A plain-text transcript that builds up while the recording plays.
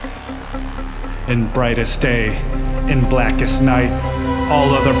In brightest day, in blackest night,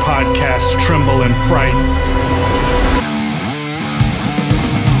 all other podcasts tremble in fright.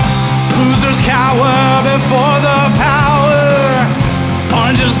 Losers cower before the power.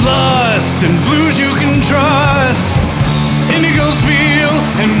 Oranges lust and blues you can trust. Indigos feel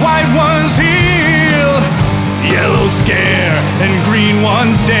and white ones heal. Yellows scare and green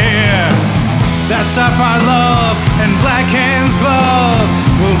ones dare. That sapphire love and black hands glove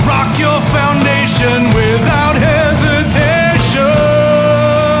will rock your foundation without hesitation.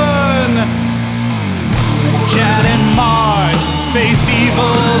 Chad and Mark face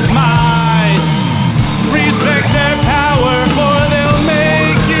evil's might. Respect their power, for they'll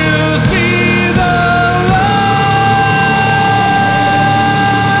make you see the light.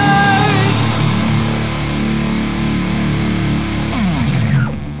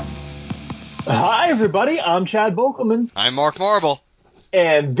 Hi, everybody. I'm Chad Bokelman. I'm Mark Marble.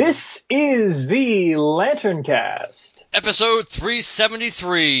 And this is the LanternCast. Episode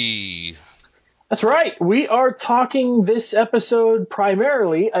 373. That's right. We are talking this episode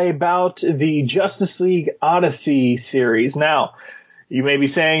primarily about the Justice League Odyssey series. Now, you may be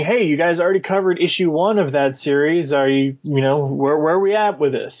saying, hey, you guys already covered issue 1 of that series. Are where are we at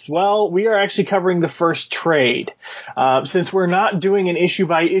with this? Well, we are actually covering the first trade. Since we're not doing an issue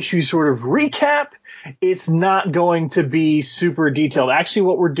by issue sort of recap, it's not going to be super detailed. Actually,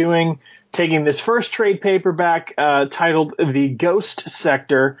 what we're doing, taking this first trade paperback titled The Ghost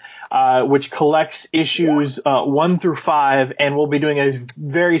Sector, which collects issues 1 through 5, and we'll be doing a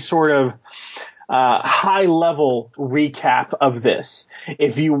very sort of high-level recap of this.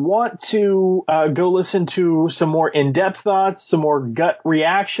 If you want to go listen to some more in-depth thoughts, some more gut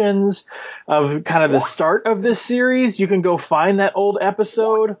reactions of kind of the start of this series, you can go find that old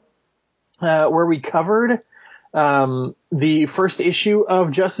episode where we covered the first issue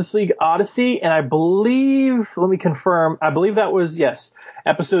of Justice League Odyssey, and I believe, let me confirm, I believe that was, yes,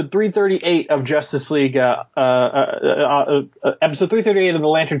 episode 338 of Justice League, episode 338 of the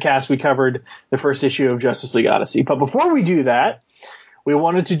LanternCast, we covered the first issue of Justice League Odyssey. But before we do that, we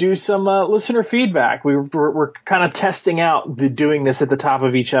wanted to do some listener feedback. We're kind of testing out doing this at the top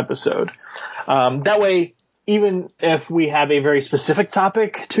of each episode. That way, even if we have a very specific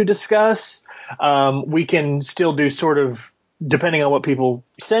topic to discuss, we can still do sort of, depending on what people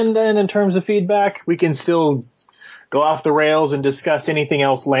send in terms of feedback, we can still go off the rails and discuss anything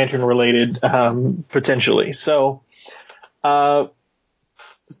else Lantern related, potentially. So,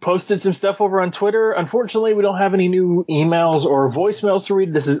 posted some stuff over on Twitter. Unfortunately, we don't have any new emails or voicemails to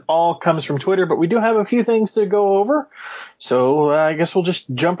read. This is all comes from Twitter, but we do have a few things to go over. So, I guess we'll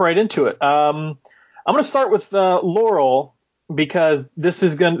just jump right into it. I'm going to start with Laurel, because this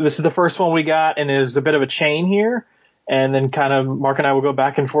is the first one we got, and there's a bit of a chain here, and then kind of Mark and I will go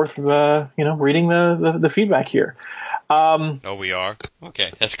back and forth, reading the feedback here. Oh, we are?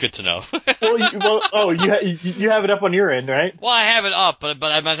 Okay, that's good to know. You have it up on your end, right? Well, I have it up, but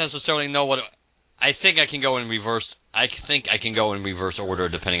I don't necessarily know what. I think I can go in reverse. I think I can go in reverse order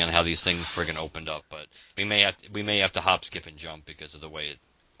depending on how these things friggin' opened up, but we may have to hop, skip, and jump because of the way it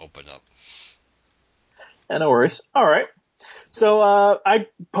opened up. Yeah, no worries. All right. So I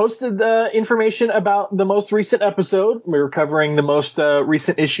posted the information about the most recent episode. We were covering the most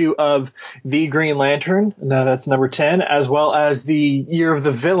recent issue of The Green Lantern. Now that's number 10, as well as the Year of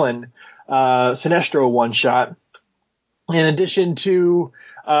the Villain Sinestro one-shot. In addition to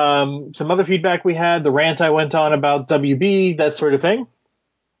some other feedback we had, the rant I went on about WB, that sort of thing.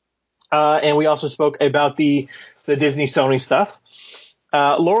 And we also spoke about the Disney-Sony stuff.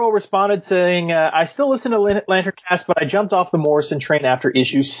 Laurel responded saying, I still listen to LanternCast, but I jumped off the Morrison train after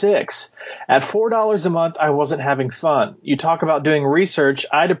issue 6. At $4 a month, I wasn't having fun. You talk about doing research.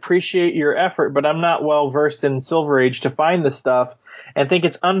 I'd appreciate your effort, but I'm not well versed in Silver Age to find this stuff and think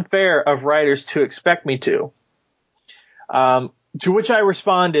it's unfair of writers to expect me to. To which I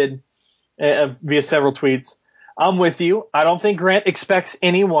responded via several tweets. I'm with you. I don't think Grant expects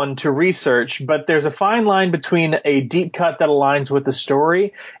anyone to research, but there's a fine line between a deep cut that aligns with the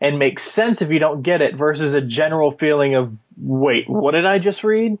story and makes sense if you don't get it versus a general feeling of, wait, what did I just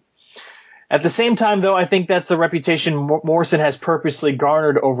read? At the same time, though, I think that's a reputation Morrison has purposely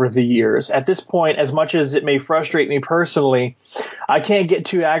garnered over the years. At this point, as much as it may frustrate me personally, I can't get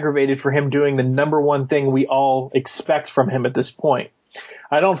too aggravated for him doing the number one thing we all expect from him at this point.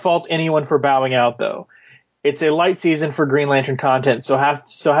 I don't fault anyone for bowing out, though. It's a light season for Green Lantern content, so have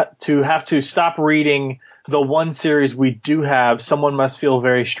to stop reading the one series we do have. Someone must feel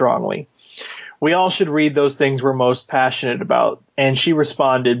very strongly. We all should read those things we're most passionate about. And she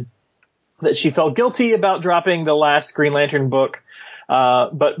responded that she felt guilty about dropping the last Green Lantern book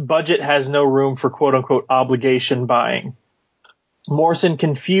but budget has no room for quote-unquote obligation buying. Morrison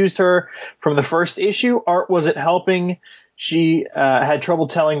confused her from the first issue. Art wasn't helping. She had trouble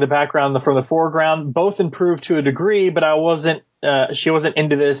telling the background from the foreground. Both improved to a degree, but she wasn't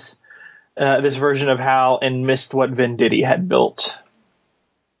into this version of Hal and missed what Venditti had built.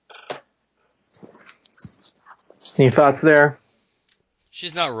 Any thoughts there?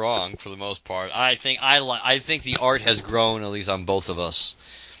 She's not wrong for the most part. I think the art has grown, at least on both of us.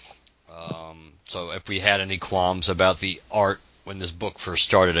 So if we had any qualms about the art when this book first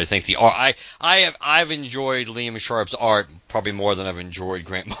started, I think the art. I've enjoyed Liam Sharp's art probably more than I've enjoyed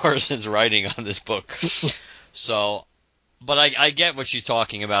Grant Morrison's writing on this book. So, but I get what she's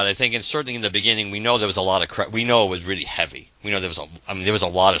talking about. I think, and certainly in the beginning, we know there was a lot of we know it was really heavy. We know there was a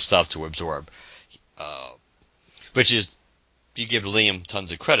lot of stuff to absorb, which is, you give Liam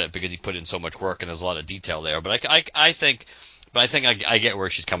tons of credit because he put in so much work and there's a lot of detail there. But I think I get where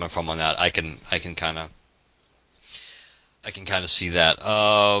she's coming from on that. I can kind of see that.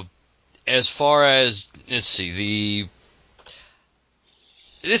 As far as, let's see,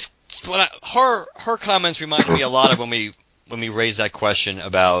 her comments remind me a lot of when we raised that question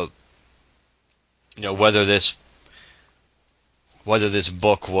about, whether this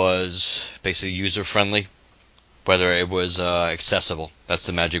book was basically user friendly, whether it was accessible. That's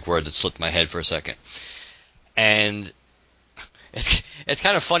the magic word that slipped my head for a second. And it's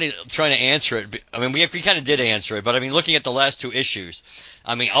kind of funny trying to answer it. I mean, we kind of did answer it, but I mean, looking at the last two issues,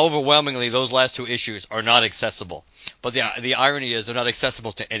 I mean, overwhelmingly, those last two issues are not accessible. But the irony is they're not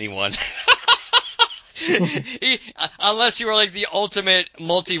accessible to anyone. Unless you were like the ultimate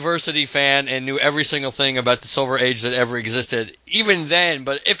multiversity fan and knew every single thing about the Silver Age that ever existed. Even then,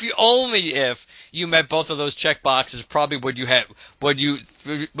 but if you met both of those check boxes, probably would you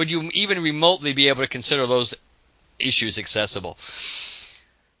even remotely be able to consider those issues accessible?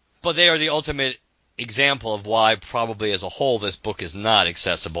 But they are the ultimate example of why probably as a whole this book is not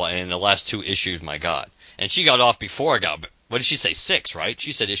accessible. And in the last two issues, my God. And she got off before I got, what did she say, 6, right?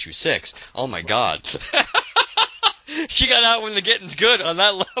 She said issue 6. Oh my God. She got out when the getting's good on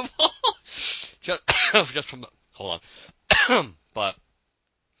that level. just from, hold on. But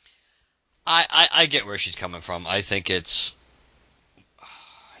I get where she's coming from. I think it's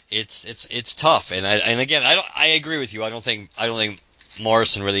tough, and again, I agree with you. I don't think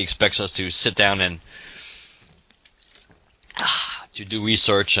Morrison really expects us to sit down and to do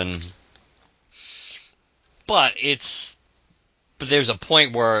research, but there's a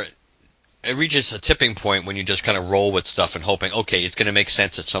point where it reaches a tipping point when you just kind of roll with stuff and hoping, okay, it's going to make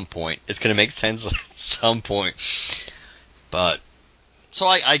sense at some point. It's going to make sense at some point, but. So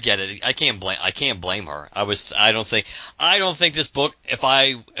I get it. I can't blame her. I don't think this book,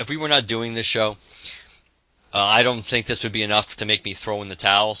 if we were not doing this show, I don't think this would be enough to make me throw in the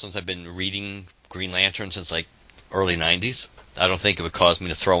towel, since I've been reading Green Lantern since like early 90s. I don't think it would cause me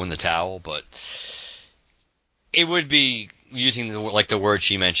to throw in the towel, but it would be using the word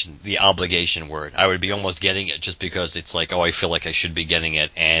she mentioned, the obligation word. I would be almost getting it just because it's like, oh, I feel like I should be getting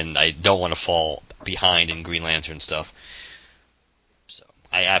it, and I don't want to fall behind in Green Lantern stuff.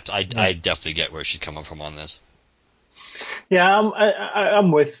 I definitely get where she's coming from on this. Yeah,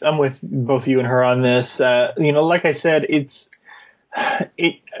 I'm with both you and her on this. Like I said,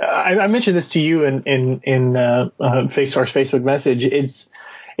 I mentioned this to you in Facear's Facebook message. It's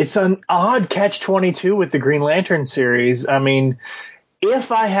an odd catch-22 with the Green Lantern series. I mean,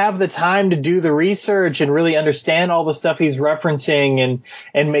 if I have the time to do the research and really understand all the stuff he's referencing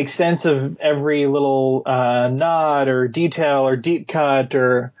and make sense of every little nod or detail or deep cut,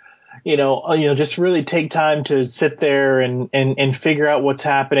 or just really take time to sit there and figure out what's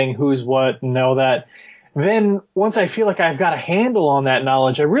happening, who's what, and all that, then once I feel like I've got a handle on that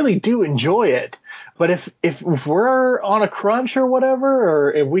knowledge, I really do enjoy it. But if we're on a crunch or whatever,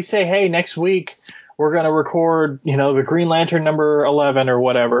 or if we say, hey, next week we're going to record, the Green Lantern number 11 or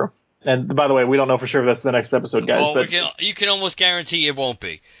whatever. And by the way, we don't know for sure if that's the next episode, guys. Oh, but you can almost guarantee it won't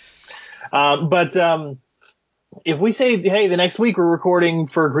be. But if we say, hey, the next week we're recording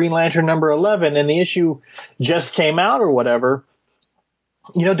for Green Lantern number 11 and the issue just came out or whatever,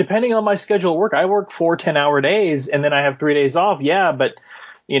 depending on my schedule of work, I work 4 10-hour days and then I have 3 days off. Yeah, but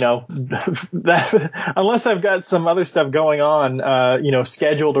that, unless I've got some other stuff going on,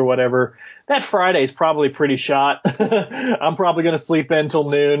 scheduled or whatever, that Friday is probably pretty shot. I'm probably going to sleep in till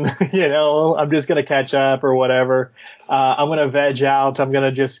noon. I'm just going to catch up or whatever. I'm going to veg out. I'm going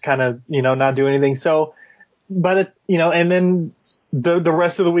to just kind of, not do anything. So, and then the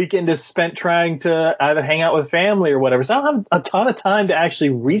rest of the weekend is spent trying to either hang out with family or whatever. So I don't have a ton of time to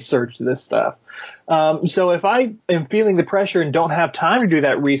actually research this stuff. So if I am feeling the pressure and don't have time to do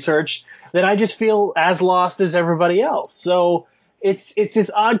that research, then I just feel as lost as everybody else. So it's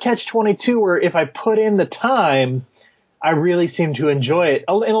this odd catch-22 where if I put in the time, I really seem to enjoy it.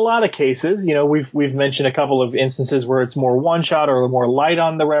 In a lot of cases, you know, we've mentioned a couple of instances where it's more one shot or more light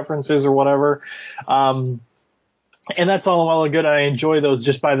on the references or whatever. And that's all well and good. I enjoy those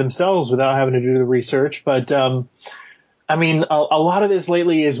just by themselves without having to do the research. But, I mean, a lot of this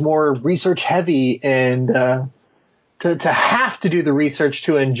lately is more research heavy, and, to have to do the research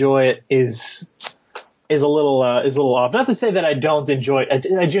to enjoy it is a little off. Not to say that I don't enjoy it.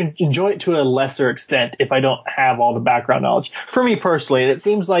 I enjoy it to a lesser extent if I don't have all the background knowledge. For me personally, and it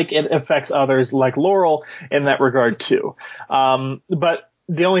seems like it affects others like Laurel in that regard too. But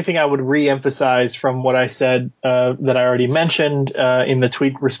the only thing I would re-emphasize from what I said, that I already mentioned, in the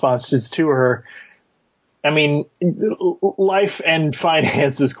tweet responses to her, I mean, life and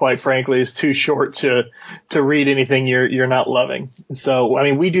finances, quite frankly, is too short to read anything you're not loving. So, I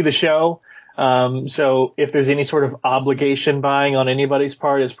mean, we do the show. So if there's any sort of obligation buying on anybody's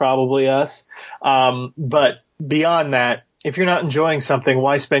part, it's probably us. But beyond that, if you're not enjoying something,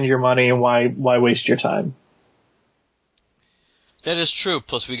 why spend your money and why waste your time? That is true.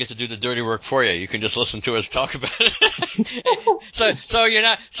 Plus, we get to do the dirty work for you. You can just listen to us talk about it. So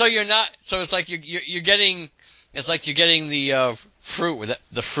it's like you're getting the fruit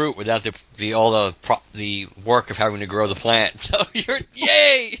without the work of having to grow the plant. So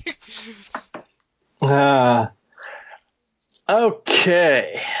yay.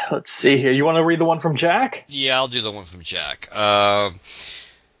 Okay. Let's see here. You want to read the one from Jack? Yeah, I'll do the one from Jack.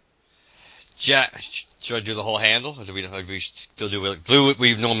 Jack. Should I do the whole handle, or do we still do what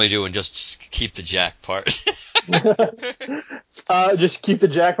we normally do and just keep the Jack part? Just keep the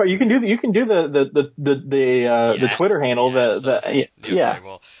Jack part. You can do the Twitter handle. Okay, Yeah.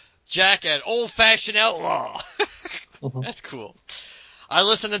 Well, Jack at Old Fashioned Outlaw. That's cool. I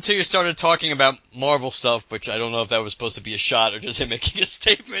listened until you started talking about Marvel stuff, which I don't know if that was supposed to be a shot or just him making a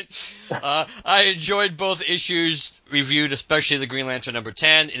statement. I enjoyed both issues reviewed, especially the Green Lantern number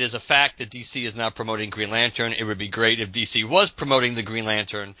 10. It is a fact that DC is not promoting Green Lantern. It would be great if DC was promoting the Green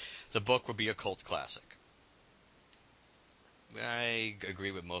Lantern. The book would be a cult classic. I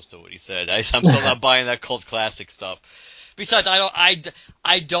agree with most of what he said. I'm still not buying that cult classic stuff. Besides,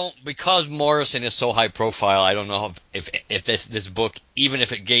 I don't because Morrison is so high profile. I don't know if this book, even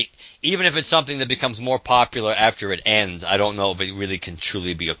if it's something that becomes more popular after it ends, I don't know if it really can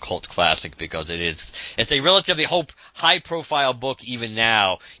truly be a cult classic because it's a relatively high profile book even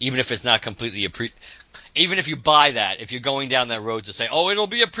now, even if it's not completely even if you buy that, if you're going down that road to say, oh, it'll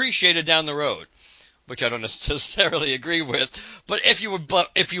be appreciated down the road, which I don't necessarily agree with, but if you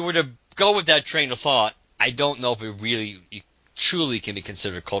were to go with that train of thought, I don't know if it really truly can be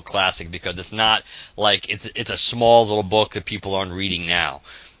considered a cult classic because it's not like it's a small little book that people aren't reading now.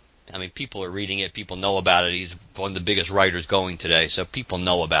 I mean, people are reading it. People know about it. He's one of the biggest writers going today, so people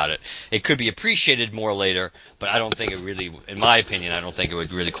know about it. It could be appreciated more later, but I don't think it really, in my opinion, I don't think it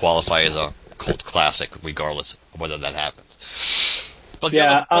would really qualify as a cult classic regardless of whether that happens. But the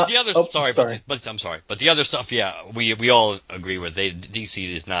other stuff, yeah, we all agree with.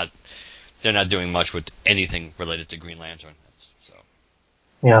 DC is not. They're not doing much with anything related to Green Lantern. So.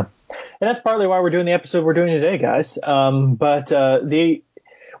 Yeah. And that's partly why we're doing the episode we're doing today, guys. But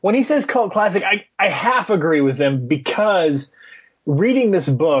when he says cult classic, I half agree with him because reading this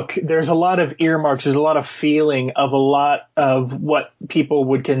book, there's a lot of earmarks. There's a lot of feeling of a lot of what people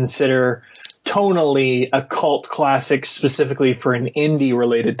would consider tonally a cult classic specifically for an indie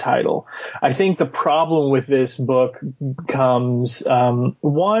related title. I think the problem with this book comes,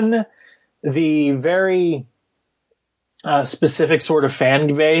 one, the very specific sort of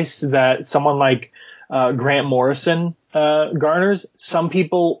fan base that someone like Grant Morrison garners. Some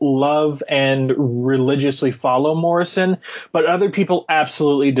people love and religiously follow Morrison, but other people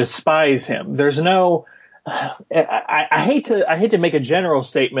absolutely despise him. There's no I hate to make a general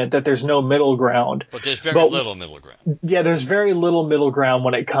statement that there's no middle ground. But there's very little middle ground. Yeah, there's very little middle ground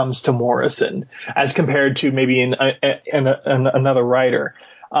when it comes to Morrison as compared to maybe in another writer.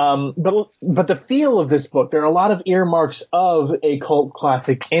 But the feel of this book, there are a lot of earmarks of a cult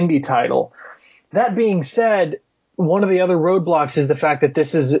classic indie title. That being said, one of the other roadblocks is the fact that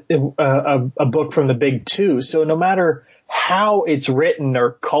this is a book from the big two. So no matter how it's written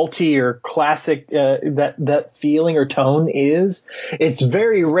or culty or classic, that feeling or tone is, it's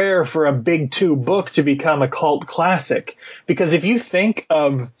very rare for a big two book to become a cult classic. Because if you think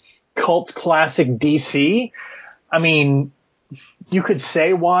of cult classic DC, I mean, you could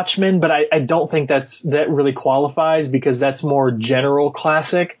say Watchmen, but I don't think that really qualifies because that's more general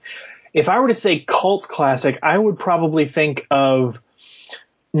classic. If I were to say cult classic, I would probably think of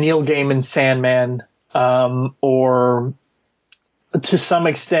Neil Gaiman's Sandman, or to some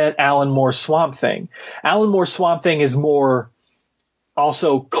extent Alan Moore's Swamp Thing. Alan Moore's Swamp Thing is more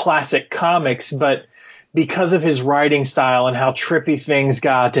also classic comics, but because of his writing style and how trippy things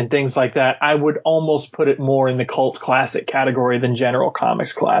got and things like that, I would almost put it more in the cult classic category than general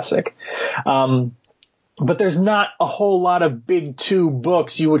comics classic. But there's not a whole lot of big two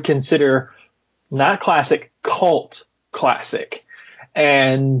books you would consider not classic, cult classic.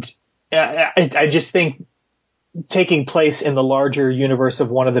 And I just think taking place in the larger universe of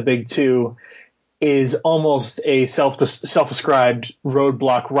one of the big two is almost a self-described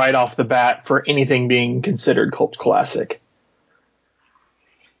roadblock right off the bat for anything being considered cult classic.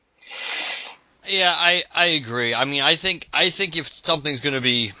 Yeah, I agree. I mean, I think if something's going to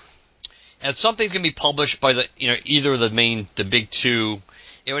be published by the either the big two,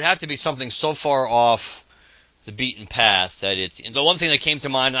 it would have to be something so far off the beaten path that it's the one thing that came to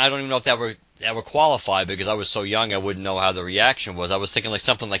mind. And I don't even know if that would qualify because I was so young I wouldn't know how the reaction was. I was thinking like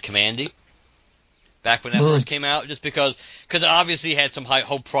something like Commandy. Back when that first came out, just because it obviously had some it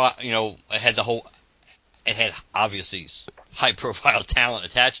had obviously high profile talent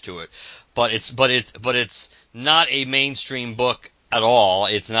attached to it, but it's not a mainstream book at all.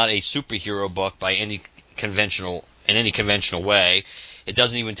 It's not a superhero book by any conventional way. It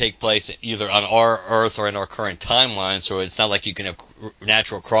doesn't even take place either on our Earth or in our current timeline, so it's not like you can have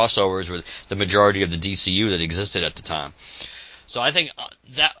natural crossovers with the majority of the DCU that existed at the time. So I think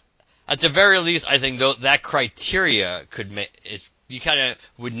that. At the very least, I think that criteria could you kind of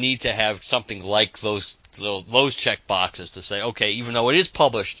would need to have something like those check boxes to say, okay, even though it is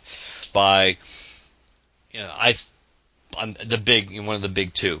published by, I'm one of the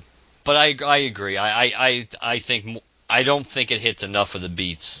big two, but I agree. I don't think it hits enough of the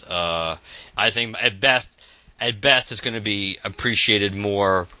beats. I think at best it's going to be appreciated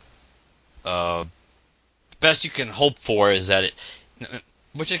more. Best you can hope for is that it.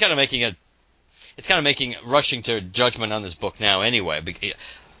 Which is kind of making rushing to judgment on this book now anyway,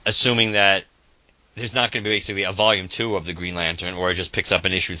 assuming that there's not going to be basically a volume 2 of the Green Lantern, or it just picks up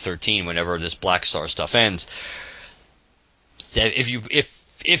in issue 13 whenever this Black Star stuff ends.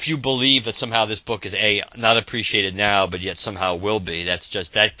 If you believe that somehow this book is not appreciated now, but yet somehow will be, that's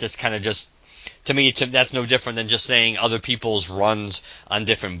to me that's no different than just saying other people's runs on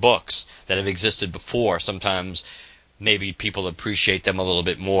different books that have existed before. Sometimes maybe people appreciate them a little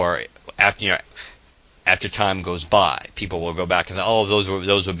bit more after time goes by. People will go back and say, "Oh,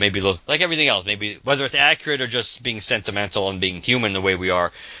 those would maybe look like everything else." Maybe whether it's accurate or just being sentimental and being human the way we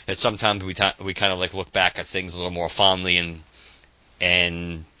are, that sometimes we kind of like look back at things a little more fondly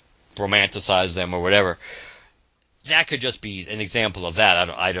and romanticize them or whatever. That could just be an example of that.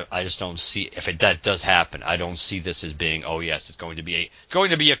 I just don't see if that does happen. I don't see this as being, oh yes, it's going to be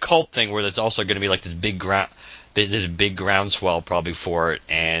a cult thing where there's also going to be like this big groundswell probably for it,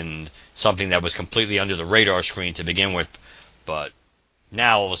 and something that was completely under the radar screen to begin with, but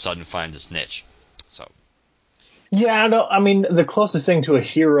now all of a sudden find this niche. So yeah, no, I mean the closest thing to a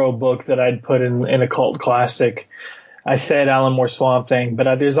hero book that I'd put in a cult classic, I said Alan Moore Swamp Thing,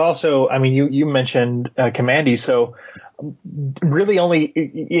 but there's also, I mean, you mentioned Commandy, so really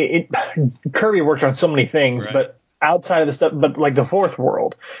only Kirby worked on so many things, right. But outside of the stuff, but like the Fourth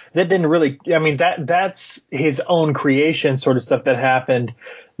World, that didn't really, I mean, that's his own creation sort of stuff that happened.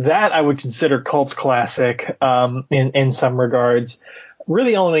 That I would consider cult classic in some regards.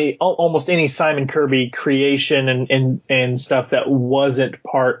 Really only almost any Simon Kirby creation and stuff that wasn't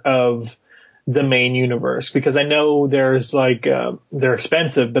part of the main universe, because I know there's like they're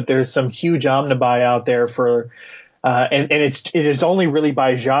expensive, but there's some huge omnibuy out there for and it is only really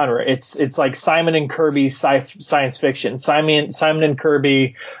by genre. It's like Simon and Kirby science fiction, Simon and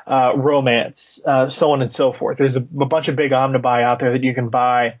Kirby romance, so on and so forth. There's a bunch of big omnibuy out there that you can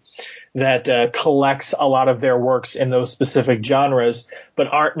buy that collects a lot of their works in those specific genres, but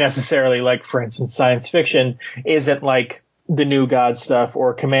aren't necessarily like, for instance, science fiction isn't like the New God stuff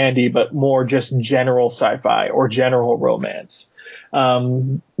or Commandy, but more just general sci-fi or general romance.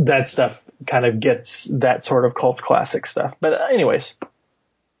 That stuff kind of gets that sort of cult classic stuff. But anyways,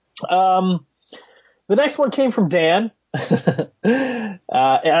 the next one came from Dan. And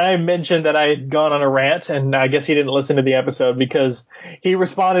I mentioned that I had gone on a rant, and I guess he didn't listen to the episode because he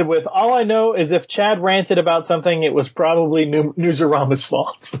responded with, "All I know is if Chad ranted about something, it was probably Newsarama's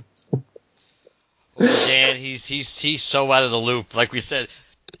fault." Dan, he's so out of the loop. Like we said,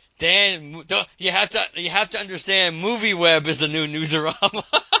 Dan, you have to understand. MovieWeb is the new Newsarama.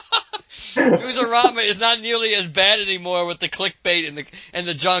 Newsarama is not nearly as bad anymore with the clickbait and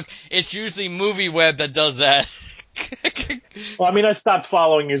the junk. It's usually MovieWeb that does that. Well, I mean, I stopped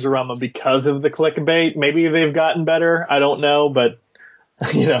following Newsarama because of the clickbait. Maybe they've gotten better. I don't know, but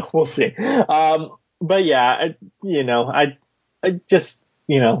we'll see. But yeah, I just,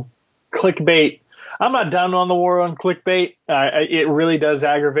 clickbait. I'm not down on the war on clickbait. It really does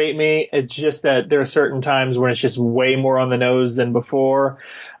aggravate me. It's just that there are certain times when it's just way more on the nose than before.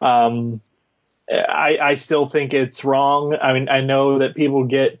 I still think it's wrong. I mean, I know that people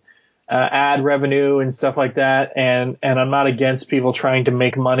get ad revenue and stuff like that, and I'm not against people trying to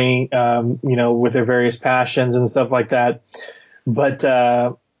make money, with their various passions and stuff like that.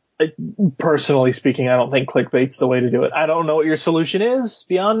 But personally speaking, I don't think clickbait's the way to do it. I don't know what your solution is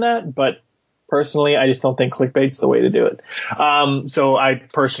beyond that, but personally, I just don't think clickbait's the way to do it. So I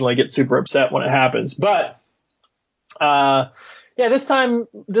personally get super upset when it happens. But this time,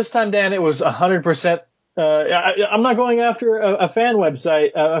 Dan, it was 100%. I'm not going after a fan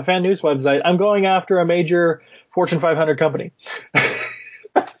website, a fan news website. I'm going after a major Fortune 500 company.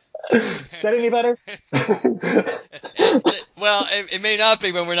 Is that any better? Well, it may not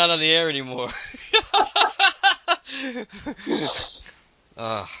be when we're not on the air anymore.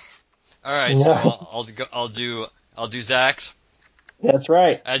 All right, Yeah. so I'll do Zach's. That's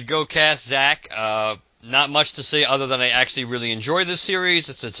right. I'd go cast Zach. Not much to say other than I actually really enjoy this series.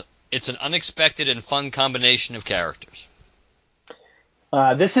 It's an unexpected and fun combination of characters.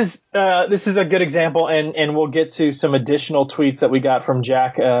 This is a good example, and we'll get to some additional tweets that we got from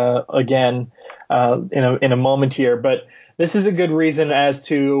Jack again in a moment here. But this is a good reason as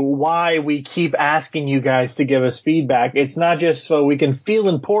to why we keep asking you guys to give us feedback. It's not just so we can feel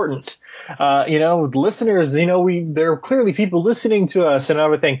important. Listeners, there are clearly people listening to us and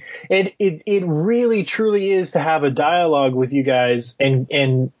everything. It really truly is to have a dialogue with you guys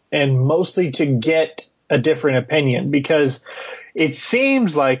and mostly to get a different opinion, because it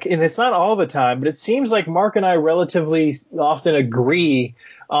seems like, and it's not all the time, but it seems like Mark and I relatively often agree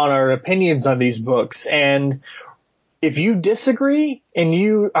on our opinions on these books. And if you disagree and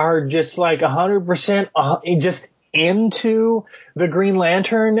you are just like 100% just into the Green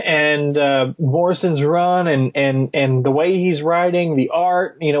Lantern and Morrison's run and the way he's writing, the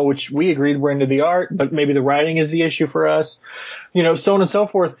art, which we agreed we're into the art, but maybe the writing is the issue for us, so on and so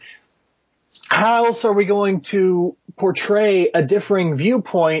forth. How else are we going to portray a differing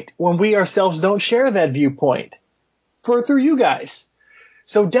viewpoint when we ourselves don't share that viewpoint through you guys?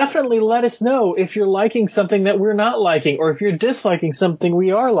 So definitely let us know if you're liking something that we're not liking, or if you're disliking something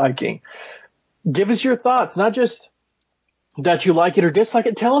we are liking. Give us your thoughts, not just that you like it or dislike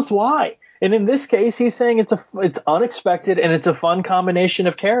it. Tell us why. And in this case, he's saying it's unexpected and it's a fun combination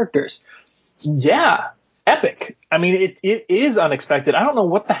of characters. Yeah. Epic. I mean, it is unexpected. I don't know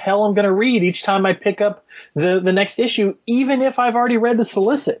what the hell I'm going to read each time I pick up the next issue, even if I've already read the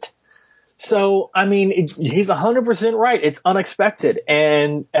solicit. So, I mean, he's 100% right. It's unexpected.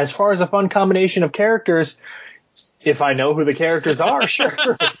 And as far as a fun combination of characters, if I know who the characters are, sure.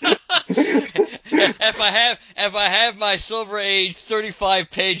 If I have my Silver Age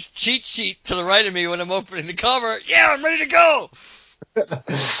 35-page cheat sheet to the right of me when I'm opening the cover, yeah, I'm ready to go.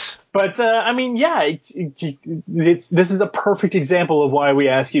 But, I mean, yeah, this is a perfect example of why we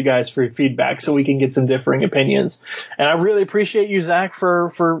ask you guys for feedback, so we can get some differing opinions. And I really appreciate you, Zach,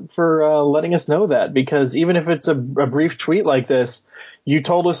 for letting us know that, because even if it's a brief tweet like this, you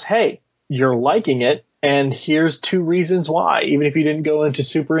told us, hey, you're liking it, and here's 2 reasons why, even if you didn't go into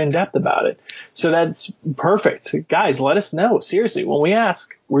super in-depth about it. So that's perfect. Guys, let us know. Seriously, when we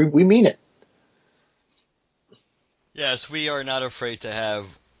ask, we mean it. Yes, we are not afraid to have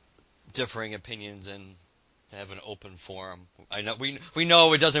differing opinions and to have an open forum. I know we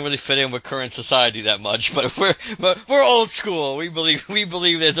know it doesn't really fit in with current society that much, but we're old school. We believe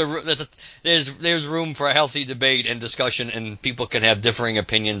there's room for a healthy debate and discussion, and people can have differing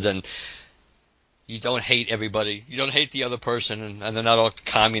opinions, and you don't hate everybody. You don't hate the other person, and they're not all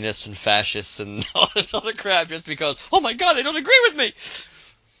communists and fascists and all this other crap just because, oh my God, they don't agree with me.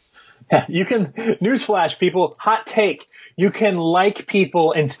 You can, newsflash, people, hot take, you can like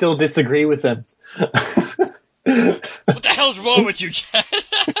people and still disagree with them. What the hell's wrong with you, Chad?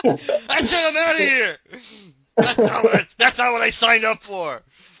 I said I'm out of here. That's not what I signed up for.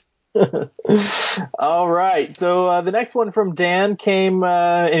 All right. So the next one from Dan came,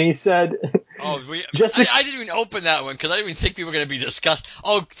 and he said, I didn't even open that one because I didn't even think we were going to be discussed.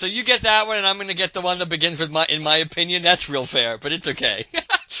 Oh, so you get that one, and I'm going to get the one that begins with in my opinion. That's real fair, but it's okay.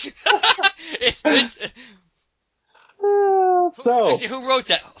 So actually, who wrote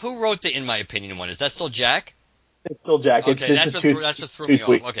that? Who wrote the In My Opinion one? Is that still Jack? it's still Jack. Okay, that's what threw me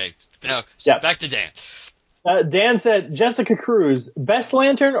off. Okay, now back to Dan. Dan said, Jessica Cruz, best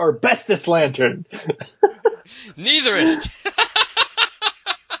Lantern or bestest Lantern? Neitherist.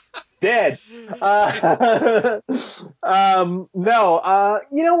 Dead. No.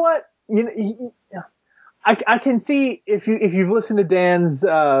 You know what? I can see if you've listened to Dan's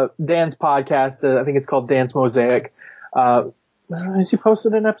podcast. I think it's called Dan's Mosaic. Has he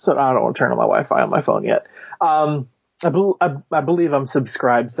posted an episode? I don't want to turn on my Wi-Fi on my phone yet. I believe I'm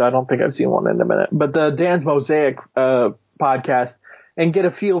subscribed, so I don't think I've seen one in a minute. But the Dan's Mosaic podcast, and get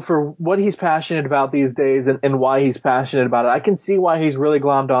a feel for what he's passionate about these days and why he's passionate about it. I can see why he's really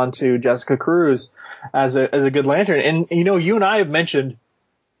glommed onto Jessica Cruz as a good Lantern. And you and I have mentioned,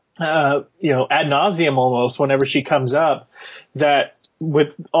 ad nauseum almost whenever she comes up, that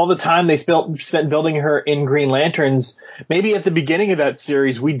with all the time they spent building her in Green Lanterns, maybe at the beginning of that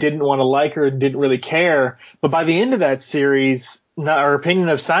series we didn't want to like her and didn't really care, but by the end of that series, our opinion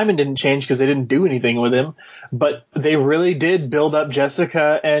of Simon didn't change because they didn't do anything with him, but they really did build up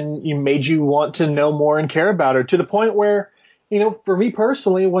Jessica and made you want to know more and care about her, to the point where, for me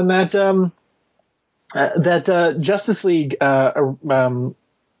personally, when that Justice League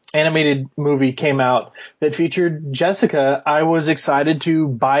animated movie came out that featured Jessica, I was excited to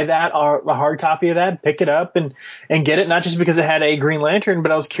buy that, a hard copy of that, pick it up and get it, not just because it had a Green Lantern,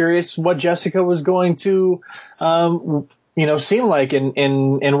 but I was curious what Jessica was going to, seem like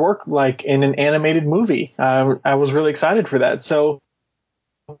and work like in an animated movie. I was really excited for that. So,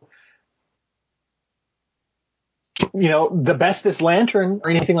 the bestest Lantern or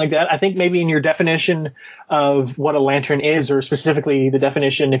anything like that, I think maybe in your definition of what a Lantern is, or specifically the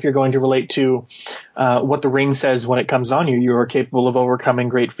definition if you're going to relate to what the ring says when it comes on you, you are capable of overcoming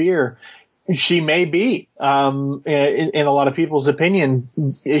great fear. She may be, in a lot of people's opinion.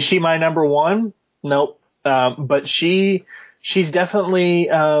 Is she my number one? Nope. But she's definitely,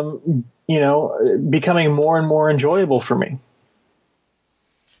 becoming more and more enjoyable for me.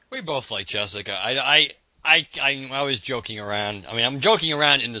 We both like Jessica. I was joking around. I mean, I'm joking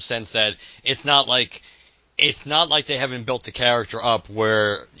around in the sense that it's not like they haven't built the character up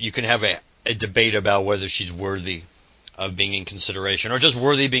where you can have a debate about whether she's worthy of being in consideration or just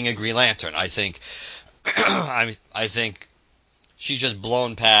worthy of being a Green Lantern. I think I think she's just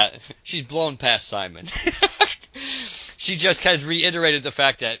blown past Simon. She just has reiterated the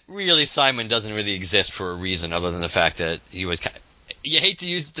fact that really Simon doesn't really exist for a reason other than the fact that he was you hate to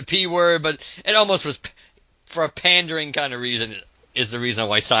use the P word, but it almost was for a pandering kind of reason is the reason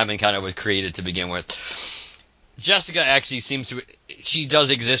why Simon kind of was created to begin with. Jessica actually she does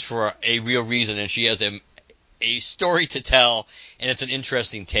exist for a real reason, and she has a story to tell, and it's an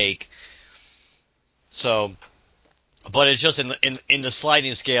interesting take. So, but it's just in the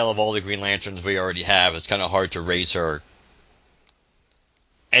sliding scale of all the Green Lanterns we already have, it's kind of hard to raise her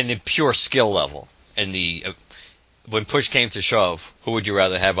and the pure skill level. And when push came to shove, who would you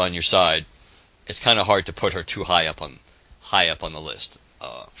rather have on your side? It's kind of hard to put her too high up on the list.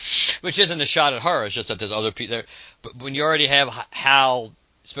 Which isn't a shot at her. It's just that there's other people there. But when you already have Hal,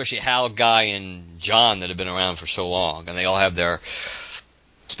 especially Hal, Guy, and John that have been around for so long, and they all have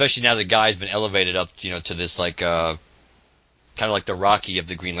especially now that Guy's been elevated up, to this kind of like the Rocky of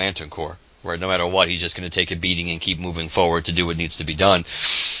the Green Lantern Corps, where no matter what, he's just going to take a beating and keep moving forward to do what needs to be done.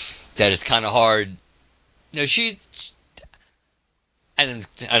 That it's kind of hard. And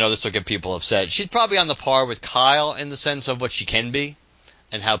I know this will get people upset. She's probably on the par with Kyle in the sense of what she can be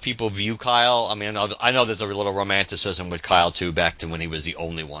and how people view Kyle. I mean, I know there's a little romanticism with Kyle too, back to when he was the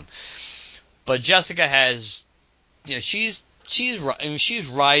only one. But Jessica has, she's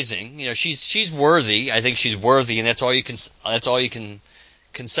rising. She's worthy. I think she's worthy, and that's all you can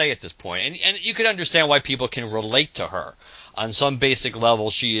say at this point. And you can understand why people can relate to her on some basic level.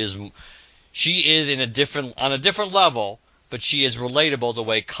 She is on a different level. But she is relatable the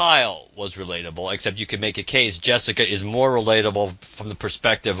way Kyle was relatable, except you can make a case Jessica is more relatable from the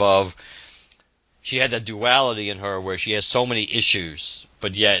perspective of she had that duality in her where she has so many issues,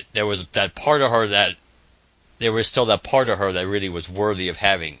 but yet there was still that part of her that really was worthy of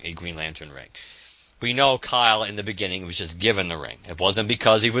having a Green Lantern ring. We know Kyle in the beginning was just given the ring. It wasn't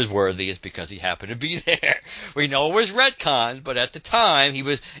because he was worthy; it's because he happened to be there. We know it was retconned, but at the time he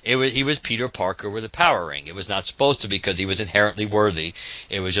was Peter Parker with a power ring. It was not supposed to be because he was inherently worthy.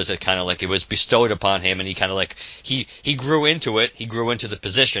 It was just kind of like it was bestowed upon him, and he kind of like he grew into it. He grew into the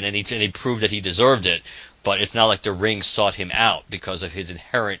position, and he proved that he deserved it. But it's not like the ring sought him out because of his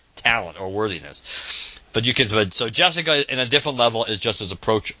inherent talent or worthiness. So Jessica in a different level is just as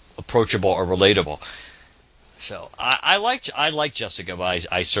approachable or relatable. So I like Jessica,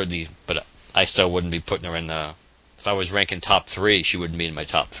 but I still wouldn't be putting her in the. If I was ranking top 3, she wouldn't be in my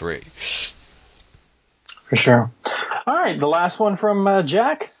top 3. For sure. All right, the last one from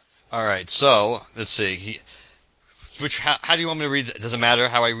Jack. All right, so let's see. How do you want me to read? Does it matter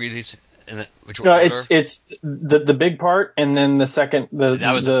how I read these? Which order? It's the big part, and then the second.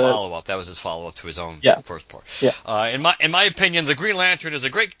 That was his follow-up. That was his follow-up to his own first part. Yeah. In my opinion, the Green Lantern is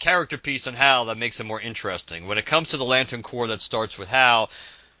a great character piece on Hal that makes him more interesting. When it comes to the Lantern Corps that starts with Hal,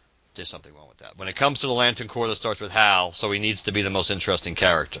 there's something wrong with that. When it comes to the Lantern Corps that starts with Hal, so he needs to be the most interesting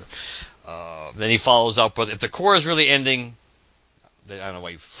character. Then he follows up with, if the Corps is really ending, I don't know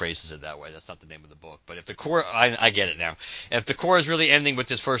why he phrases it that way. That's not the name of the book. But if the Corps, I get it now. If the Corps is really ending with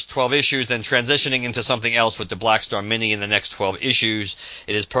his first 12 issues, then transitioning into something else with the Black Star Mini in the next 12 issues,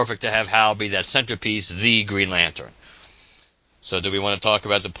 it is perfect to have Hal be that centerpiece, the Green Lantern. So do we want to talk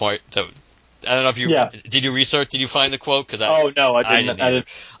about the point that... I don't know if you did you research? Did you find the quote? Because no, I didn't.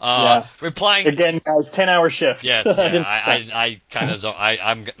 Either. Replying again, guys, 10-hour shift. Yes, yeah, I kind of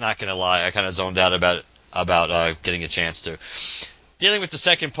I'm not gonna lie. I kind of zoned out about getting a chance to. Dealing with the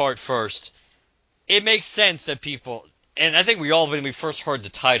second part first, it makes sense that people, and I think we all, when we first heard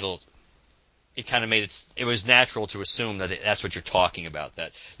the title, it kind of made it was natural to assume that that's what you're talking about.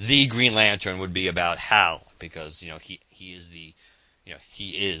 That the Green Lantern would be about Hal because he is the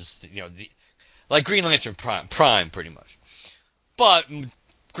like Green Lantern Prime pretty much. But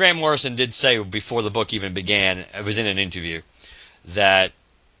Grant Morrison did say before the book even began, it was in an interview, that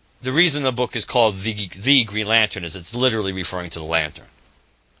the reason the book is called the Green Lantern is it's literally referring to the lantern.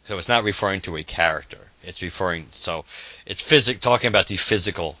 So it's not referring to a character. It's talking about the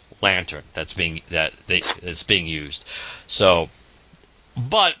physical lantern that's being used. So,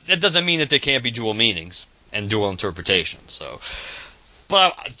 but that doesn't mean that there can't be dual meanings and dual interpretations. So.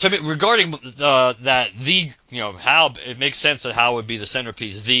 But to me, regarding Hal, it makes sense that Hal would be the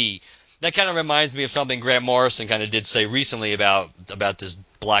centerpiece. That kind of reminds me of something Grant Morrison kind of did say recently about this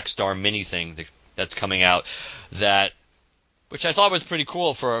Black Star Mini thing that's coming out, which I thought was pretty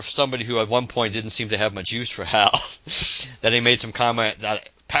cool for somebody who at one point didn't seem to have much use for Hal. That he made some comment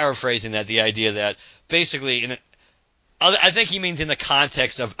paraphrasing the idea that basically I think he means in the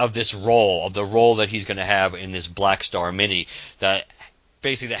context of this role, of the role that he's going to have in this Black Star Mini, that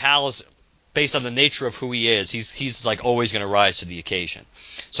basically Hal is, based on the nature of who he is, he's like always going to rise to the occasion.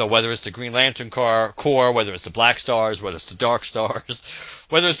 So whether it's the Green Lantern Corps, whether it's the Black Stars, whether it's the Dark Stars,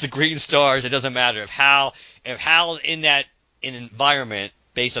 whether it's the Green Stars, it doesn't matter. If Hal in an environment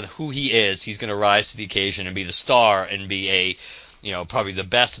based on who he is, he's going to rise to the occasion and be the star and be probably the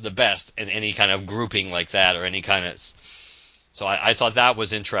best of the best in any kind of grouping like that or any kind of. So I thought that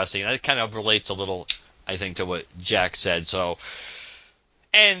was interesting. That kind of relates a little, I think, to what Jack said. So.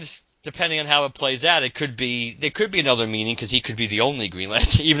 And depending on how it plays out, there could be another meaning because he could be the only Green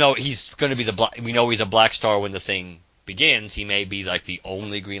Lantern, even though he's going to be we know he's a Black Star when the thing begins. He may be like the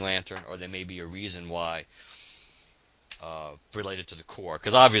only Green Lantern, or there may be a reason why related to the Corps,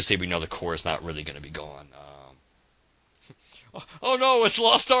 because obviously we know the Corps is not really going to be gone. Oh no, it's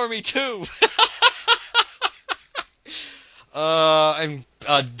Lost Army too. I'm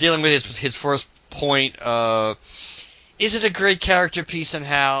dealing with his first point. Is it a great character piece in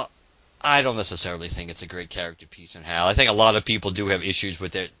Hal? I don't necessarily think it's a great character piece in Hal. I think a lot of people do have issues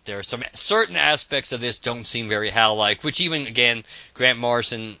with it. There are some certain aspects of this don't seem very Hal-like, which even, again, Grant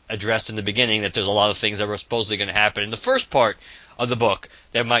Morrison addressed in the beginning, that there's a lot of things that were supposedly going to happen in the first part of the book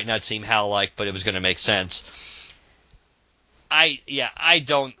that might not seem Hal-like, but it was going to make sense. I'm not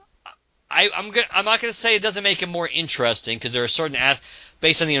going to say it doesn't make it more interesting, because there are certain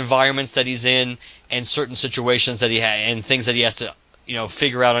based on the environments that he's in and certain situations that he and things that he has to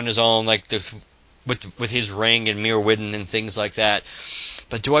figure out on his own, like this with his ring and Mir Widden and things like that.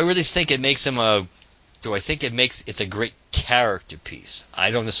 But do I really think it makes him it's a great character piece?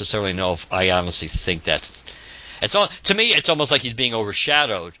 I don't necessarily know if I honestly think to me it's almost like he's being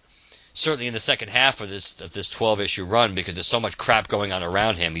overshadowed, certainly in the second half of this 12-issue run, because there's so much crap going on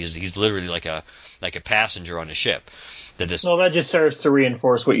around him. He's literally like a passenger on a ship. Well, that just serves to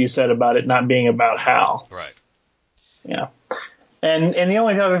reinforce what you said about it not being about Hal. Right. Yeah. And the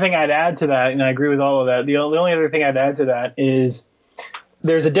only other thing I'd add to that, and I agree with all of that, the only other thing I'd add to that is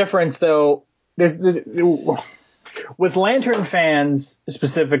there's a difference, though. With Lantern fans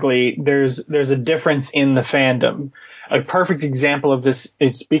specifically, there's a difference in the fandom. A perfect example of this,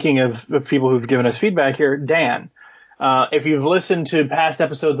 speaking of people who've given us feedback here, Dan. If you've listened to past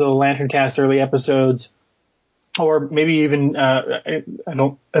episodes of the LanternCast, early episodes, or maybe even I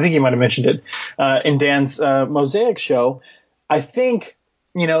think you might have mentioned it in Dan's Mosaic show. I think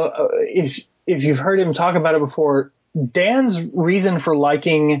if if you've heard him talk about it before, Dan's reason for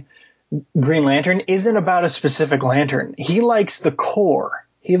liking Green Lantern isn't about a specific lantern. He likes the core.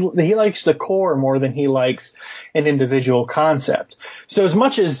 He likes the core more than he likes an individual concept. So as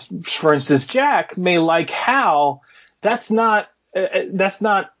much as, for instance, Jack may like Hal, that's not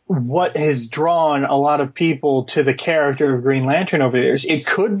what has drawn a lot of people to the character of Green Lantern over the years. It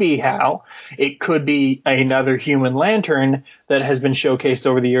could be Hal. It could be another human lantern that has been showcased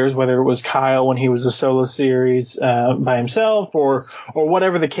over the years, whether it was Kyle when he was a solo series by himself or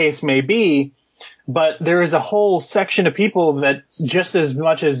whatever the case may be. But there is a whole section of people that, just as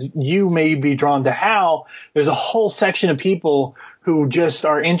much as you may be drawn to Hal, there's a whole section of people who just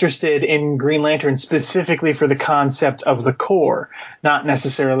are interested in Green Lantern specifically for the concept of the core, not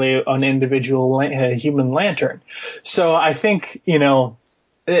necessarily an individual human lantern. So I think,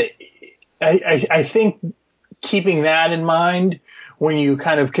 I think keeping that in mind when you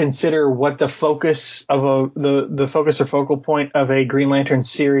kind of consider what the focus of the focus or focal point of a Green Lantern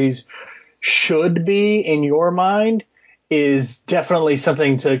series should be in your mind is definitely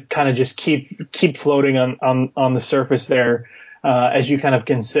something to kind of just keep floating on the surface there, as you kind of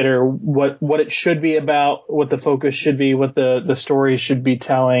consider what it should be about, what the focus should be, what the story should be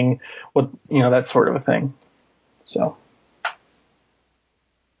telling, that sort of a thing. So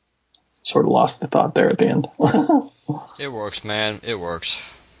sort of lost the thought there at the end. It works, man. It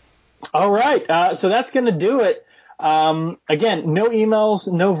works. All right. So that's going to do it. Again, no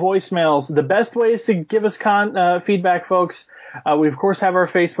emails, no voicemails. The best way is to give us feedback, folks. We of course have our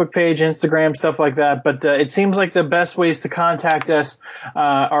Facebook page, Instagram, stuff like that, but it seems like the best ways to contact us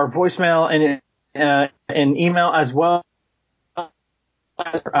are voicemail and email as well.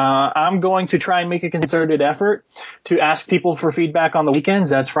 I'm going to try and make a concerted effort to ask people for feedback on the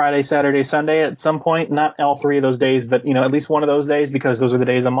weekends. That's Friday, Saturday, Sunday at some point. Not all three of those days, but at least one of those days, because those are the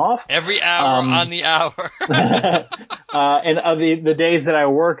days I'm off. Every hour on the hour. And of the days that I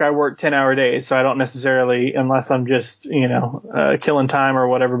work 10-hour days. So I don't necessarily, unless I'm just, killing time or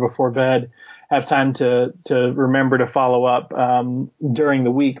whatever before bed, have time to remember to follow up during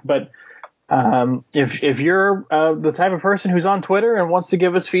the week. But if you're the type of person who's on Twitter and wants to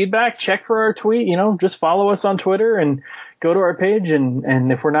give us feedback, check for our tweet. Just follow us on Twitter and go to our page.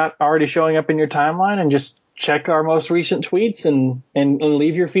 And if we're not already showing up in your timeline, and just check our most recent tweets and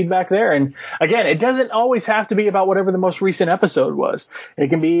leave your feedback there. And again, it doesn't always have to be about whatever the most recent episode was. It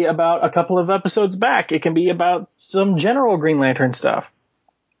can be about a couple of episodes back. It can be about some general Green Lantern stuff.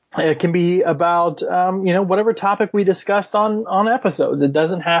 It can be about, whatever topic we discussed on episodes. It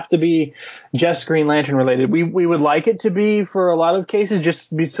doesn't have to be just Green Lantern related. We would like it to be for a lot of cases, just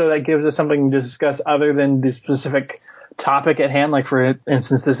so that gives us something to discuss other than the specific topic at hand. Like, for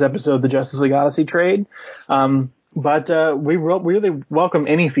instance, this episode, the Justice League Odyssey trade. But we really welcome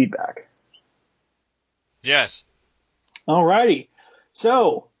any feedback. Yes. Alrighty.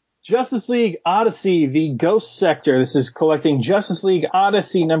 So, Justice League Odyssey, the Ghost Sector. This is collecting Justice League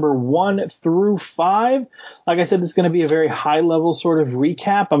Odyssey number 1 through 5. Like I said, this is going to be a very high-level sort of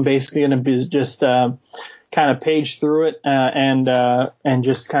recap. I'm basically going to be just kind of page through it and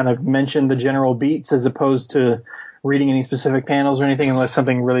just kind of mention the general beats as opposed to reading any specific panels or anything, unless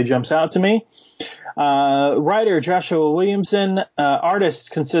something really jumps out to me. Writer Joshua Williamson. Artists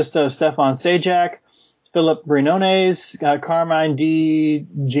consist of Stefan Sajak, Philip Brinones, Carmine D.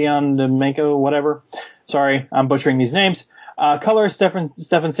 Giandomenico, whatever. Sorry, I'm butchering these names. Colorist Stefan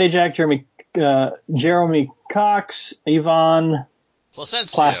Sajak, Jeremy Cox, Ivan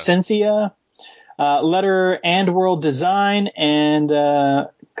Placencia. Letter and world design and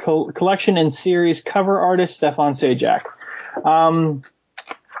collection and series cover artist Stefan Sajak.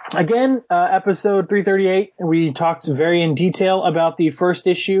 Again, episode 338, we talked very in detail about the first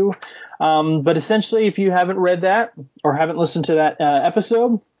issue. But essentially, if you haven't read that or haven't listened to that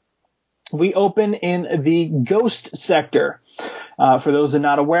episode, we open in the Ghost Sector. For those who are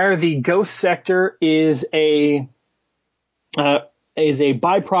not aware, the Ghost Sector is a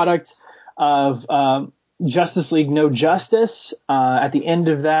byproduct of Justice League No Justice. At the end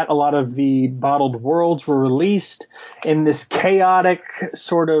of that, a lot of the bottled worlds were released in this chaotic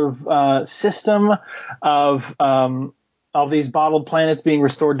sort of system of these bottled planets being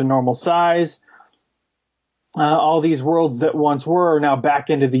restored to normal size. All these worlds that once were are now back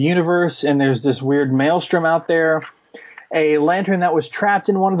into the universe, and there's this weird maelstrom out there. A lantern that was trapped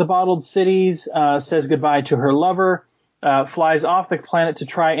in one of the bottled cities says goodbye to her lover, flies off the planet to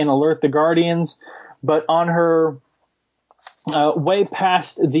try and alert the Guardians, but on her way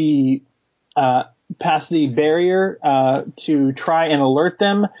past the past the barrier to try and alert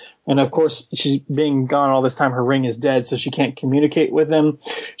them. And of course, she's being gone all this time. Her ring is dead, so she can't communicate with them.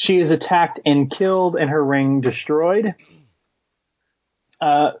 She is attacked and killed, and her ring destroyed.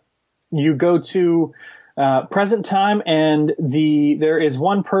 You go to present time, and there is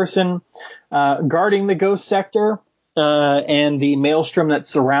one person guarding the ghost sector and the maelstrom that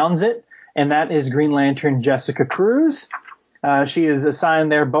surrounds it, and that is Green Lantern Jessica Cruz. She is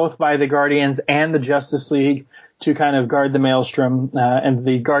assigned there both by the Guardians and the Justice League to kind of guard the maelstrom, and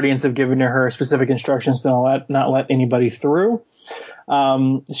the Guardians have given her specific instructions to not let anybody through.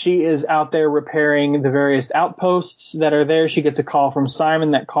 She is out there repairing the various outposts that are there. She gets a call from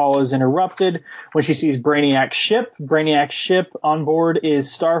Simon. That call is interrupted when she sees Brainiac's ship. Brainiac's ship on board is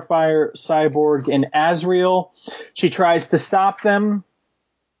Starfire, Cyborg, and Azrael. She tries to stop them.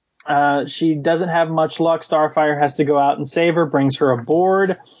 She doesn't have much luck. Starfire has to go out and save her, brings her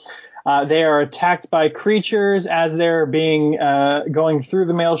aboard. They are attacked by creatures as they're going through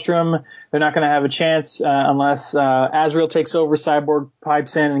the maelstrom. They're not going to have a chance unless Azrael takes over. Cyborg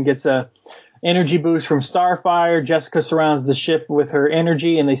pipes in and gets a energy boost from Starfire. Jessica surrounds the ship with her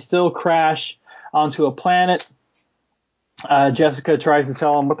energy, and they still crash onto a planet. Jessica tries to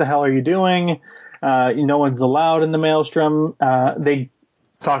tell them, "What the hell are you doing? No one's allowed in the maelstrom." They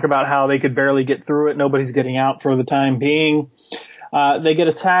talk about how they could barely get through it. Nobody's getting out for the time being. They get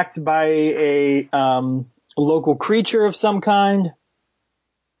attacked by a local creature of some kind,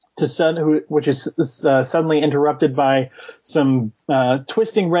 which is suddenly interrupted by some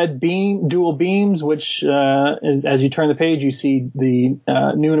twisting red dual beams, which, as you turn the page, you see the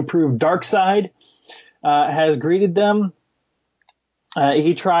new and improved Darkseid has greeted them.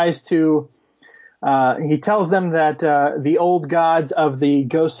 He tries to he tells them that the old gods of the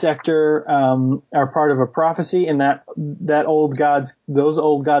ghost sector are part of a prophecy, and that those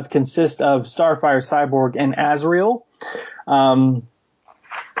old gods consist of Starfire, Cyborg, and Azrael.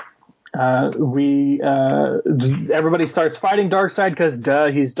 Everybody starts fighting Darkseid because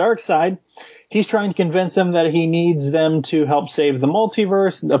he's Darkseid. He's trying to convince them that he needs them to help save the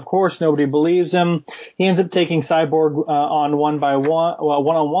multiverse. Of course, nobody believes him. He ends up taking Cyborg on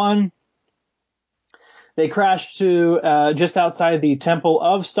one-on-one. They crash to just outside the Temple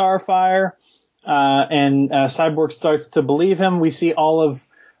of Starfire, and Cyborg starts to believe him. We see all of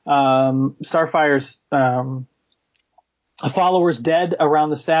Starfire's followers dead around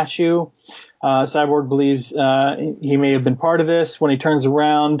the statue. Cyborg believes he may have been part of this. When he turns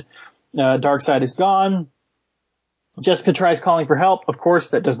around, Darkseid is gone. Jessica tries calling for help. Of course,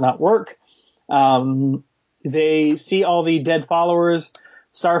 that does not work. They see all the dead followers.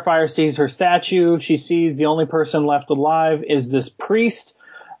 Starfire sees her statue. She sees the only person left alive is this priest.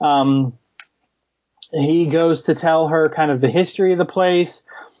 He goes to tell her kind of the history of the place.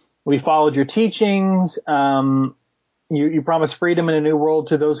 We followed your teachings. You promised freedom in a new world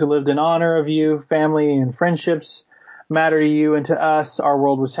to those who lived in honor of you. Family and friendships matter to you and to us. Our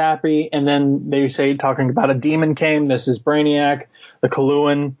world was happy. And then they say, talking about a demon came. This is Brainiac, the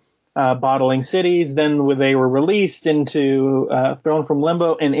Kaluan. Bottling cities. Then they were released into, thrown from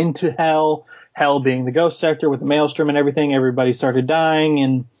limbo and into hell being the ghost sector with the maelstrom and everything. Everybody started dying,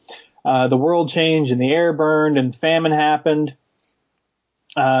 and the world changed, and the air burned, and famine happened.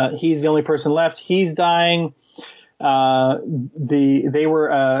 He's the only person left. He's dying. They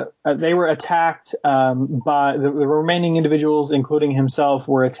were attacked, by the remaining individuals, including himself,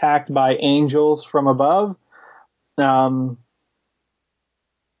 were attacked by angels from above.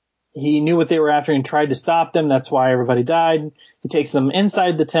 He knew what they were after and tried to stop them. That's why everybody died. He takes them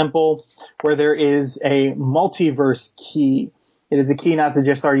inside the temple where there is a multiverse key. It is a key not to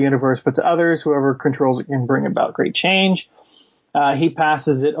just our universe, but to others. Whoever controls it can bring about great change. He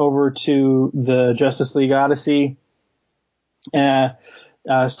passes it over to the Justice League Odyssey.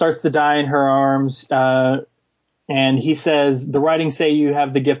 Starts to die in her arms. And he says, the writings say you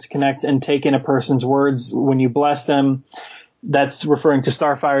have the gift to connect and take in a person's words when you bless them. That's referring to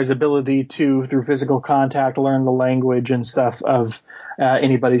Starfire's ability to, through physical contact, learn the language and stuff of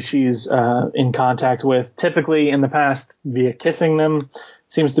anybody she's in contact with. Typically, in the past, via kissing them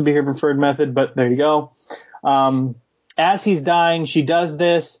seems to be her preferred method, but there you go. As he's dying, she does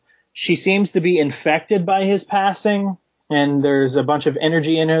this. She seems to be infected by his passing, and there's a bunch of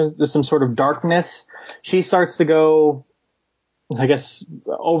energy in her. There's some sort of darkness. She starts to go, I guess,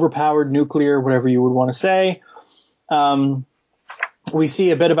 overpowered, nuclear, whatever you would want to say. We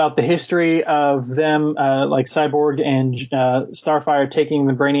see a bit about the history of them, like Cyborg and Starfire taking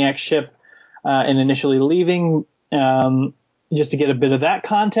the Brainiac ship and initially leaving, just to get a bit of that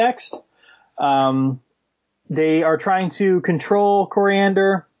context. They are trying to control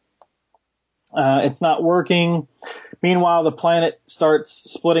Coriander. It's not working. Meanwhile, the planet starts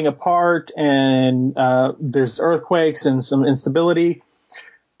splitting apart, and there's earthquakes and some instability.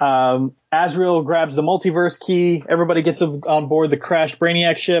 Azrael grabs the multiverse key. Everybody gets on board the crashed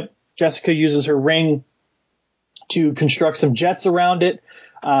Brainiac ship. Jessica uses her ring to construct some jets around it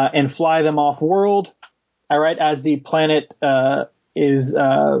and fly them off-world. All right, as the planet is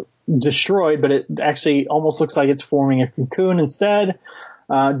destroyed, but it actually almost looks like it's forming a cocoon instead.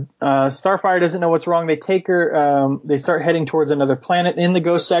 Starfire doesn't know what's wrong. They take her. They start heading towards another planet in the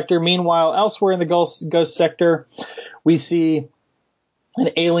Ghost Sector. Meanwhile, elsewhere in the Ghost Sector, we see an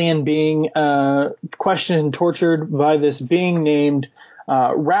alien being questioned and tortured by this being named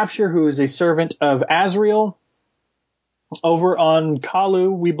Rapture, who is a servant of Azrael. Over on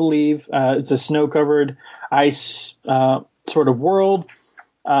Kalu, we believe it's a snow-covered ice sort of world.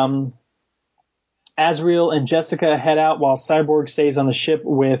 Azrael and Jessica head out while Cyborg stays on the ship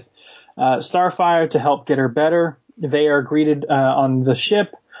with Starfire to help get her better. They are greeted on the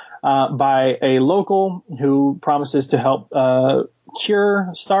ship by a local who promises to help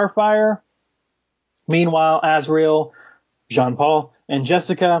cure Starfire. Meanwhile, Azrael, Jean-Paul, and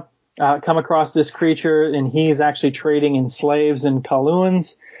Jessica come across this creature, and he's actually trading in slaves and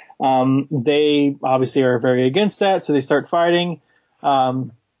Kaluans. They obviously are very against that, so they start fighting.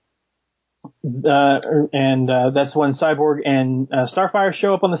 And that's when Cyborg and Starfire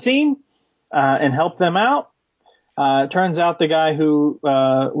show up on the scene and help them out. It turns out the guy who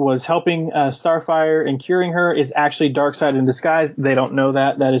was helping Starfire and curing her is actually Darkseid in disguise. They don't know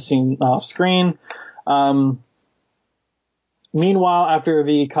that. That is seen off screen. Meanwhile, after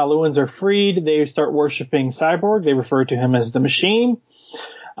the Kaluans are freed, they start worshiping Cyborg. They refer to him as the Machine.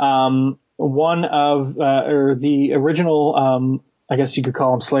 One of or the original I guess you could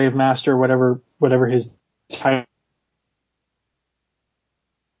call him slave master, whatever his title,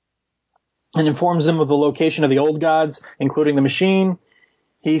 and informs them of the location of the old gods, including the Machine.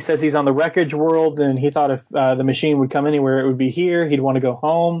 He says he's on the wreckage world, and he thought if the Machine would come anywhere, it would be here. He'd want to go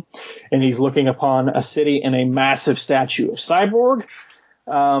home, and he's looking upon a city and a massive statue of Cyborg.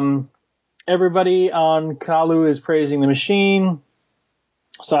 Everybody on Kalu is praising the Machine.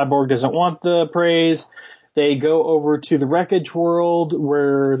 Cyborg doesn't want the praise. They go over to the wreckage world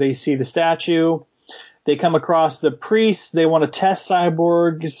where they see the statue. They come across the priest. They want to test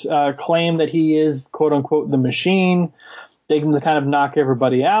Cyborg's claim that he is, quote unquote, the Machine. They can kind of knock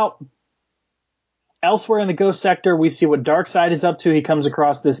everybody out. Elsewhere in the Ghost Sector, we see what Darkseid is up to. He comes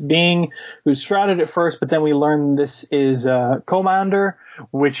across this being who's shrouded at first, but then we learn this is Commander,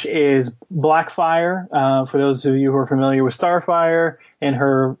 which is Blackfire. For those of you who are familiar with Starfire and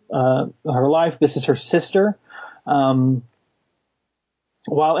her life, this is her sister. While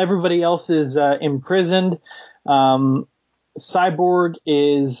everybody else is imprisoned, Cyborg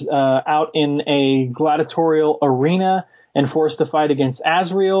is out in a gladiatorial arena and forced to fight against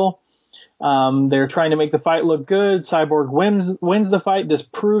Azrael. They're trying to make the fight look good. Cyborg wins the fight. This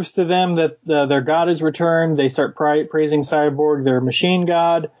proves to them that their god is returned. They start praising Cyborg, their machine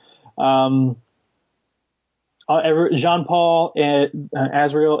god. Jean-Paul and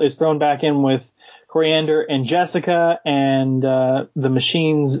Azrael is thrown back in with Coriander and Jessica, and the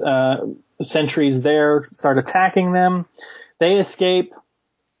Machine's sentries there start attacking them. They escape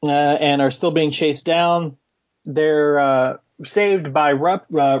and are still being chased down. They're saved by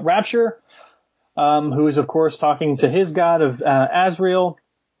Rapture, who is, of course, talking to his god of Azrael.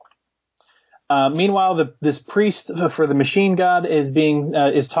 Meanwhile, this priest for the machine god is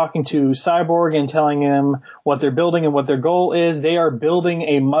talking to Cyborg and telling him what they're building and what their goal is. They are building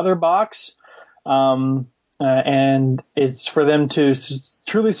a mother box, and it's for them to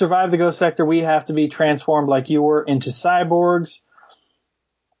truly survive the Ghost Sector. We have to be transformed like you were into cyborgs.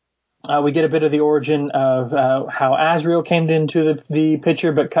 We get a bit of the origin of how Azrael came into the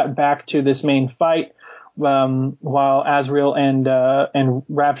picture, but cut back to this main fight while Azrael and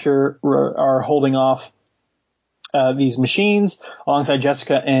Rapture are holding off these machines alongside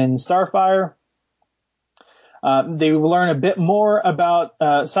Jessica and Starfire. They learn a bit more about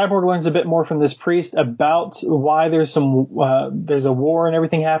Cyborg learns a bit more from this priest about why there's a war and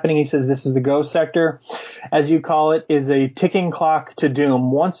everything happening. He says this is the Ghost Sector, as you call it, is a ticking clock to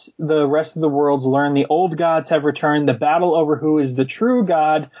doom. Once the rest of the worlds learn the old gods have returned, the battle over who is the true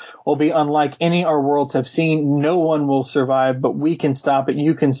god will be unlike any our worlds have seen. No one will survive, but we can stop it.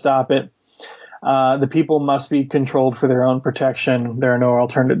 You can stop it. The people must be controlled for their own protection. There are no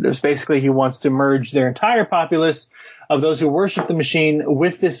alternatives. Basically, he wants to merge their entire populace of those who worship the machine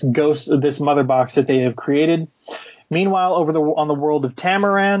with this mother box that they have created. Meanwhile, on the world of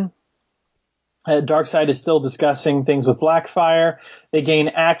Tamaran, Darkseid is still discussing things with Blackfire. They gain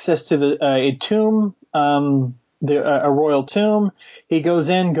access to a tomb, a royal tomb. He goes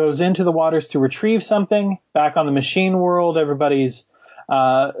into the waters to retrieve something. Back on the machine world, everybody's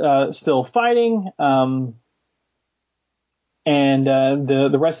still fighting. And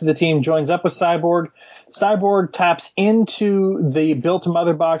the rest of the team joins up with Cyborg. Cyborg taps into the built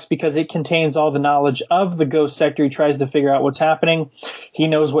mother box because it contains all the knowledge of the Ghost Sector. He tries to figure out what's happening. He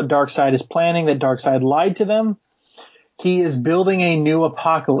knows what Darkseid is planning, that Darkseid lied to them. He is building a new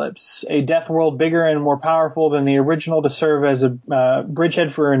apocalypse, a death world bigger and more powerful than the original, to serve as a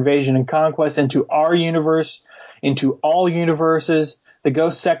bridgehead for invasion and conquest into our universe, into all universes. The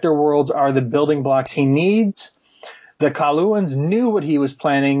Ghost Sector worlds are the building blocks he needs. The Kaluans knew what he was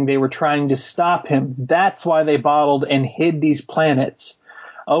planning. They were trying to stop him. That's why they bottled and hid these planets.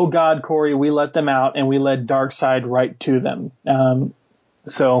 Oh God, Corey, we let them out and we led Darkseid right to them.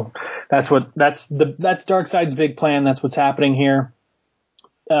 So that's Darkseid's big plan. That's what's happening here.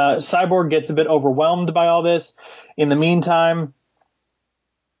 Cyborg gets a bit overwhelmed by all this. In the meantime,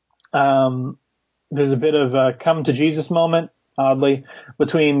 there's a bit of a come to Jesus moment, oddly,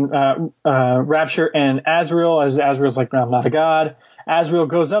 between Rapture and Azrael, as Azrael's like, no, I'm not a god. Azrael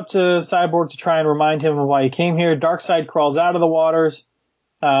goes up to Cyborg to try and remind him of why he came here. Darkseid crawls out of the waters,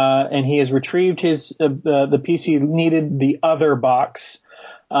 and he has retrieved the piece he needed, the other box.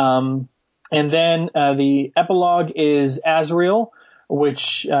 And then the epilogue is Azrael,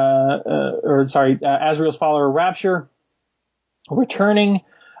 Azrael's follower Rapture, returning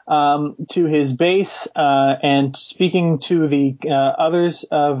to his base and speaking to the others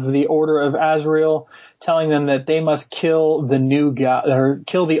of the Order of Azrael, telling them that they must kill the new god, or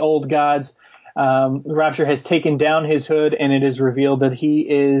kill the old gods. Rapture has taken down his hood, and it is revealed that he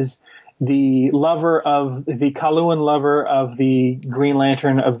is the Kaluan lover of the Green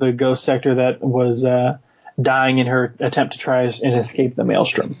Lantern of the Ghost Sector that was dying in her attempt to try and escape the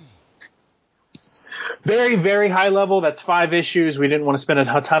Maelstrom. Very, very high level. That's 5 issues. We didn't want to spend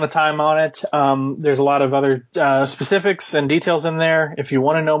a ton of time on it. There's a lot of other specifics and details in there. If you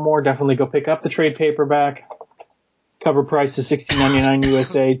want to know more, definitely go pick up the trade paperback. Cover price is $16.99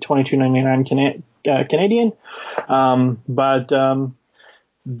 USA, $22.99 Canadian. But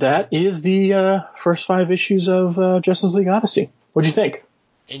that is the first 5 issues of Justice League Odyssey. What'd you think?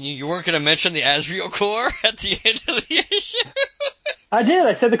 And you weren't going to mention the Azrael Corps at the end of the issue? I did.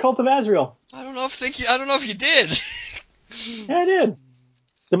 I said the Cult of Azrael. I don't know if you did. Yeah, I did.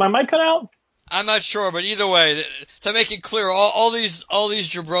 Did my mic cut out? I'm not sure, but either way, to make it clear, all these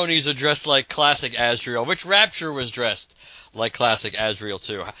jabronis are dressed like classic Azrael, which Rapture was dressed like classic Azrael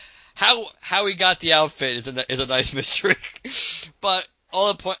too. How he got the outfit is a nice mystery. But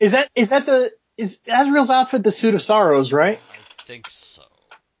all the point is Azrael's outfit the Suit of Sorrows, right? I think so.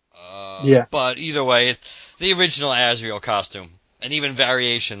 Yeah. But either way, the original Azrael costume. And even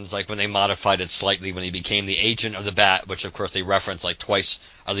variations, like when they modified it slightly when he became the Agent of the Bat, which of course they reference like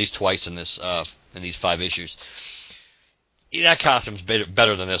at least twice in these 5 issues. That costume's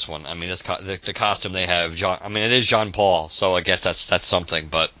better than this one. I mean, the costume they have, it is Jean Paul, so I guess that's something.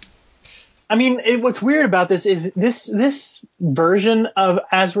 But I mean, what's weird about this is this version of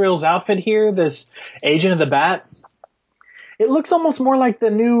Azrael's outfit here, this Agent of the Bat. It looks almost more like the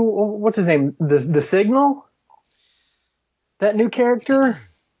new, what's his name, the Signal. That new character?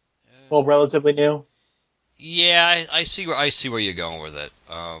 Well, relatively new. Yeah, I see where you're going with it.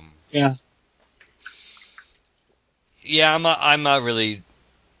 Yeah. Yeah, I'm really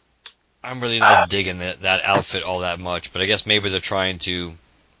not digging that outfit all that much, but I guess maybe they're trying to.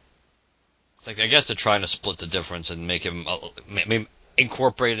 I guess they're trying to split the difference and make him maybe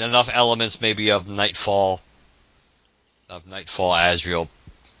incorporate enough elements maybe of Nightfall Azrael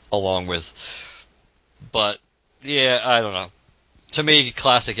along with, but. Yeah, I don't know. To me,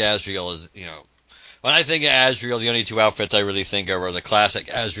 classic Azrael is, when I think of Azrael, the only 2 outfits I really think of are the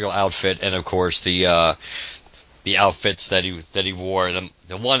classic Azrael outfit and, of course, the outfits that he wore.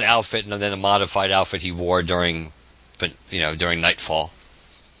 The one outfit and then the modified outfit he wore during Nightfall.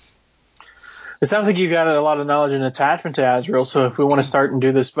 It sounds like you've got a lot of knowledge and attachment to Azrael, so if we want to start and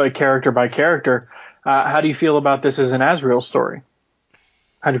do this by character, how do you feel about this as an Azrael story?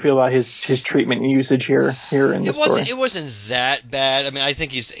 How do you feel about his treatment and usage here in this story? It wasn't that bad. I mean, I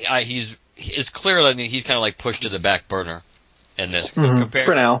think it's clear that he's kind of like pushed to the back burner in this. Mm-hmm.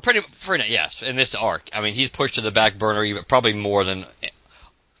 For now. For now, yes. In this arc, I mean, he's pushed to the back burner even probably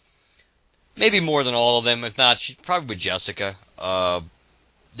maybe more than all of them. If not, probably Jessica. I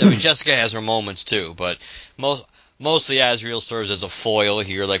mean, Jessica has her moments too, but mostly Azrael serves as a foil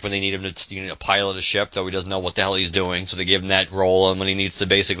here, like when they need him to pilot a ship, though he doesn't know what the hell he's doing, so they give him that role, and when he needs to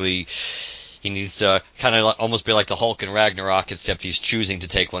basically, he needs to kind of almost be like the Hulk in Ragnarok, except he's choosing to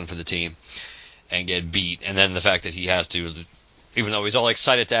take one for the team and get beat. And then the fact that he has to, even though he's all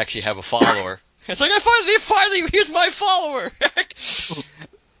excited to actually have a follower, it's like, finally, here's my follower.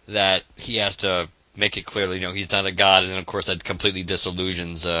 That he has to make it clear, he's not a god, and of course that completely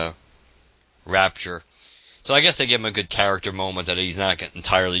disillusions Rapture. So I guess they give him a good character moment that he's not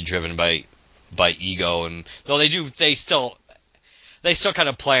entirely driven by ego, and though they still kind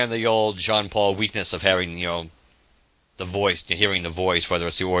of play on the old Jean-Paul weakness of having, the voice, hearing the voice, whether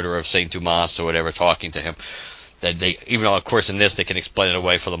it's the Order of Saint Dumas or whatever, talking to him. That they, even though of course in this they can explain it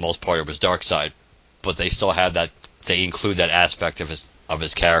away for the most part of his dark side, but they still have that. They include that aspect of his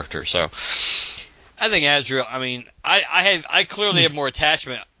character. So I think Azrael. I mean, I clearly have more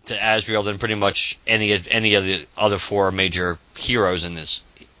attachment to Azrael than pretty much any of the other four major heroes in this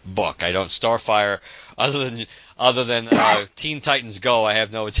book. I don't Starfire, other than Teen Titans Go. I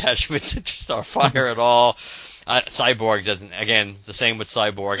have no attachment to Starfire at all. Cyborg doesn't. Again, the same with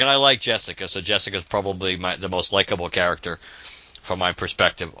Cyborg, and I like Jessica. So Jessica's probably the most likable character from my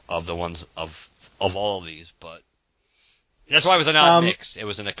perspective of the ones of all of these. But that's why it was an odd mix. It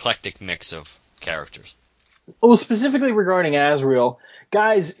was an eclectic mix of characters. Well, specifically regarding Azrael,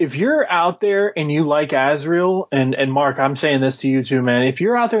 guys, if you're out there and you like Azrael, and Mark, I'm saying this to you too, man. If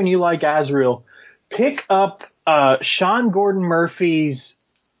you're out there and you like Azrael, pick up Sean Gordon Murphy's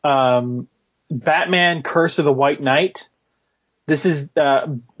Batman: Curse of the White Knight. This is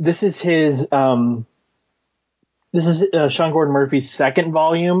Sean Gordon Murphy's second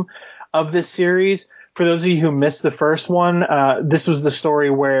volume of this series. For those of you who missed the first one, this was the story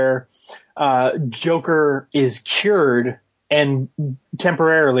where Joker is cured and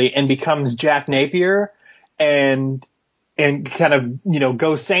temporarily and becomes Jack Napier and kind of,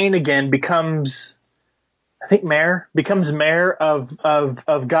 goes sane again, becomes mayor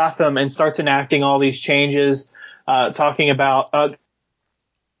of Gotham and starts enacting all these changes, talking about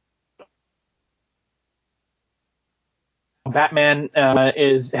Batman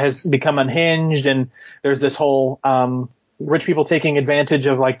has become unhinged, and there's this whole rich people taking advantage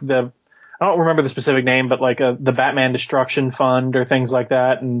of I don't remember the specific name, but the Batman Destruction Fund or things like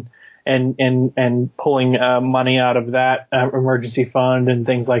that, and pulling money out of that emergency fund and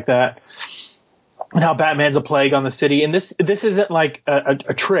things like that. And how Batman's a plague on the city, and this isn't like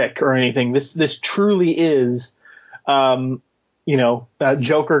a trick or anything. This truly is, Joker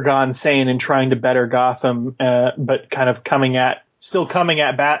gone sane and trying to better Gotham, but kind of still coming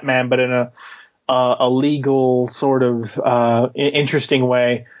at Batman, but in a legal sort of interesting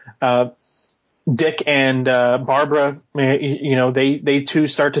way. Dick and Barbara, they too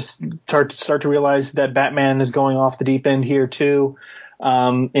start to realize that Batman is going off the deep end here too.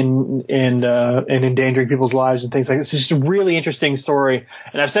 And endangering people's lives and things like this. It's just a really interesting story.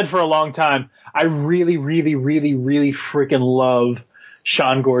 And I've said for a long time, I really, really, really, really freaking love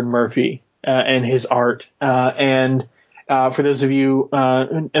Sean Gordon Murphy, and his art. And for those of you,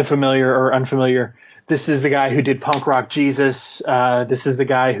 familiar or unfamiliar, this is the guy who did Punk Rock Jesus. This is the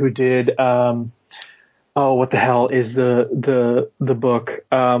guy who did, what the hell is the book?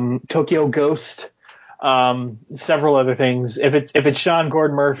 Tokyo Ghost. Several other things. If it's Sean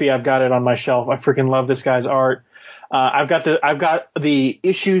Gordon Murphy, I've got it on my shelf. I freaking love this guy's art. I've got the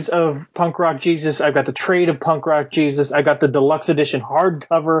issues of Punk Rock Jesus. I've got the trade of Punk Rock Jesus. I got the deluxe edition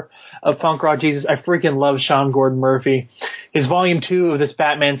hardcover of Punk Rock Jesus. I freaking love Sean Gordon Murphy. His volume 2 of this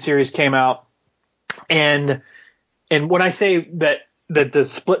Batman series came out, and when I say that the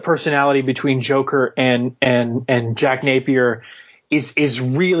split personality between Joker and Jack Napier is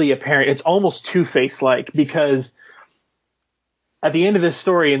really apparent. It's almost Two-Face like, because at the end of this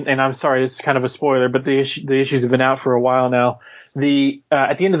story, and I'm sorry, this is kind of a spoiler, but the issues have been out for a while now. At the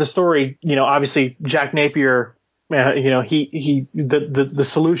end of the story, obviously Jack Napier, the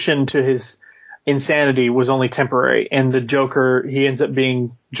solution to his insanity was only temporary, and the Joker, he ends up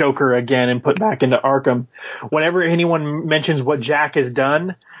being Joker again and put back into Arkham. Whenever anyone mentions what Jack has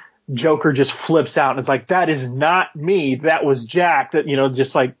done, Joker just flips out and is like, that is not me. That was Jack. That,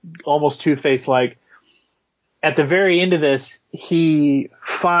 just like almost Two-Face like. At the very end of this, he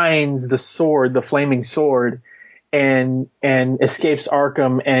finds the sword, the flaming sword, and escapes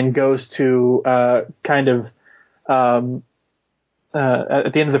Arkham and goes to at the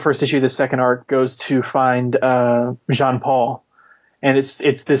end of the first issue of the second arc, goes to find Jean-Paul. And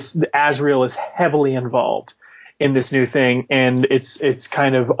it's this, Azrael is heavily involved in this new thing, and it's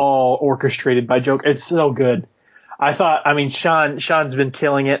kind of all orchestrated by Joker. It's so good. Sean's been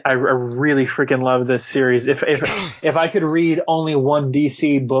killing it. I really freaking love this series. If I could read only one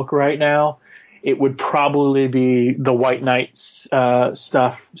DC book right now, it would probably be the White Knight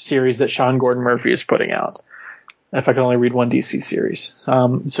stuff series that Sean Gordon Murphy is putting out. If I could only read one DC series.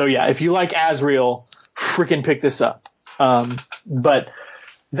 So yeah, if you like Azrael, freaking pick this up. But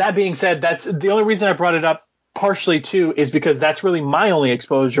that being said, that's the only reason I brought it up partially too is because that's really my only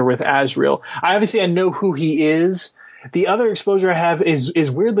exposure with Azrael. I know who he is. The other exposure I have is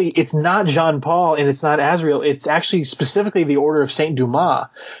weirdly, it's not Jean Paul and it's not Azrael. It's actually specifically the Order of Saint Dumas,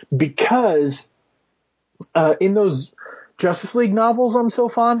 because in those Justice League novels I'm so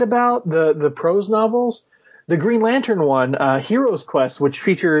fond about, the prose novels, the Green Lantern one, Hero's Quest, which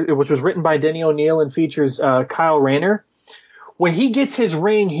was written by Denny O'Neil and features Kyle Rayner. When he gets his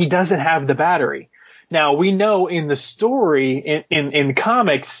ring, he doesn't have the battery. Now, we know in the story, in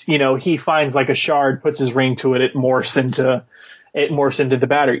comics, he finds like a shard, puts his ring to it, it morphs into the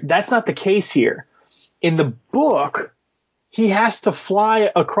battery. That's not the case here. In the book, he has to fly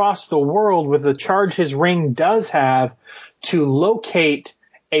across the world with the charge his ring does have to locate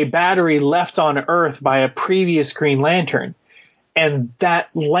a battery left on Earth by a previous Green Lantern. And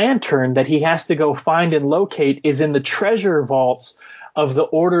that lantern that he has to go find and locate is in the treasure vaults of the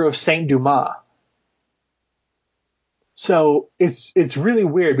Order of Saint Dumas. So it's really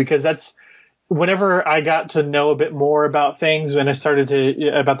weird, because that's whenever I got to know a bit more about things, when I started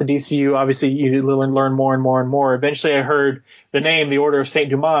about the DCU, obviously you learn more and more and more. Eventually I heard the name, the Order of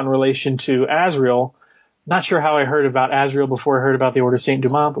Saint Dumas, in relation to Azrael. Not sure how I heard about Azrael before I heard about the Order of Saint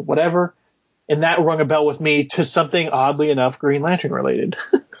Dumas, but whatever. And that rung a bell with me to something oddly enough Green Lantern related.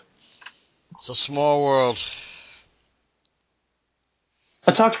 It's a small world.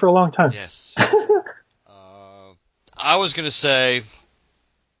 I talked for a long time. Yes. I was gonna say,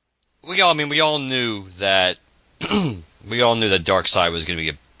 we all knew that Darkseid was gonna be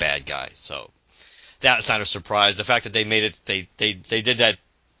a bad guy, so that's not a surprise. The fact that they made it, they did that.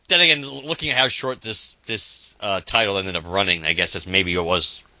 Then again, looking at how short this title ended up running, I guess if it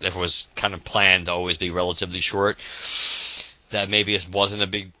was kind of planned to always be relatively short, that maybe it wasn't a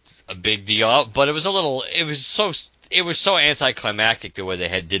big deal. But it was so anticlimactic the way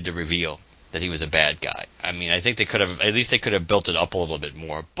they did the reveal that he was a bad guy. I mean, I think they could have built it up a little bit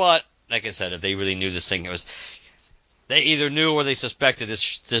more. But like I said, if they really knew this thing, they either knew or they suspected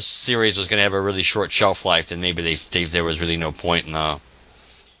this series was going to have a really short shelf life, then maybe there was really no point in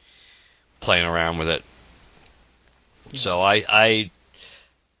playing around with it. Yeah. So I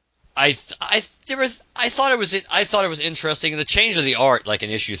thought it was interesting. The change of the art, like in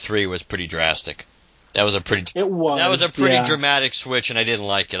issue 3, was pretty drastic. That was a pretty dramatic switch, and I didn't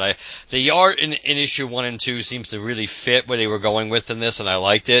like it. The art in issue 1 and 2 seems to really fit where they were going with in this, and I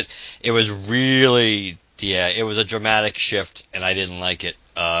liked it. It was really, it was a dramatic shift, and I didn't like it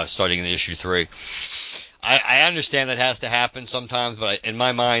starting in issue 3. I understand that has to happen sometimes, but in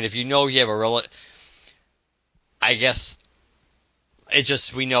my mind, if you have a I guess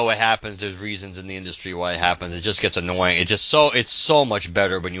we know it happens. There's reasons in the industry why it happens. It just gets annoying. It's so much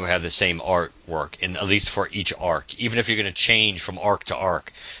better when you have the same artwork, at least for each arc. Even if you're going to change from arc to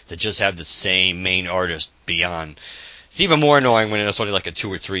arc, to just have the same main artist beyond. It's even more annoying when it's only like a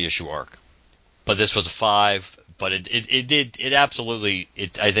 2 or 3 issue arc. But this was a 5. But it absolutely.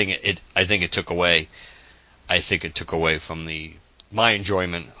 I think it took away. I think it took away from my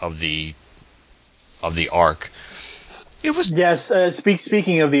enjoyment of the arc. It was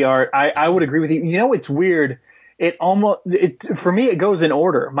speaking of the art, I would agree with you. It's weird. For me, it goes in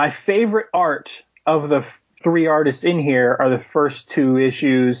order. My favorite art of the 3 artists in here are the first 2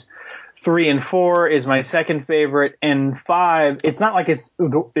 issues. 3 and 4 is my second favorite, and 5. It's not like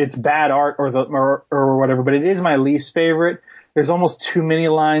it's bad art or whatever, but it is my least favorite. There's almost too many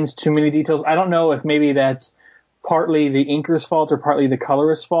lines, too many details. I don't know if maybe that's partly the inker's fault or partly the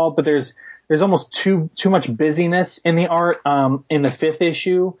colorist's fault, but there's almost too much busyness in the art in the 5th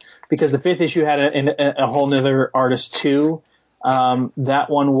issue, because the 5th issue had a whole nother artist too. That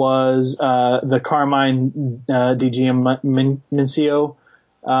one was the Carmine Di Giamencio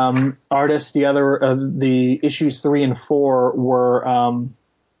artist. The other the issues 3 and 4 were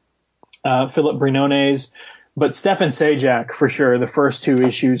Philip Brinones. But Stefan Sajak, for sure, the first 2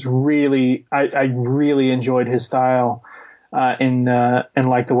 issues, really, I really enjoyed his style and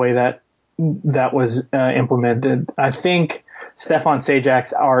liked the way that was implemented. I think Stefan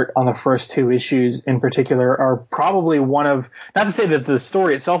Sajak's art on the first 2 issues in particular are probably one of, not to say that the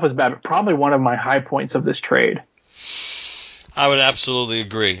story itself is bad, but probably one of my high points of this trade. I would absolutely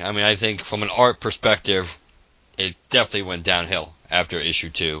agree. I mean, I think from an art perspective, it definitely went downhill after issue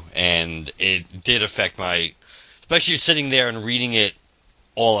 2, and it did affect especially sitting there and reading it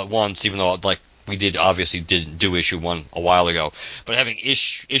all at once, even though, like we didn't do issue 1 a while ago, but having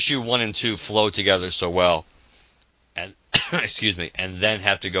issue 1 and 2 flow together so well, and excuse me, and then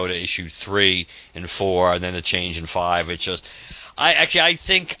have to go to issue 3 and 4, and then the change in 5. It's just, I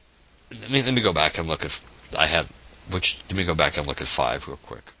think. Let me go back and look at. Let me go back and look at 5 real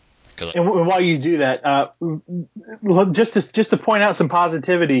quick. And while you do that, just to point out some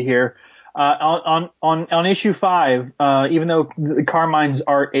positivity here, on issue 5, even though Carmine's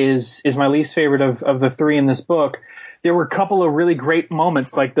art is my least favorite of the 3 in this book, there were a couple of really great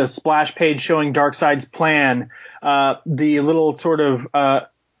moments, like the splash page showing Darkseid's plan, the little sort of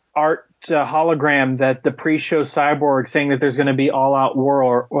art hologram that the priest shows Cyborg saying that there's going to be all-out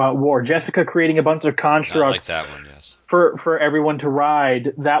war. Jessica creating a bunch of constructs. I like that one, yes. For everyone to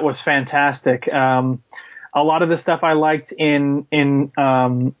ride. That was fantastic. A lot of the stuff I liked in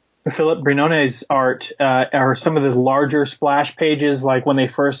Philip Brinone's art are some of the larger splash pages, like when they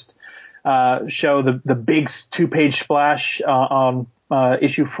first show the big 2-page splash on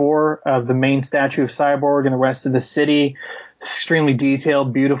issue 4 of the main statue of Cyborg and the rest of the city. Extremely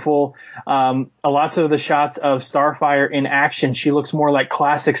detailed, beautiful. Lots of the shots of Starfire in action. She looks more like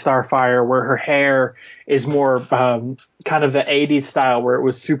classic Starfire, where her hair is more kind of the 80s style, where it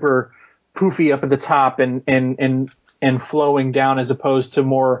was super poofy up at the top and flowing down, as opposed to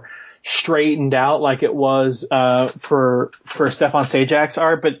more straightened out like it was for Stefan Sajak's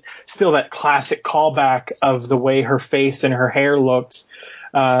art, but still that classic callback of the way her face and her hair looked.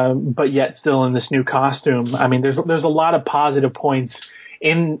 But yet still in this new costume. I mean, there's a lot of positive points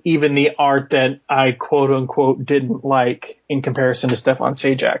in even the art that I quote unquote didn't like in comparison to Stefan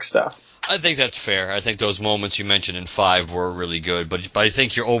Sajak's stuff. I think that's fair. I think those moments you mentioned in 5 were really good, but I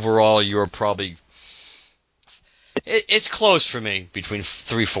think you're probably, it's close for me between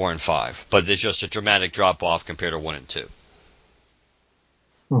 3, 4, and 5, but there's just a dramatic drop off compared to 1 and 2.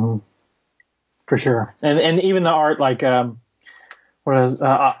 Mm-hmm. For sure. And even the art, like,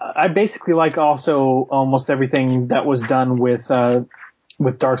 I basically like also almost everything that was done with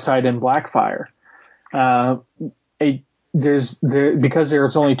Darkseid and Blackfire. Because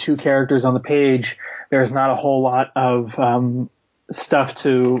there's only 2 characters on the page, there's not a whole lot of stuff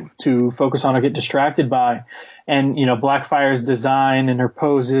to focus on or get distracted by. And Blackfire's design and her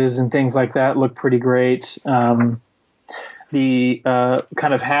poses and things like that look pretty great. The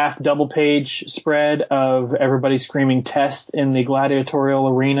kind of half double page spread of everybody screaming test in the gladiatorial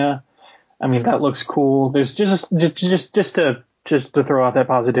arena. I mean, that looks cool. There's just to throw out that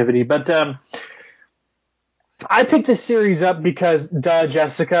positivity. But I picked this series up because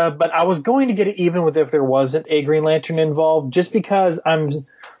Jessica, but I was going to get it even with if there wasn't a Green Lantern involved, just because I'm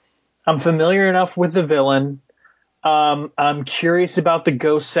familiar enough with the villain. I'm curious about the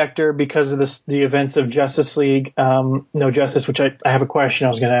Ghost Sector because of the events of Justice League, No Justice, which I have a question I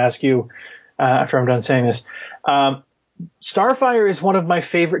was going to ask you after I'm done saying this. Starfire is one of my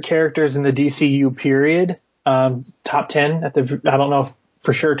favorite characters in the DCU period. Top 10 I don't know if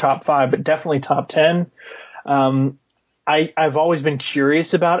for sure top 5, but definitely top 10. I've always been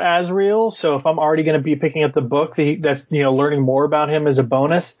curious about Azrael, so if I'm already going to be picking up the book, that's learning more about him as a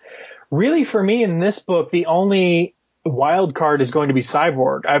bonus. Really, for me in this book, the only wild card is going to be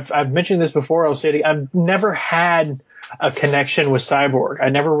Cyborg. I've mentioned this before. I'll say it again. I've never had a connection with Cyborg. I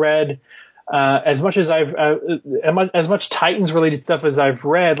never read as much Titans related stuff as I've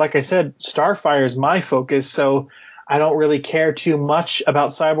read. Like I said, Starfire is my focus, so I don't really care too much about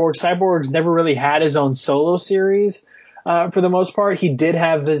Cyborg. Cyborg's never really had his own solo series. For the most part, he did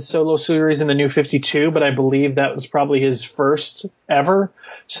have his solo series in the New 52, but I believe that was probably his first ever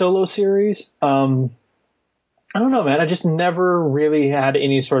solo series. I don't know, man. I just never really had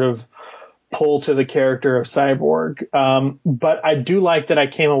any sort of pull to the character of Cyborg. But I do like that I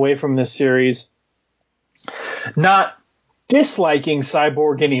came away from this series not disliking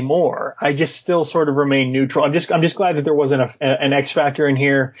Cyborg anymore. I just still sort of remain neutral. I'm just glad that there wasn't an X factor in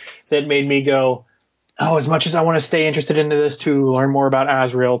here that made me go, oh, as much as I want to stay interested into this, to learn more about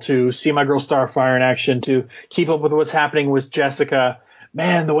Azrael, to see my girl Starfire in action, to keep up with what's happening with Jessica,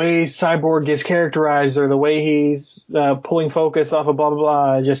 man, the way Cyborg is characterized or the way he's pulling focus off of blah, blah,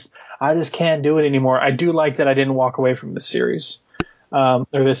 blah, I just can't do it anymore. I do like that I didn't walk away from this series, or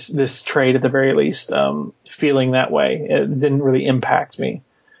this trade at the very least, feeling that way. It didn't really impact me.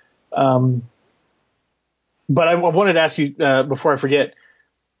 But I wanted to ask you, before I forget,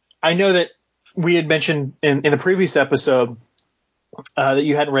 I know that we had mentioned in the previous episode that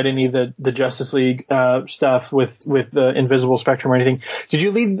you hadn't read any of the Justice League stuff with the Invisible Spectrum or anything. Did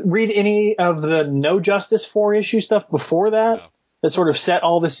you read any of the No Justice 4-issue stuff before that? No. That sort of set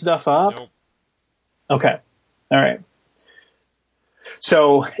all this stuff up? Nope. Okay. All right.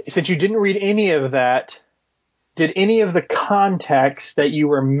 So since you didn't read any of that, did any of the context that you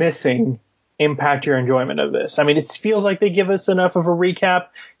were missing impact your enjoyment of this? I mean, it feels like they give us enough of a recap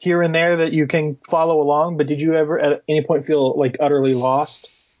here and there that you can follow along, but did you ever at any point feel like utterly lost?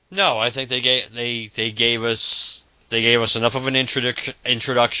 No, I think they gave us enough of an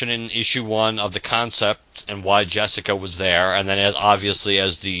introduction in issue 1 of the concept and why Jessica was there, and then obviously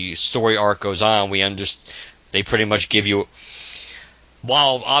as the story arc goes on, they pretty much give you,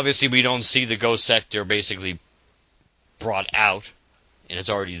 while obviously we don't see the Ghost Sector basically brought out, and it's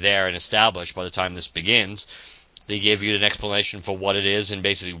already there and established by the time this begins, they give you an explanation for what it is and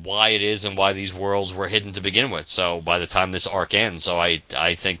basically why it is and why these worlds were hidden to begin with. So by the time this arc ends, so I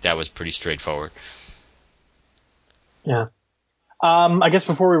think that was pretty straightforward. Yeah. I guess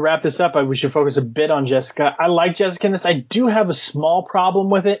before we wrap this up, we should focus a bit on Jessica. I like Jessica in this. I do have a small problem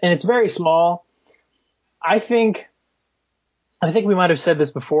with it, and it's very small. I think we might have said this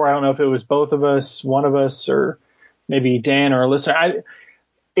before. I don't know if it was both of us, one of us, or maybe Dan or a listener.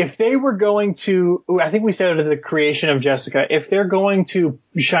 If they were going to, I think we said it at the creation of Jessica, if they're going to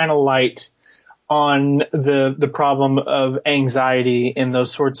shine a light on the problem of anxiety and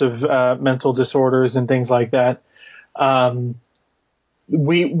those sorts of mental disorders and things like that,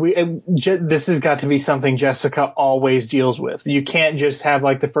 this has got to be something Jessica always deals with. You can't just have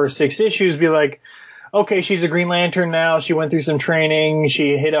like the first 6 issues be like, okay, she's a Green Lantern now. She went through some training.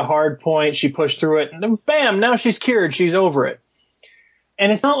 She hit a hard point. She pushed through it. And then bam, now she's cured. She's over it.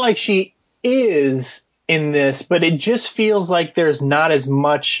 And it's not like she is in this, but it just feels like there's not as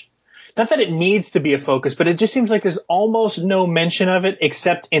much, not that it needs to be a focus, but it just seems like there's almost no mention of it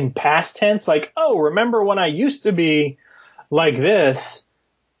except in past tense. Like, oh, remember when I used to be like this?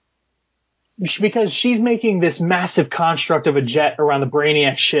 Because she's making this massive construct of a jet around the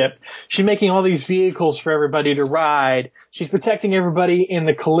Brainiac ship. She's making all these vehicles for everybody to ride. She's protecting everybody in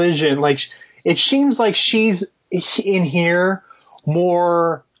the collision. Like, it seems like she's in here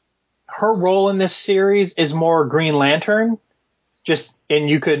more, her role in this series is more Green Lantern. And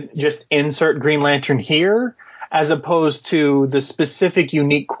you could just insert Green Lantern here, as opposed to the specific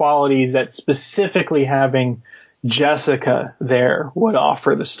unique qualities that specifically having Jessica there would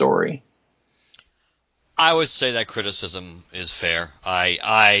offer the story. I would say that criticism is fair.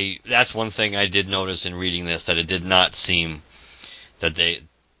 That's one thing I did notice in reading this, that it did not seem that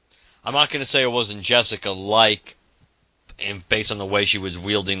I'm not going to say it wasn't Jessica-like based on the way she was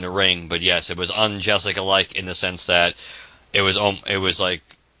wielding the ring, but yes, it was un-Jessica-like in the sense that it was like,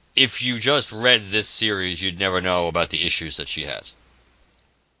 if you just read this series, you'd never know about the issues that she has.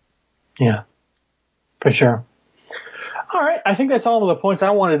 Yeah, for sure. All right, I think that's all of the points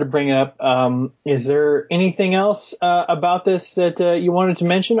I wanted to bring up. Is there anything else about this that you wanted to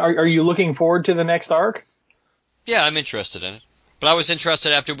mention? Are you looking forward to the next arc? Yeah, I'm interested in it. But I was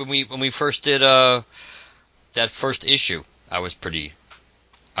interested after when we first did that first issue. I was pretty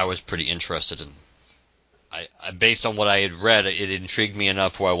interested in. I based on what I had read, it intrigued me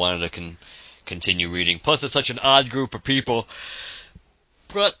enough where I wanted to continue reading. Plus, it's such an odd group of people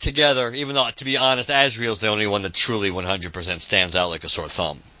brought together, even though, to be honest, Azrael's the only one that truly 100% stands out like a sore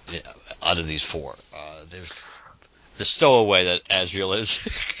thumb out of these 4. There's the stowaway that Azrael is,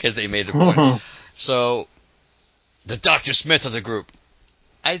 because they made the point. So, the Dr. Smith of the group.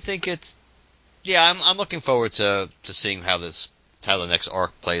 I think I'm looking forward to seeing how the next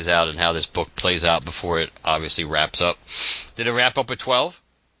arc plays out and how this book plays out before it obviously wraps up. Did it wrap up at 12?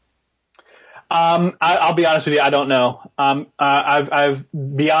 I'll be honest with you. I don't know. I've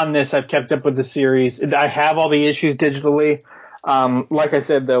beyond this, I've kept up with the series. I have all the issues digitally. Like I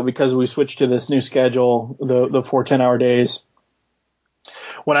said, though, because we switched to this new schedule, the 4 10-hour days,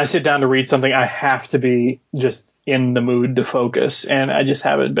 when I sit down to read something, I have to be just in the mood to focus, and I just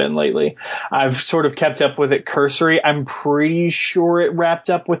haven't been lately. I've sort of kept up with it cursory. I'm pretty sure it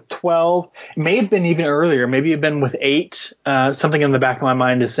wrapped up with 12. It may have been even earlier. Maybe it had been with 8. Something in the back of my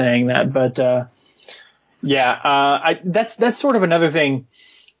mind is saying that, but that's sort of another thing.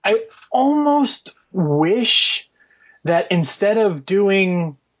 I almost wish that instead of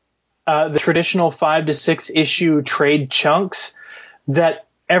doing the traditional 5 to 6 issue trade chunks, that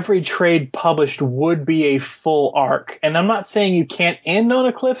every trade published would be a full arc. And I'm not saying you can't end on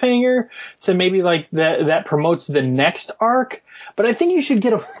a cliffhanger, so maybe like that promotes the next arc, but I think you should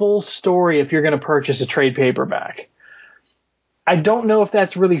get a full story if you're going to purchase a trade paperback. I don't know if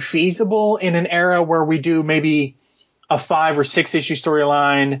that's really feasible in an era where we do maybe a 5 or 6 issue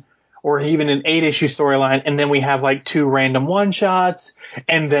storyline, or even an 8 issue storyline, and then we have like 2 random one shots,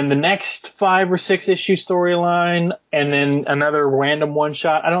 and then the next 5 or 6 issue storyline, and then another random one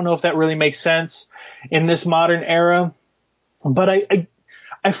shot. I don't know if that really makes sense in this modern era, but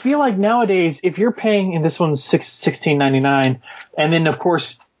I feel like nowadays, if you're paying, and this one's $16.99, and then of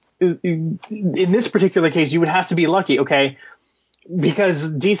course, in this particular case, you would have to be lucky, okay?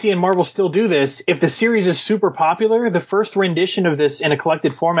 Because DC and Marvel still do this. If the series is super popular, the first rendition of this in a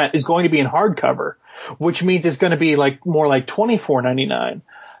collected format is going to be in hardcover, which means it's going to be like more like $24.99.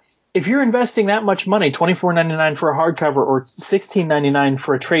 If you're investing that much money, $24.99 for a hardcover or $16.99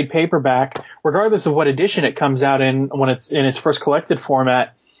 for a trade paperback, regardless of what edition it comes out in when it's in its first collected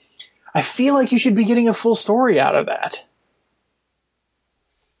format, I feel like you should be getting a full story out of that.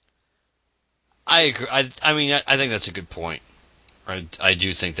 I agree. I mean, I think that's a good point. I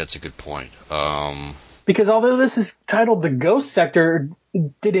do think that's a good point. Because although this is titled The Ghost Sector,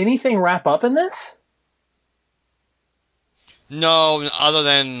 did anything wrap up in this? No, other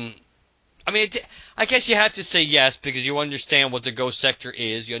than, I mean, I guess you have to say yes because you understand what the Ghost Sector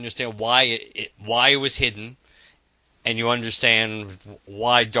is. You understand why it was hidden, and you understand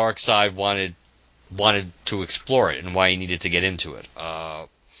why Darkseid wanted to explore it and why he needed to get into it. At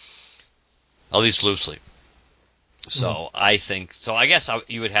least loosely. So I think so. I guess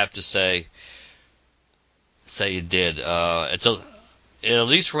you would have to say it did. It at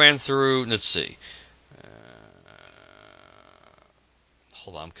least ran through. Let's see.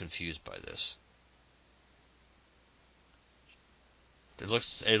 Hold on, I'm confused by this.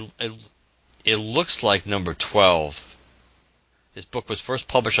 It looks like number 12. This book was first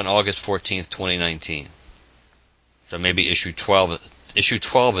published on August 14th, 2019. So maybe issue 12. Issue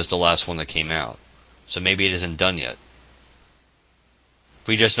 12 is the last one that came out. So maybe it isn't done yet.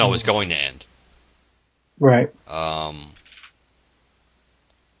 We just know it's going to end. Right. But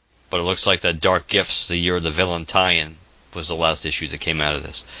it looks like that Dark Gifts, the Year of the Villain tie-in, was the last issue that came out of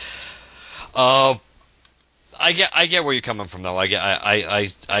this. I get where you're coming from, though. I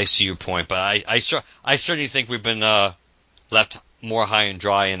see your point, but I certainly think we've been left more high and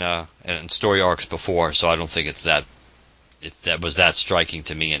dry in story arcs before, so I don't think that was that striking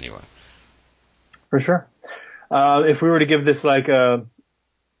to me anyway. For sure. If we were to give this like a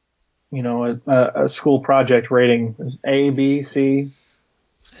school project rating, is A, B, C?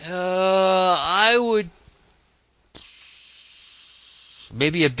 I would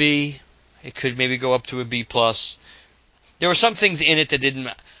maybe a B. It could maybe go up to a B plus. There were some things in it that didn't.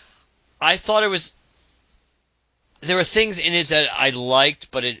 I thought it was. There were things in it that I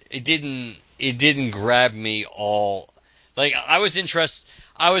liked, but it didn't grab me all. Like I was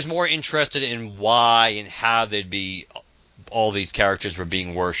more interested in why and how all these characters were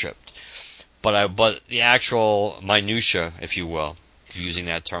being worshipped. But the actual minutia, if you will, using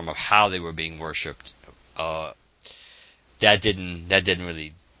that term of how they were being worshipped, that didn't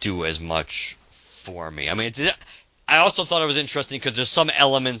really do as much for me. I mean, I also thought it was interesting because there's some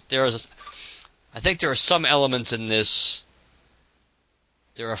elements. I think there are some elements in this.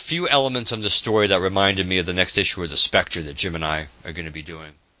 There are a few elements of the story that reminded me of the next issue of the Spectre that Jim and I are going to be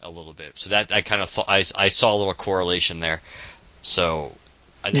doing a little bit. So that I kind of thought I saw a little correlation there. So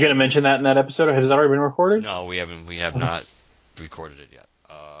You going to mention that in that episode, or has that already been recorded? No, we haven't. We have not recorded it yet.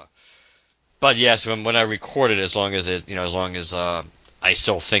 But yes, when I record it, as long as I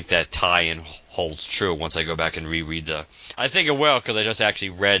still think that tie-in holds true. Once I go back and reread I think it will because I just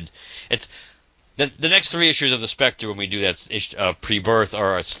actually read it's. The next 3 issues of the Spectre, when we do that pre-birth,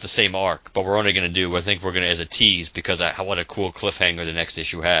 it's the same arc, but we're only going to do, I think we're going to, as a tease, because what a cool cliffhanger the next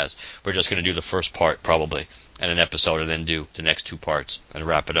issue has. We're just going to do the first part, probably, and an episode, and then do the next 2 parts, and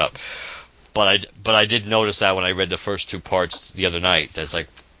wrap it up. But I did notice that when I read the first 2 parts the other night, that's like,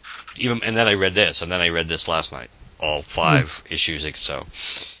 and then I read this, and then I read this last night, all 5 issues, so.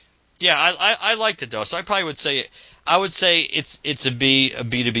 Yeah, I liked it, though, so I probably would say, it's a B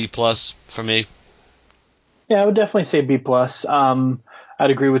to B plus for me. Yeah, I would definitely say B plus. I'd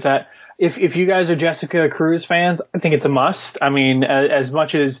agree with that. If you guys are Jessica Cruz fans, I think it's a must. I mean, as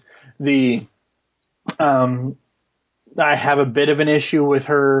much as I have a bit of an issue with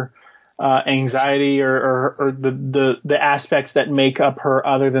her anxiety or the aspects that make up her,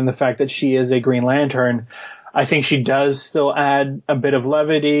 other than the fact that she is a Green Lantern, I think she does still add a bit of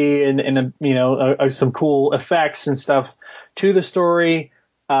levity and some cool effects and stuff to the story.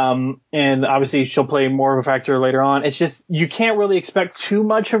 And obviously she'll play more of a factor later on. It's just, you can't really expect too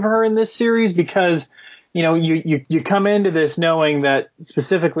much of her in this series because, you come into this knowing that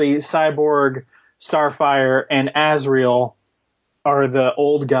specifically Cyborg, Starfire, and Azrael are the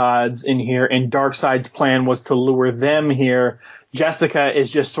old gods in here, and Darkseid's plan was to lure them here. Jessica is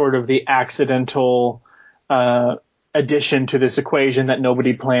just sort of the accidental, addition to this equation that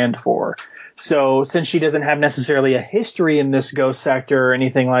nobody planned for. So since she doesn't have necessarily a history in this Ghost Sector or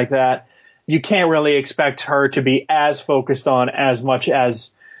anything like that, you can't really expect her to be as focused on as much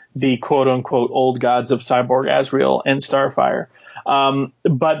as the quote unquote old gods of Cyborg, Azrael, and Starfire.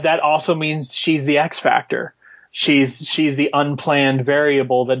 But that also means she's the X factor. She's the unplanned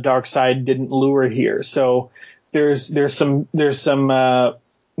variable that Darkseid didn't lure here. So there's some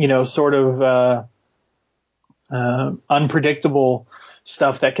sort of unpredictable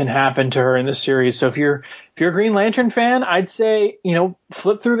stuff that can happen to her in the series. So if you're a Green Lantern fan, I'd say,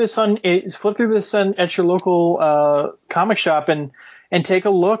 flip through this at your local comic shop and take a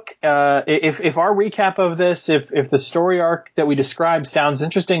look. If our recap of this, if the story arc that we described sounds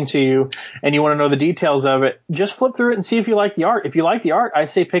interesting to you and you want to know the details of it, just flip through it and see if you like the art. If you like the art, I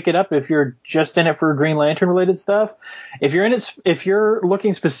say pick it up if you're just in it for Green Lantern related stuff. If you're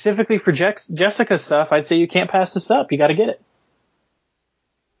looking specifically for Jessica stuff, I'd say you can't pass this up. You got to get it.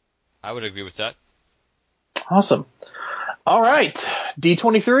 I would agree with that. Awesome. All right.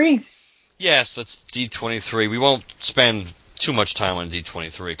 D23? Yes, that's D23. We won't spend too much time on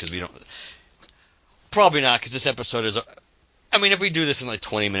D23 because we don't. Probably not, because this episode is. I mean, if we do this in like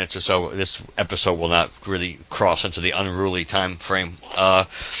 20 minutes or so, this episode will not really cross into the unruly time frame.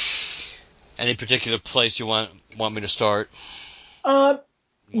 Any particular place you want me to start?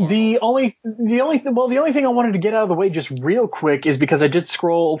 The only thing I wanted to get out of the way just real quick is because I did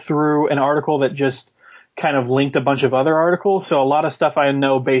scroll through an article that just kind of linked a bunch of other articles. So a lot of stuff I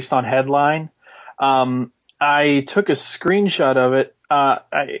know based on headline. I took a screenshot of it,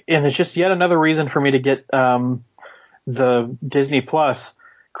 and it's just yet another reason for me to get the Disney Plus.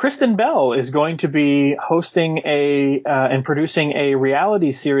 Kristen Bell is going to be hosting and producing a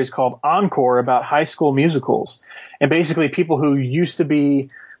reality series called Encore about high school musicals, and basically people who used to be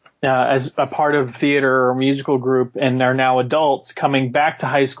as a part of theater or musical group and are now adults coming back to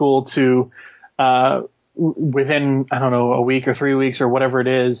high school to within, I don't know, a week or 3 weeks or whatever it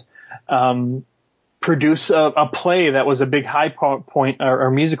is, produce a play that was a big high point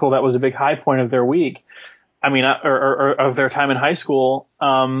or musical that was a big high point of their week. I mean, or of their time in high school.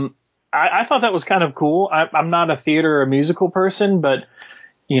 I thought that was kind of cool. I'm not a theater or musical person, but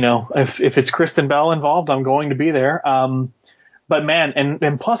if it's Kristen Bell involved, I'm going to be there. But man,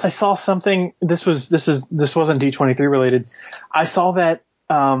 and plus I saw something, this wasn't D23 related. I saw that,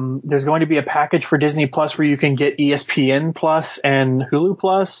 there's going to be a package for Disney Plus where you can get ESPN Plus and Hulu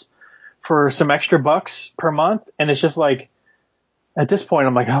Plus for some extra bucks per month. And it's just like, at this point,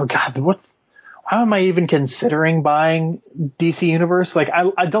 I'm like, oh God, how am I even considering buying DC Universe? Like,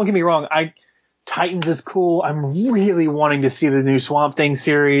 I don't get me wrong. Titans is cool. I'm really wanting to see the new Swamp Thing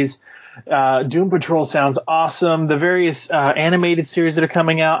series. Doom Patrol sounds awesome. The various animated series that are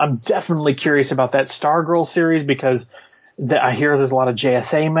coming out, I'm definitely curious about that Stargirl series because I hear there's a lot of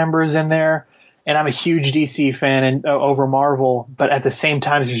JSA members in there. And I'm a huge DC fan and over Marvel, but at the same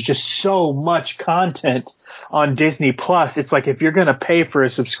time, there's just so much content on Disney Plus. It's like if you're going to pay for a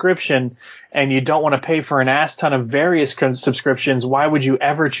subscription and you don't want to pay for an ass ton of various subscriptions, why would you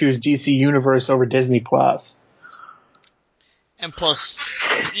ever choose DC Universe over Disney Plus? And plus,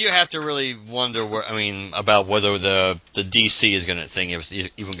 you have to really wonder about whether the DC is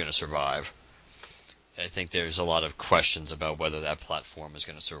even going to survive. I think there's a lot of questions about whether that platform is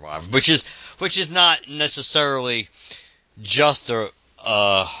going to survive, which is not necessarily just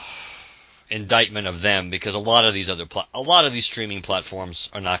a indictment of them, because a lot of these streaming platforms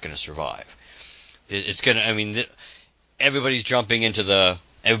are not going to survive. It's going to, everybody's jumping into the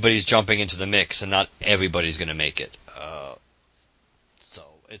mix, and not everybody's going to make it.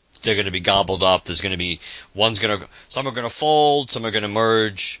 They're going to be gobbled up. There's going to be some are going to fold, some are going to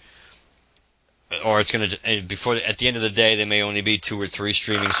merge. Or it's going to at the end of the day, there may only be 2 or 3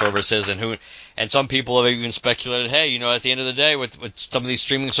 streaming services, and some people have even speculated, hey, at the end of the day, with some of these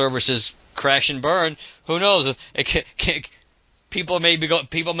streaming services crash and burn, who knows? People may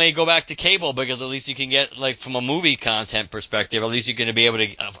go back to cable, because at least you can get, like, from a movie content perspective, at least you're going to be able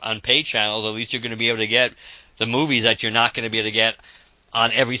to, on pay channels, at least you're going to be able to get the movies that you're not going to be able to get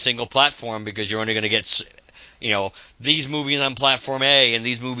on every single platform, because you're only going to get these movies on platform A and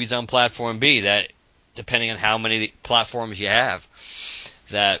these movies on platform B, that depending on how many platforms you have.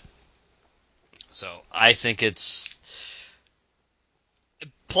 So I think it's.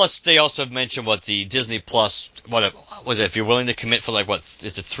 Plus, they also mentioned the Disney Plus. What was it? If you're willing to commit for is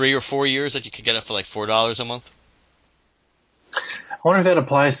it 3 or 4 years that you could get it for like $4 a month? I wonder if that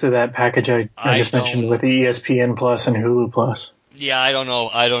applies to that package I just mentioned with the ESPN Plus and Hulu Plus. Yeah, I don't know.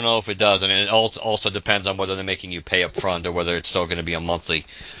 I don't know if it does, and it also depends on whether they're making you pay up front or whether it's still going to be a monthly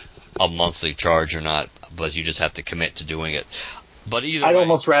charge or not. But you just have to commit to doing it. But either way, I'd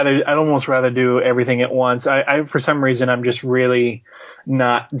almost rather do everything at once. I for some reason I'm just really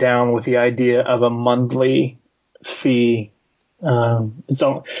not down with the idea of a monthly fee. To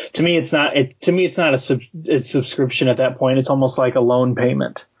me, it's not a subscription at that point. It's almost like a loan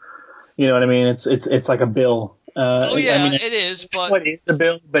payment. You know what I mean? It's like a bill. It is, but it is a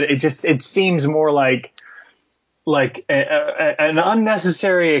bill, but it seems more like an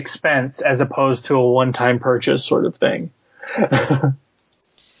unnecessary expense as opposed to a one-time purchase sort of thing.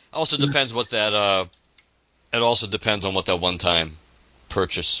 also depends what that. It also depends on what that one-time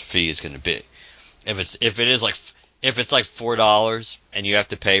purchase fee is going to be. If it's like $4 and you have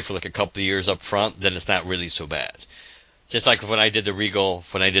to pay for like a couple of years up front, then it's not really so bad. Just like when I did the Regal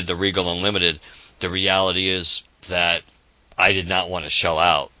Unlimited, the reality is that I did not want to shell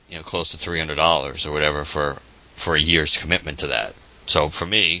out, close to $300 or whatever for a year's commitment to that. So for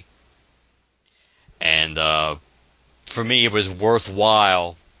me, it was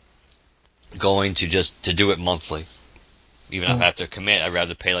worthwhile going to do it monthly. Even if I have to commit, I'd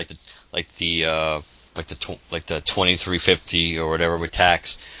rather pay like the $23.50 or whatever with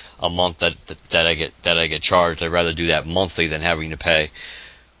tax a month that I get charged. I'd rather do that monthly than having to pay.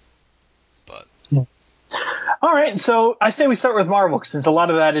 But all right, so I say we start with Marvel, since a lot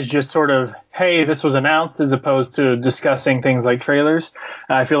of that is just sort of, hey, this was announced, as opposed to discussing things like trailers.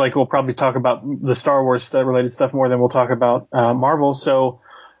 I feel like we'll probably talk about the Star Wars related stuff more than we'll talk about Marvel. So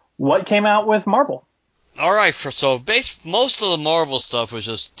what came out with Marvel? All right, most of the Marvel stuff was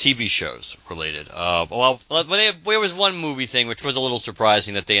just TV shows related. There was one movie thing which was a little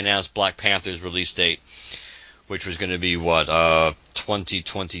surprising, that they announced Black Panther's release date, which was going to be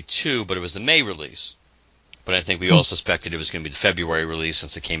 2022, but it was the May release. But I think we all suspected it was going to be the February release,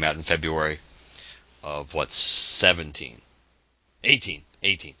 since it came out in February of 18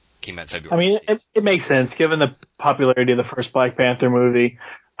 came out in February. I mean, it makes sense given the popularity of the first Black Panther movie.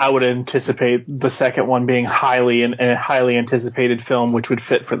 I would anticipate the second one being a highly anticipated film, which would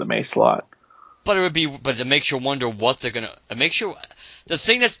fit for the May slot. But it makes you wonder what they're gonna. It makes you the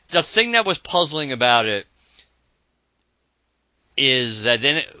thing that was puzzling about it is that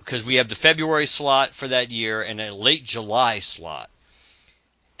then, because we have the February slot for that year and a late July slot,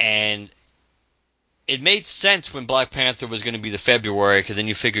 and it made sense when Black Panther was going to be the February, because then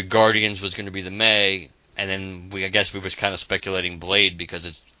you figured Guardians was going to be the May. And then I guess we was kind of speculating Blade, because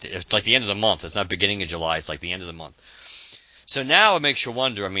it's like the end of the month. It's not beginning of July. It's like the end of the month. So now it makes you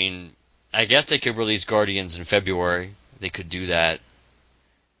wonder. I mean, I guess they could release Guardians in February. They could do that.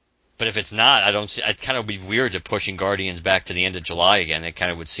 But if it's not, I don't see. It kind of would be weird to pushing Guardians back to the end of July again. It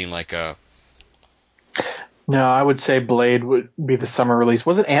kind of would seem like a. No, I would say Blade would be the summer release.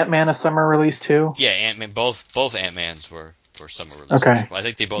 Wasn't Ant-Man a summer release too? Yeah, Ant-Man. Both Ant-Mans were summer releases. Okay. I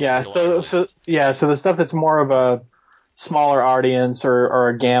think they both. Yeah. So the stuff that's more of a smaller audience or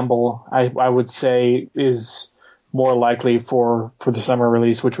a gamble, I would say is more likely for the summer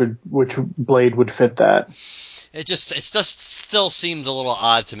release, which Blade would fit that. It just still seems a little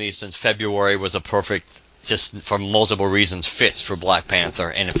odd to me, since February was a perfect, just for multiple reasons, fit for Black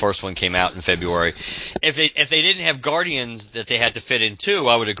Panther, and the first one came out in February. If they didn't have Guardians that they had to fit in too,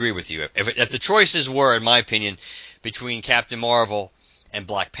 I would agree with you. If the choices were, in my opinion, between Captain Marvel and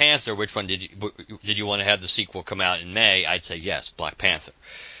Black Panther, which one did you want to have the sequel come out in May? I'd say yes, Black Panther.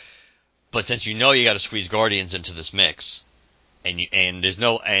 But since you got to squeeze Guardians into this mix,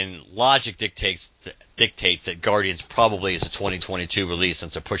 and logic dictates that Guardians probably is a 2022 release,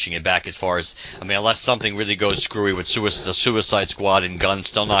 since they're pushing it back as far as, unless something really goes screwy with the Suicide Squad and Gunn's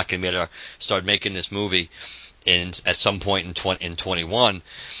still not going to be able to start making this movie at some point in 21.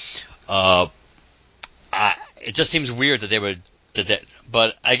 It just seems weird that they would did that,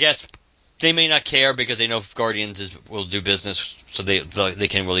 but I guess they may not care, because they know Guardians will do business, so they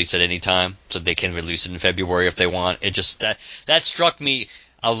can release it any time. So they can release it in February if they want. It just that struck me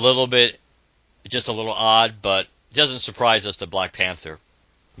a little bit, just a little odd, but it doesn't surprise us that Black Panther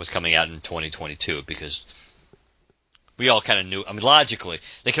was coming out in 2022, because we all kind of knew. Logically,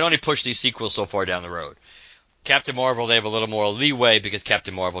 they can only push these sequels so far down the road. Captain Marvel, they have a little more leeway, because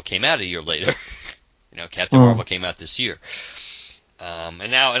Captain Marvel came out a year later. Captain Marvel came out this year.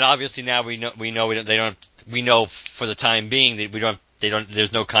 And obviously now we know for the time being that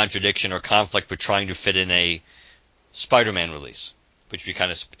there's no contradiction or conflict with trying to fit in a Spider-Man release, which we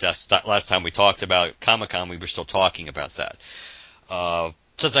kind of, last time we talked about Comic-Con, we were still talking about that.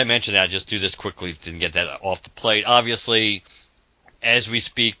 Since I mentioned that, I'll just do this quickly to get that off the plate. Obviously, as we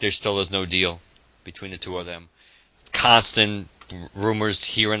speak, there still is no deal between the two of them. Constant rumors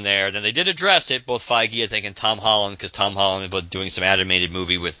here and there. Then they did address it, both Feige, I think, and Tom Holland, because Tom Holland was doing some animated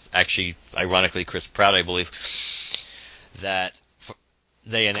movie with, actually, ironically, Chris Pratt, I believe, that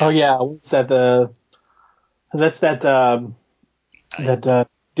they announced. Oh yeah, what's that? That's that that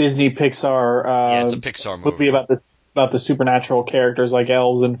Disney Pixar yeah, it's a Pixar movie about the supernatural characters like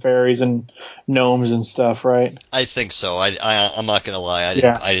elves and fairies and gnomes and stuff, right? I think so. I'm not gonna lie.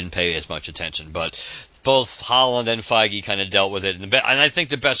 I didn't pay as much attention, but both Holland and Feige kind of dealt with it, and I think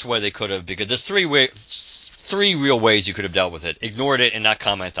the best way they could have, because there's three real ways you could have dealt with it. Ignored it and not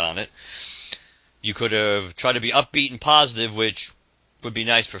comment on it. You could have tried to be upbeat and positive, which would be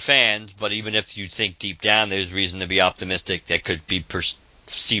nice for fans, but even if you think deep down there's reason to be optimistic, that could be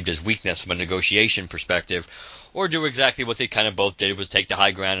perceived as weakness from a negotiation perspective. Or do exactly what they kind of both did, was take the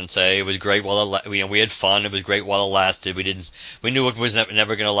high ground and say it was great while we had fun. It was great while it lasted. We knew it was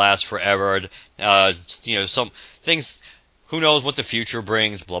never going to last forever. Some things. Who knows what the future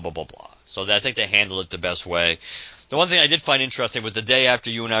brings? Blah blah blah blah. So I think they handled it the best way. The one thing I did find interesting was the day after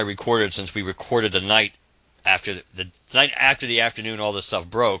you and I recorded, since we recorded the night after the afternoon all this stuff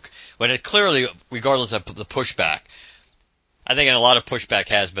broke, when it clearly, regardless of the pushback. I think a lot of pushback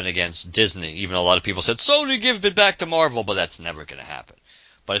has been against Disney, even though a lot of people said, Sony, give it back to Marvel, but that's never going to happen.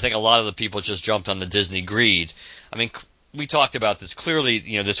 But I think a lot of the people just jumped on the Disney greed. I mean, we talked about this. Clearly,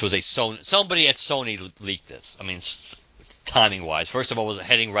 this was somebody at Sony leaked this. I mean, timing-wise. First of all, it was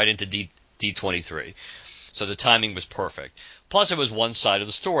heading right into D23. So the timing was perfect. Plus, it was one side of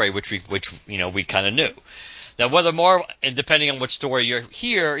the story, which we kind of knew. Now, whether Marvel, and depending on what story you're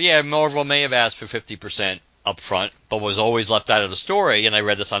here, yeah, Marvel may have asked for 50% up front, but was always left out of the story, and I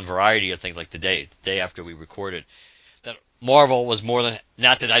read this on Variety, I think, like the day after we recorded, that Marvel was more than,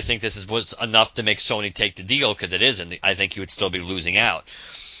 not that I think this was enough to make Sony take the deal, because it isn't. I think you would still be losing out.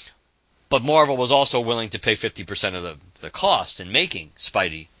 But Marvel was also willing to pay 50% of the cost in making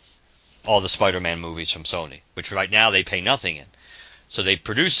Spidey, all the Spider-Man movies from Sony, which right now they pay nothing in. So they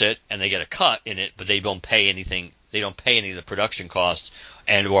produce it, and they get a cut in it, but they don't pay anything. They don't pay any of the production costs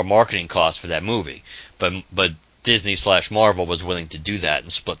and or marketing costs for that movie. But Disney/Marvel was willing to do that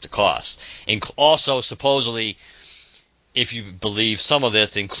and split the costs. And also, supposedly, if you believe some of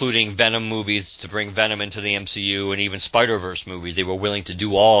this, including Venom movies to bring Venom into the MCU and even Spider-Verse movies, they were willing to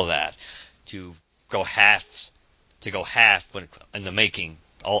do all of that to go half when in the making,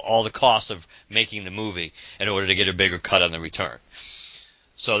 all the costs of making the movie in order to get a bigger cut on the return.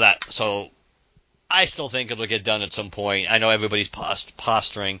 So I still think it'll get done at some point. I know everybody's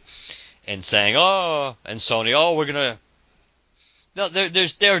posturing and saying, and Sony, we're gonna. No,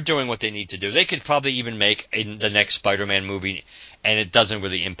 they're doing what they need to do. They could probably even make the next Spider-Man movie, and it doesn't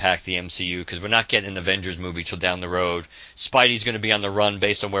really impact the MCU because we're not getting an Avengers movie till down the road. Spidey's going to be on the run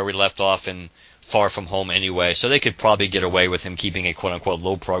based on where we left off in Far From Home anyway, so they could probably get away with him keeping a quote-unquote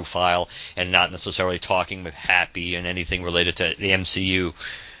low profile and not necessarily talking with Happy and anything related to the MCU.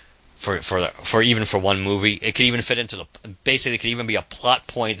 For even for one movie, it could even fit into basically it could even be a plot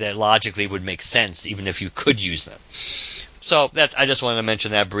point that logically would make sense even if you could use them. So I just wanted to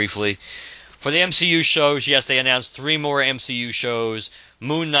mention that briefly. For the MCU shows, yes, they announced 3 more MCU shows.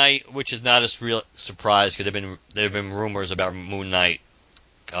 Moon Knight, which is not a real surprise because there have been rumors about Moon Knight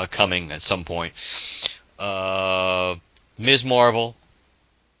coming at some point. Ms. Marvel,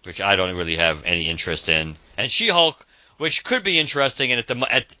 which I don't really have any interest in, and She-Hulk, which could be interesting, and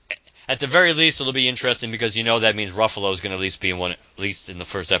at the very least, it'll be interesting because that means Ruffalo is going to at least be at least in the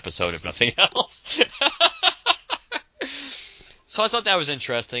first episode, if nothing else. So I thought that was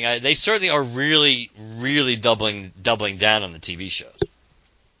interesting. They certainly are really, really doubling down on the TV shows.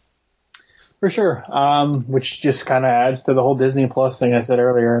 For sure. Which just kind of adds to the whole Disney Plus thing I said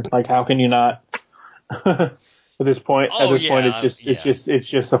earlier. Like, how can you not? At this point, it's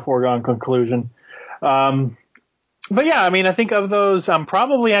just a foregone conclusion. But yeah, I mean, I think of those, I'm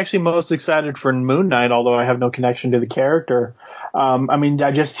probably actually most excited for Moon Knight, although I have no connection to the character. I mean,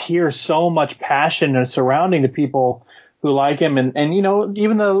 I just hear so much passion surrounding the people who like him, and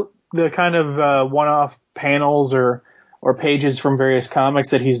even the kind of one-off panels or pages from various comics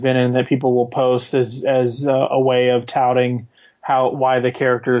that he's been in that people will post as a way of touting why the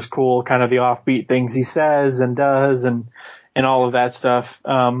character is cool, kind of the offbeat things he says and does and all of that stuff.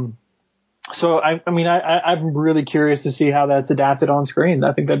 So I'm really curious to see how that's adapted on screen.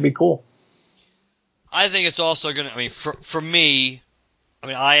 I think that'd be cool. I think it's also gonna. I mean, for me,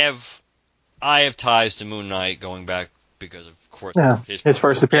 I have ties to Moon Knight going back because of course his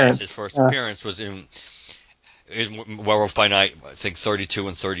first appearance. His first appearance was in Werewolf by Night, I think 32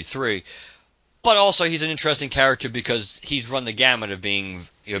 and 33. But also he's an interesting character because he's run the gamut of being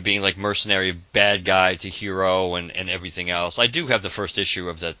like mercenary bad guy to hero and everything else. I do have the first issue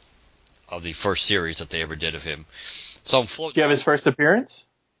of the first series that they ever did of him. So I'm floating. Do you have his first appearance?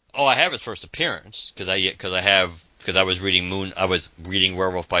 Oh, I have his first appearance because I was reading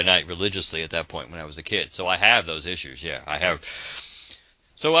Werewolf by Night religiously at that point when I was a kid. So I have those issues. Yeah, I have.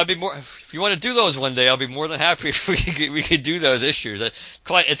 So I'd be more. If you want to do those one day, I'll be more than happy if we could do those issues. It's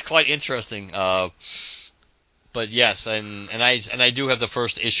quite interesting. But yes, and I do have the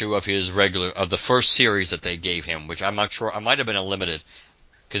first issue of the first series that they gave him, which I'm not sure. I might have been unlimited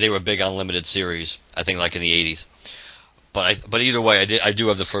because they were big on limited series. I think like in the 80s. But either way, I do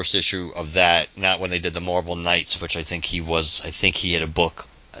have the first issue of that. Not when they did the Marvel Knights, which I think he had a book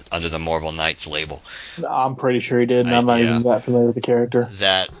under the Marvel Knights label. I'm pretty sure he did, and I'm not even that familiar with the character.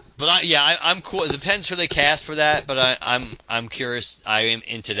 I'm cool. It depends who they cast for that, but I'm curious. I am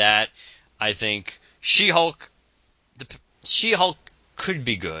into that. I think She-Hulk could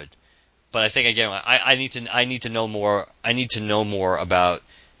be good, but I think again I need to know more. I need to know more about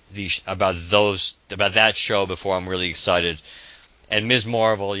that show before I'm really excited. And Ms.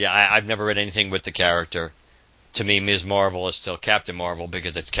 Marvel, I've never read anything with the character. To me, Ms. Marvel is still Captain Marvel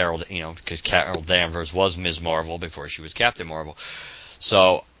because it's because Carol Danvers was Ms. Marvel before she was Captain Marvel.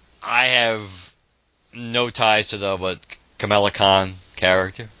 So I have no ties to the Kamala Khan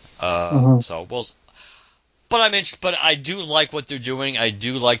character. So we'll. But I do like what they're doing. I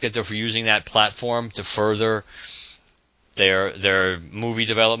do like that they're using that platform to further their movie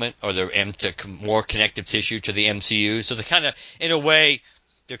development or to more connective tissue to the MCU. So they're kind of, in a way,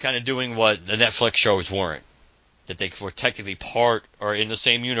 they're kind of doing what the Netflix shows weren't. That they were technically part or in the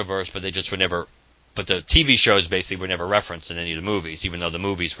same universe, but they just were never. But the TV shows basically were never referenced in any of the movies, even though the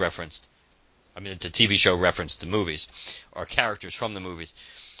movies referenced. I mean, the TV show referenced the movies or characters from the movies.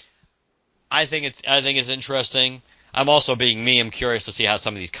 I think it's interesting. I'm also being me. I'm curious to see how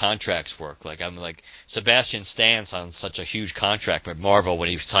some of these contracts work. I'm like Sebastian Stan's on such a huge contract with Marvel when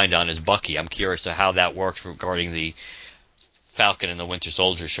he signed on as Bucky. I'm curious to how that works regarding the Falcon and the Winter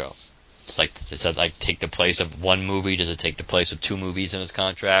Soldier show. It's like, does that take the place of one movie? Does it take the place of two movies in his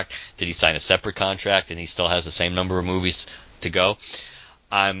contract? Did he sign a separate contract and he still has the same number of movies to go?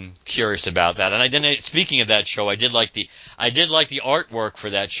 I'm curious about that. And speaking of that show, I did like the artwork for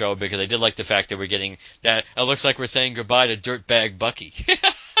that show because I did like the fact that we're getting that. It looks like we're saying goodbye to Dirtbag Bucky.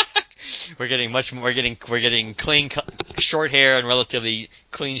 We're getting clean, short hair and relatively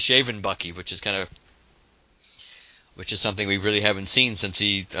clean shaven Bucky, which is something we really haven't seen since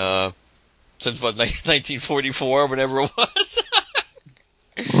 1944 or whatever it was.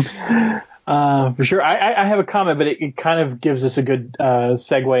 For sure. I have a comment, but it kind of gives us a good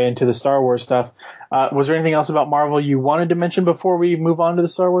segue into the Star Wars stuff. Was there anything else about Marvel you wanted to mention before we move on to the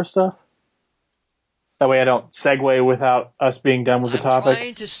Star Wars stuff? That way I don't segue without us being done with the topic.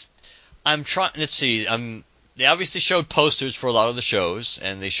 Let's see. They obviously showed posters for a lot of the shows,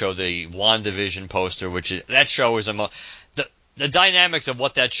 and they showed the WandaVision poster, that show is the dynamics of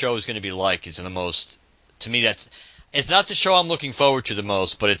what that show is going to be like is to me, it's not the show I'm looking forward to the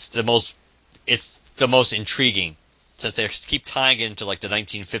most, but it's the most intriguing, since they keep tying it into like the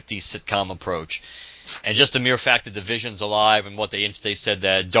 1950s sitcom approach. And just the mere fact that the Vision's alive and what they said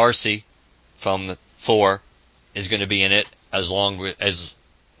that Darcy from Thor is going to be in it as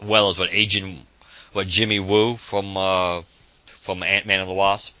well as what Jimmy Woo from Ant-Man and the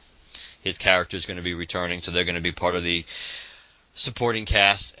Wasp, his character is going to be returning, so they're going to be part of the supporting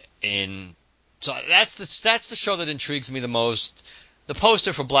cast. So that's the show that intrigues me the most. The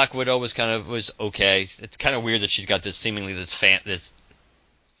poster for Black Widow was okay. It's kind of weird that she's got this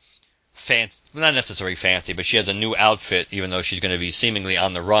fancy, not necessarily fancy, but she has a new outfit, even though she's going to be seemingly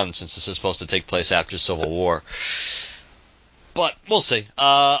on the run, since this is supposed to take place after Civil War. But we'll see.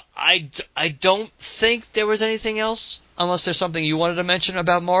 I don't think there was anything else, unless there's something you wanted to mention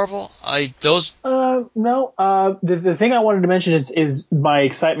about Marvel. No. The thing I wanted to mention is my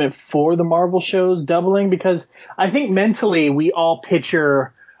excitement for the Marvel shows doubling, because I think mentally we all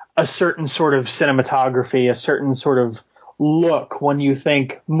picture a certain sort of cinematography, a certain sort of look when you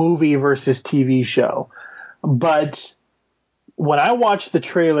think movie versus TV show. But when I watched the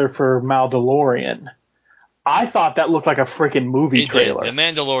trailer for Mandalorian, I thought that looked like a freaking movie trailer. The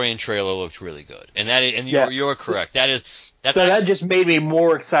Mandalorian trailer looked really good, you're correct. That just made me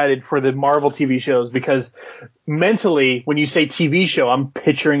more excited for the Marvel TV shows, because mentally, when you say TV show, I'm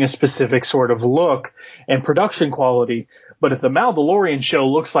picturing a specific sort of look and production quality. But if the Mandalorian show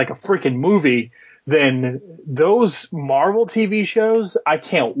looks like a freaking movie, then those Marvel TV shows, I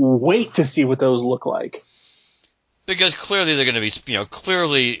can't wait to see what those look like. Because clearly they're going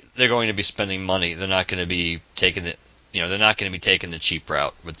to be spending money. They're not going to be taking the cheap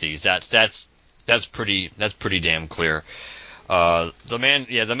route with these. That's pretty damn clear. The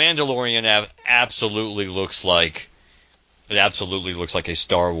Mandalorian absolutely looks like a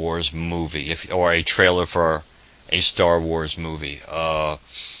Star Wars movie, or a trailer for a Star Wars movie.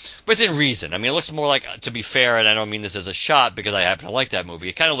 within reason. I mean, it looks more like, to be fair, and I don't mean this as a shot because I happen to like that movie.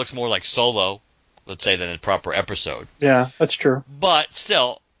 It kind of looks more like Solo, let's say, than a proper episode. Yeah, that's true. But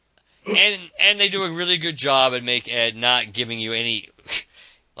still, and they do a really good job at not giving you any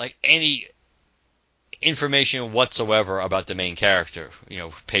information whatsoever about the main character,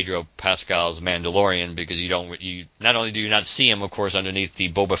 Pedro Pascal's Mandalorian, because you not only do you not see him, of course, underneath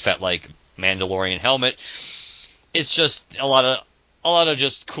the Boba Fett-like Mandalorian helmet, it's just a lot of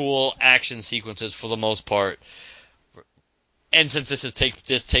just cool action sequences for the most part. And since this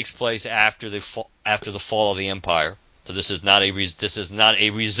takes place after the fall of the Empire, so this is not a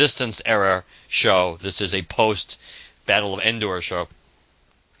Resistance era show. This is a post Battle of Endor show.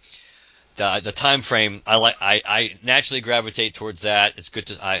 The time frame, I naturally gravitate towards that. It's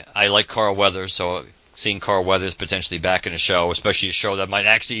good I like Carl Weathers, so seeing Carl Weathers potentially back in a show, especially a show that might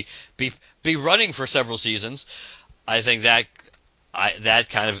actually be running for several seasons, I think that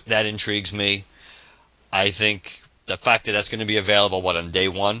intrigues me. I think the fact that that's going to be available on day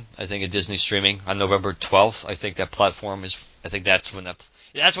one, I think, at Disney streaming on November 12th. I think that platform is. I think that's when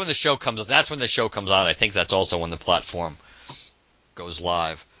the show comes. That's when the show comes on. I think that's also when the platform goes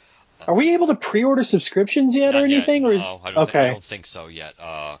live. Are we able to pre-order subscriptions yet or anything? Yet. Or No, I don't think so yet.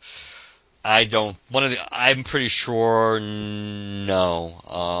 I don't. I'm pretty sure. No.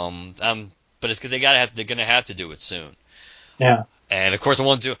 But it's because they're gonna have to do it soon. Yeah. And of course, I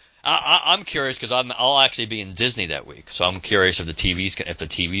won't do. I'm curious because I'll actually be in Disney that week, so I'm curious if the TV's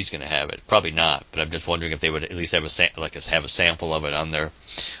going to have it. Probably not, but I'm just wondering if they would at least have a sample of it on their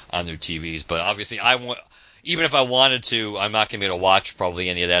TVs. But obviously, even if I wanted to, I'm not going to be able to watch probably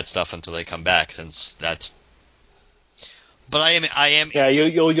any of that stuff until they come back, since that's. But I am. Yeah,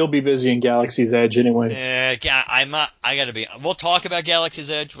 you'll be busy in Galaxy's Edge anyways. I'm not. I gotta be. We'll talk about Galaxy's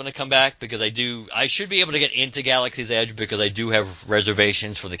Edge when I come back, because I should be able to get into Galaxy's Edge because I do have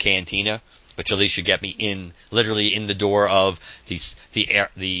reservations for the Cantina, which at least should get me literally in the door of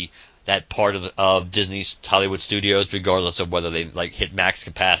that part of Disney's Hollywood Studios, regardless of whether they hit max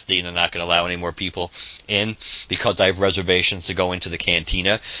capacity and they're not going to allow any more people in. Because I have reservations to go into the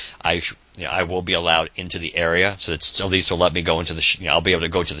Cantina, I will be allowed into the area, so it's at least will let me go into I'll be able to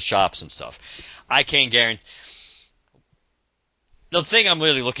go to the shops and stuff. I can't guarantee. The thing I'm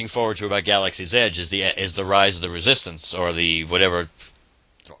really looking forward to about Galaxy's Edge is the Rise of the Resistance, or the whatever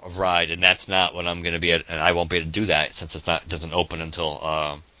ride, and that's not what I'm going to be at, and I won't be able to do that since it doesn't open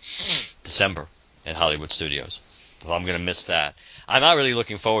until December at Hollywood Studios. So I'm going to miss that. I'm not really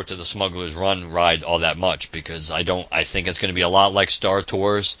looking forward to the Smuggler's Run ride all that much, because I think it's going to be a lot like Star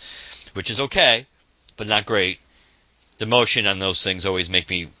Tours, which is okay, but not great. The motion on those things always make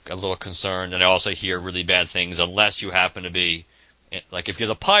me a little concerned, and I also hear really bad things unless you happen to be, if you're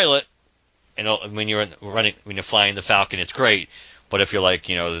the pilot, and when you're flying the Falcon, it's great, but if you're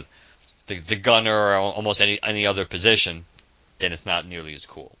the gunner or almost any other position, then it's not nearly as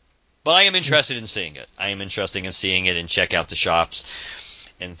cool. But I am interested in seeing it. And check out the shops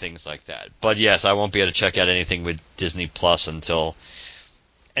and things like that. But yes, I won't be able to check out anything with Disney Plus until.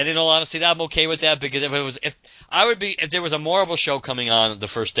 And in all honesty, I'm okay with that, because if there was a Marvel show coming on the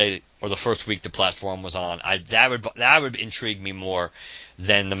first day or the first week the platform was on, that would intrigue me more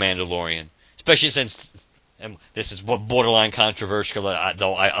than The Mandalorian, especially since, and this is borderline controversial,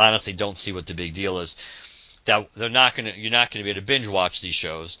 though I honestly don't see what the big deal is. That you're not going to be able to binge watch these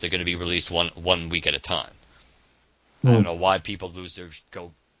shows. They're going to be released one week at a time. I don't know why people lose their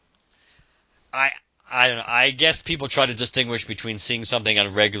go. I don't know. I guess people try to distinguish between seeing something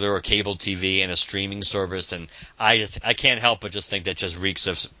on regular or cable TV and a streaming service, and I can't help but just think that just reeks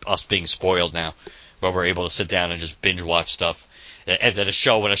of us being spoiled now, where we're able to sit down and just binge watch stuff. When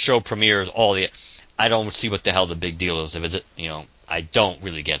a show premieres, I don't see what the hell the big deal is. I don't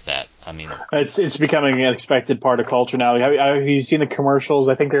really get that. I mean, it's becoming an expected part of culture now. Have you seen the commercials?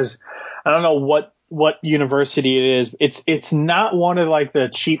 I think I don't know what university it is. It's not one of the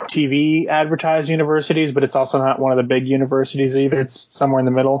cheap TV advertised universities, but it's also not one of the big universities either. It's somewhere in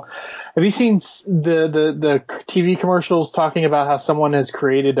the middle. Have you seen the TV commercials talking about how someone has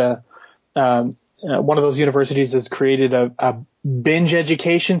created one of those universities has created a binge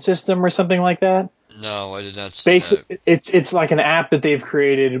education system or something like that? No, I did not see that. It's like an app that they've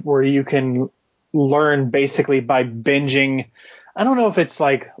created where you can learn basically by binging. I don't know if it's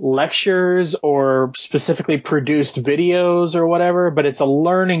lectures or specifically produced videos or whatever, but it's a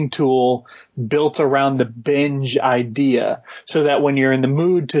learning tool built around the binge idea, so that when you're in the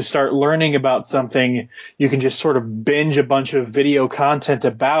mood to start learning about something, you can just sort of binge a bunch of video content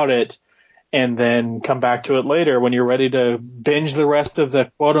about it and then come back to it later when you're ready to binge the rest of the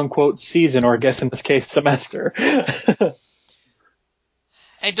quote-unquote season, or I guess in this case semester.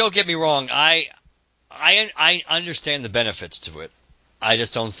 And don't get me wrong, I understand the benefits to it. I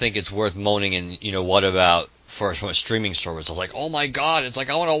just don't think it's worth moaning and, what about for a streaming service? I was like, oh my god, it's like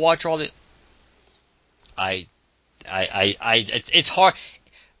I want to watch all the. It's hard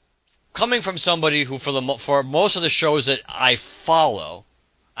coming from somebody who for most of the shows that I follow,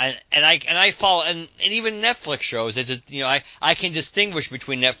 and I follow and even Netflix shows. I can distinguish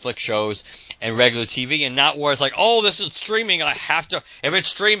between Netflix shows and regular TV, and not where it's like, oh, this is streaming. If it's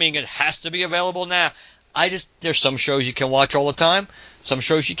streaming, it has to be available now. There's some shows you can watch all the time, some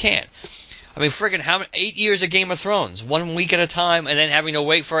shows you can't. I mean, friggin' 8 years of Game of Thrones, 1 week at a time, and then having to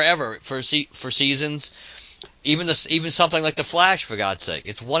wait forever for seasons. Even something like The Flash, for God's sake,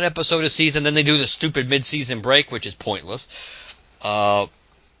 it's one episode a season, then they do the stupid mid-season break, which is pointless.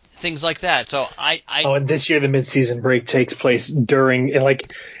 Things like that. So and this year the mid-season break takes place during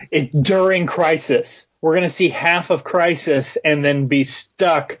Crisis. We're going to see half of Crisis and then be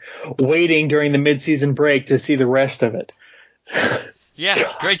stuck waiting during the mid-season break to see the rest of it.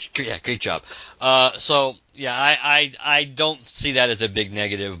 Great job. I don't see that as a big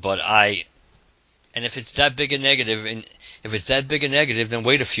negative, and if it's that big a negative, then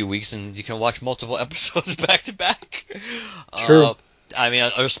wait a few weeks and you can watch multiple episodes back to back. True.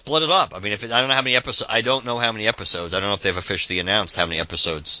 Or split it up. I don't know how many episodes. I don't know how many episodes. I don't know if they've officially announced how many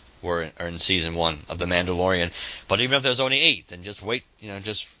episodes are in season 1 of The Mandalorian. But even if there's only 8, then just wait.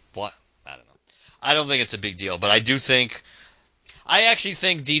 Just what? I don't know. I don't think it's a big deal, but I do think. I actually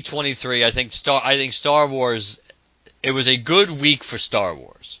think D23. I think Star Wars. It was a good week for Star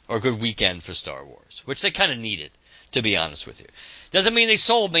Wars, or a good weekend for Star Wars, which they kind of needed, to be honest with you. Doesn't mean they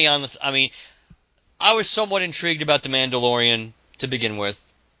sold me on. I was somewhat intrigued about The Mandalorian to begin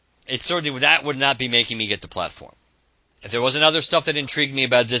with. It certainly that would not be making me get the platform. If there wasn't other stuff that intrigued me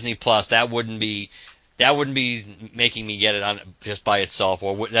about Disney Plus, that wouldn't be making me get it on just by itself,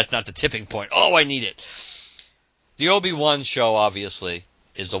 or that's not the tipping point. Oh, I need it. The Obi-Wan show, obviously,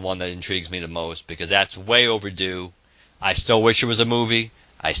 is the one that intrigues me the most because that's way overdue. I still wish it was a movie.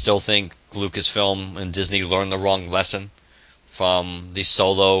 I still think Lucasfilm and Disney learned the wrong lesson from the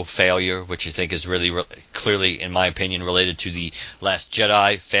Solo failure, which I think is really clearly, in my opinion, related to the Last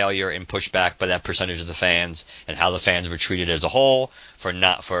Jedi failure and pushback by that percentage of the fans, and how the fans were treated as a whole for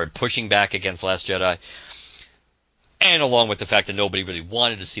pushing back against Last Jedi, and along with the fact that nobody really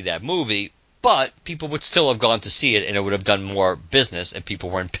wanted to see that movie, but people would still have gone to see it, and it would have done more business, and people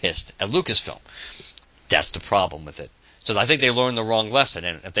weren't pissed at Lucasfilm. That's the problem with it. So I think they learned the wrong lesson,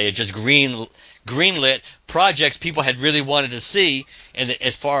 and if they had just greenlit projects people had really wanted to see, and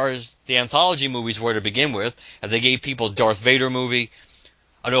as far as the anthology movies were to begin with, if they gave people a Darth Vader movie,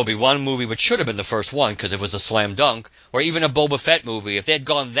 an Obi-Wan movie, which should have been the first one because it was a slam dunk, or even a Boba Fett movie, if they had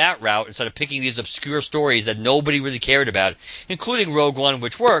gone that route instead of picking these obscure stories that nobody really cared about, including Rogue One,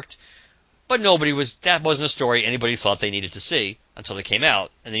 which worked, but that wasn't a story anybody thought they needed to see until they came out,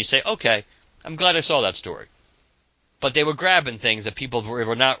 and then you say, okay, I'm glad I saw that story. But they were grabbing things that people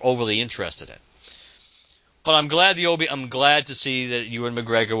were not overly interested in. But I'm glad to see that Ewan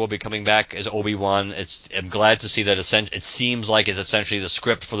McGregor will be coming back as Obi-Wan. I'm glad to see that it seems like it's essentially the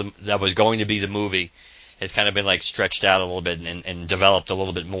script that was going to be the movie has kind of been like stretched out a little bit and developed a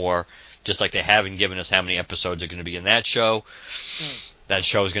little bit more. Just like they haven't given us how many episodes are going to be in that show. That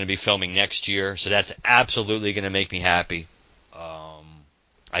show is going to be filming next year, so that's absolutely going to make me happy.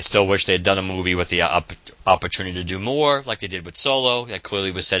 I still wish they had done a movie with the opportunity to do more, like they did with Solo. That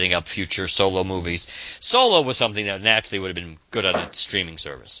clearly was setting up future Solo movies. Solo was something that naturally would have been good on a streaming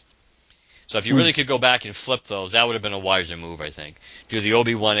service. So if you really could go back and flip those, that would have been a wiser move, I think. Do the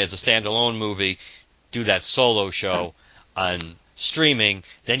Obi-Wan as a standalone movie, do that Solo show on streaming,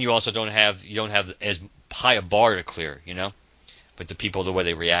 then you also don't have as high a bar to clear, with the people, the way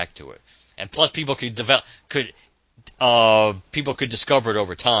they react to it. And plus people could discover it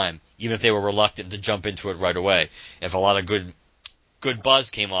over time, even if they were reluctant to jump into it right away. If a lot of good buzz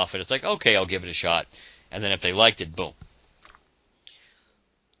came off it, it's like, okay, I'll give it a shot. And then if they liked it, boom.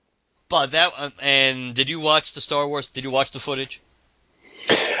 But and did you watch the Star Wars? Did you watch the footage?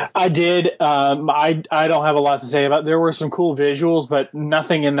 I did. I don't have a lot to say about it. There were some cool visuals, but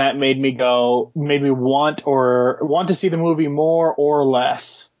nothing in that made me want to see the movie more or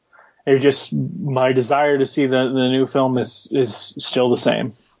less. It just, my desire to see the new film is still the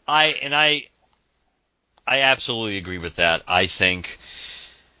same. I absolutely agree with that.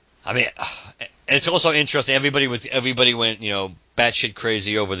 It's also interesting. Everybody went, batshit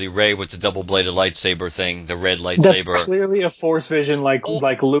crazy over the Rey with the double-bladed lightsaber thing, the red lightsaber. That's clearly a Force vision, like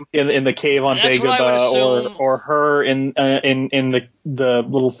Luke in the cave on Dagobah, or her in the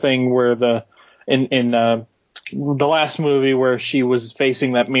little thing where the last movie where she was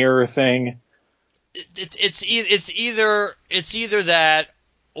facing that mirror thing. It's either that,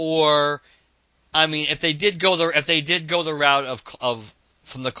 or I mean, if they did go the route of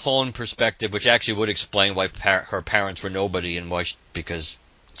from the clone perspective, which actually would explain why her parents were nobody and why because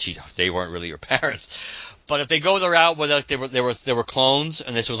they weren't really her parents. But if they go the route where like they were clones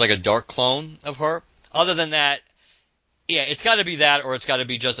and this was like a dark clone of her, other than that, yeah, it's got to be that, or it's got to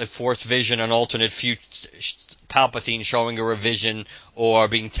be just a forced vision, an alternate future, Palpatine showing her a vision or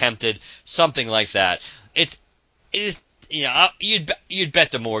being tempted, something like that. It is. You know, you'd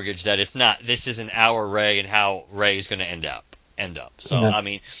bet the mortgage that it's not. This isn't our Rey and how Rey is going to end up. So Yeah. I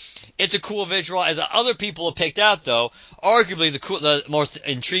mean, it's a cool visual. As other people have picked out, though, arguably the most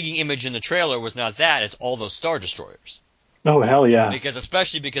intriguing image in the trailer was not that. It's all those Star Destroyers. Oh hell yeah!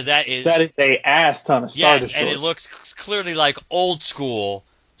 Especially because that is a ass ton of Star yes, Destroyers. and it looks clearly like old school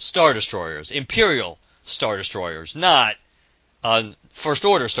Star Destroyers, Imperial Star Destroyers, not First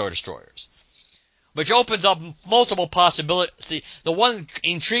Order Star Destroyers. Which opens up multiple possibilities. See, the one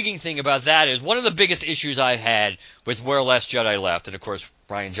intriguing thing about that is one of the biggest issues I've had with Where Last Jedi Left, and of course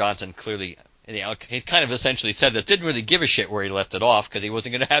Rian Johnson clearly, he kind of essentially said this, didn't really give a shit where he left it off because he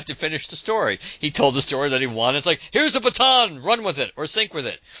wasn't going to have to finish the story. He told the story that he wanted. It's like, here's the baton, run with it or sink with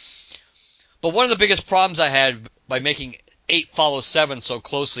it. But one of the biggest problems I had by making 8 follow 7 so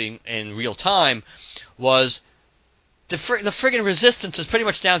closely in real time was the friggin' Resistance is pretty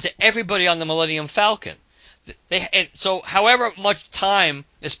much down to everybody on the Millennium Falcon. So however much time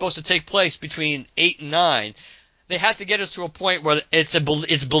is supposed to take place between 8 and 9, they have to get us to a point where it's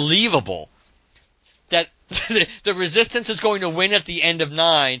believable that the Resistance is going to win at the end of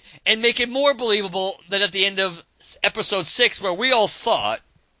 9, and make it more believable that at the end of Episode 6, where we all thought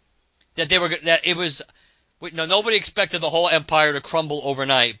that nobody expected the whole Empire to crumble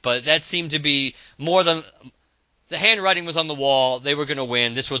overnight, but that seemed to be more than. The handwriting was on the wall. They were going to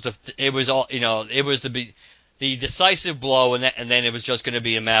win. This was the decisive blow, and then it was just going to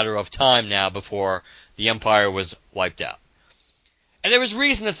be a matter of time now before the Empire was wiped out. And there was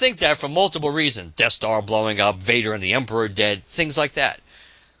reason to think that for multiple reasons: Death Star blowing up, Vader and the Emperor dead, things like that.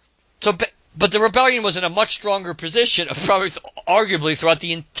 So, but the Rebellion was in a much stronger position, probably arguably throughout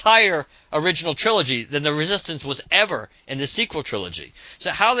the entire original trilogy, than the Resistance was ever in the sequel trilogy.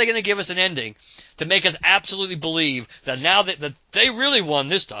 So how are they going to give us an ending to make us absolutely believe that now that they really won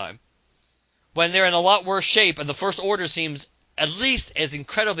this time, when they're in a lot worse shape, and the First Order seems at least as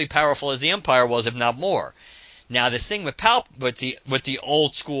incredibly powerful as the Empire was, if not more. Now this thing with the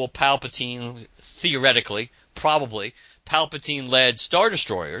old school Palpatine, theoretically, probably Palpatine-led Star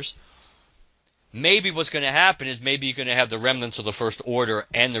Destroyers, maybe what's going to happen is maybe you're going to have the remnants of the First Order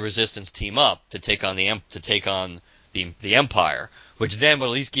and the Resistance team up to take on the Empire, which then will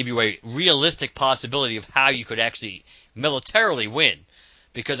at least give you a realistic possibility of how you could actually militarily win.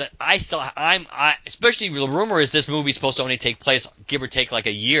 Because especially the rumor is this movie's supposed to only take place, give or take, like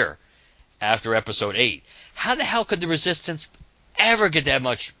a year after Episode 8. How the hell could the Resistance ever get that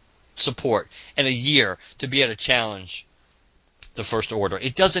much support in a year to be able to challenge the First Order?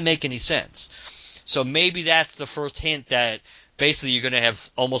 It doesn't make any sense. So maybe that's the first hint that basically you're going to have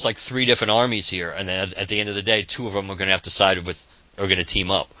almost like 3 different armies here, and then at the end of the day, 2 of them are going to have to are going to team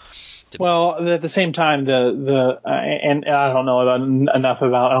up. Well, at the same time, and I don't know enough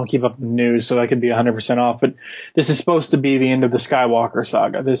about. I don't keep up the news, so I could be 100% off. But this is supposed to be the end of the Skywalker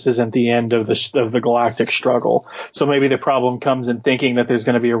saga. This isn't the end of the galactic struggle. So maybe the problem comes in thinking that there's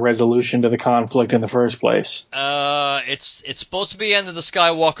going to be a resolution to the conflict in the first place. It's supposed to be the end of the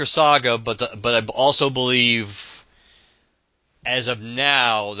Skywalker saga, but I also believe, as of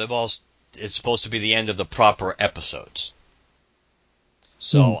now, it's supposed to be the end of the proper episodes.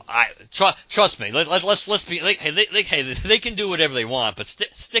 So trust me. Let's be like, hey, they can do whatever they want, but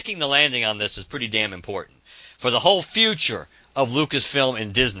sticking the landing on this is pretty damn important for the whole future of Lucasfilm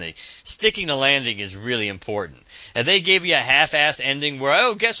and Disney. Sticking the landing is really important. And they gave you a half-ass ending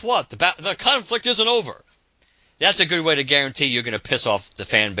where, guess what? The conflict isn't over. That's a good way to guarantee you're going to piss off the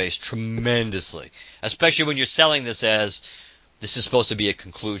fan base tremendously, especially when you're selling this as this is supposed to be a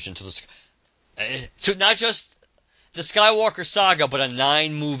conclusion to not just the Skywalker saga, but a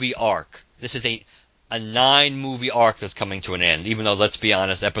 9-movie arc. This is a 9-movie arc that's coming to an end, even though, let's be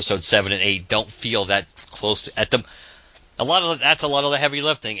honest, Episode 7 and 8 don't feel that close to that's a lot of the heavy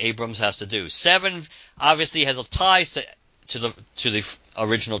lifting Abrams has to do. 7 obviously has a ties to the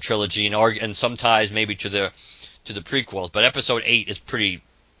original trilogy and some ties maybe to the prequels, but Episode 8 is pretty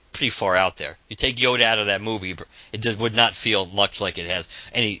far out there. You take Yoda out of that movie, it would not feel much like it has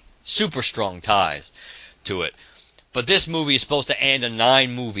any super strong ties to it. But this movie is supposed to end a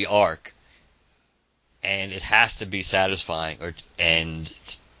 9-movie arc. and it has to be satisfying, and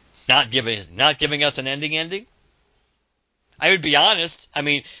not giving us an ending. I would be honest. I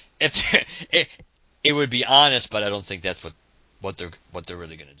mean, if it would be honest, but I don't think that's what they're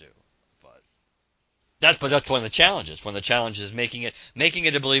really going to do. But that's one of the challenges. One of the challenges is making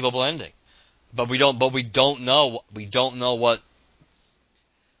it a believable ending. But we don't know what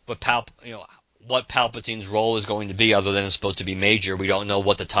Palpatine's role is going to be, other than it's supposed to be major. We don't know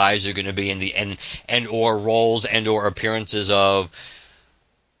what the ties are going to be in the and or roles and or appearances of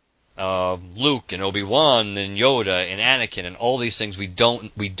Luke and Obi-Wan and Yoda and Anakin and all these things. We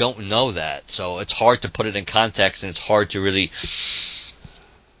don't know that, so it's hard to put it in context, and it's hard to really.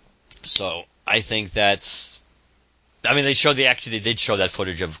 So I think that's. I mean, they did show that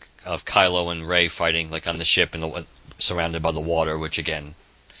footage of Kylo and Rey fighting like on the ship and surrounded by the water, which again,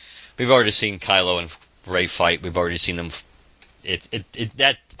 we've already seen Kylo and Rey fight. We've already seen them.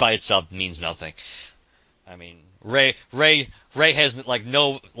 That by itself means nothing. I mean, Rey has like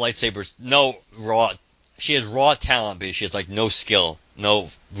no lightsabers, no raw. She has raw talent, but she has like no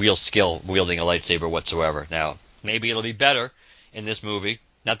real skill wielding a lightsaber whatsoever. Now, maybe it'll be better in this movie.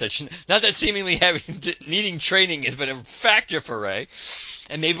 Not that seemingly needing training has been a factor for Rey,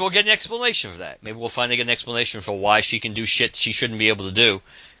 and maybe we'll get an explanation for that. Maybe we'll finally get an explanation for why she can do shit she shouldn't be able to do,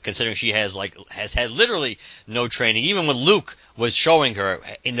 considering she has had literally no training. Even when Luke was showing her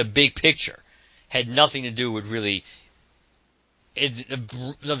in the big picture, had nothing to do with really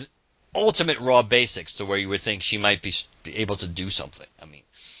the ultimate raw basics to where you would think she might be able to do something. I mean,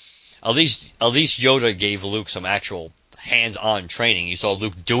 at least Yoda gave Luke some actual hands-on training. You saw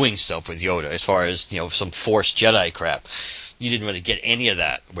Luke doing stuff with Yoda as far as, some Force Jedi crap. You didn't really get any of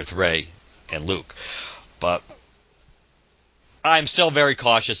that with Rey and Luke. But I'm still very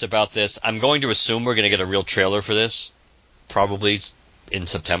cautious about this. I'm going to assume we're going to get a real trailer for this, probably in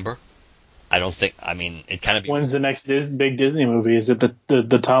September. I don't think. I mean, it kind of. When's the next big Disney movie? Is it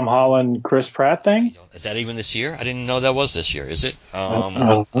the Tom Holland, Chris Pratt thing? Is that even this year? I didn't know that was this year. Is it?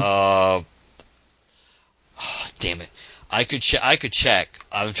 Damn it! I could check.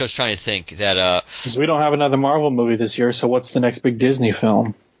 I'm just trying to think that. Because we don't have another Marvel movie this year, so what's the next big Disney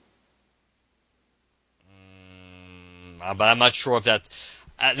film? But I'm not sure if that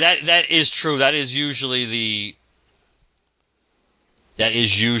is true. That is usually the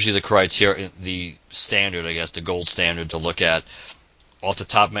criteria, the standard, I guess, the gold standard to look at. Off the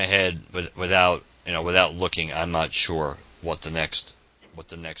top of my head, without looking, I'm not sure what the next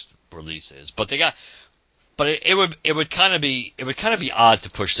release is. But it would kind of be odd to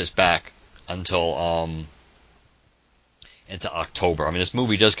push this back until into October. I mean, this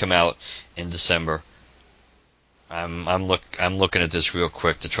movie does come out in December. I'm looking at this real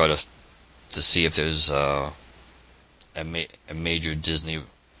quick to try to see if there's a major Disney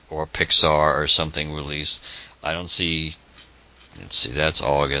or Pixar or something release. I don't see. Let's see, that's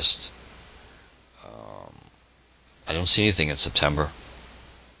August. I don't see anything in September.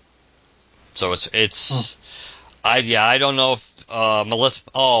 So it's. I don't know if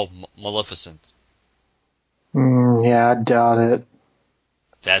Maleficent. Yeah, I doubt it.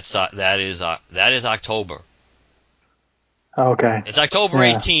 That is October. Okay. It's October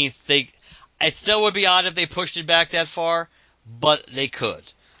 18th. It still would be odd if they pushed it back that far, but they could.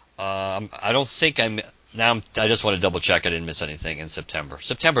 I don't think I just want to double check I didn't miss anything in September.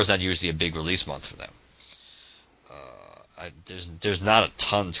 September is not usually a big release month for them. There's not a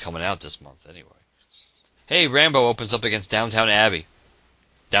tons coming out this month anyway. Hey, Rambo opens up against Downton Abbey.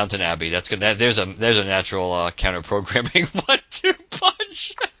 That's good. There's a natural counter programming 1-2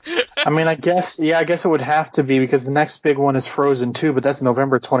 punch. I mean, I guess it would have to be, because the next big one is Frozen 2, but that's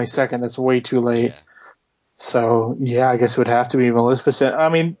November 22nd. That's way too late. Yeah. So, yeah, I guess it would have to be Maleficent. I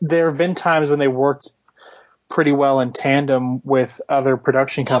mean, there have been times when they worked pretty well in tandem with other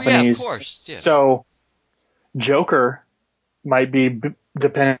production companies. Yeah, of course. Yeah. So, Joker might be,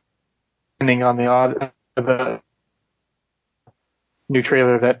 depending on the new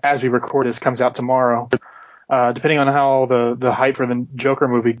trailer that, as we record this, comes out tomorrow. Depending on how the hype for the Joker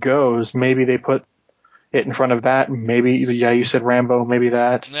movie goes, maybe they put it in front of that. Maybe, you said Rambo, maybe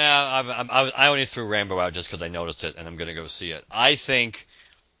that. Yeah, I only threw Rambo out just because I noticed it and I'm going to go see it. I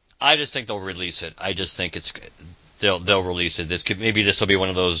just think they'll release it. I just think they'll release it. Maybe this will be one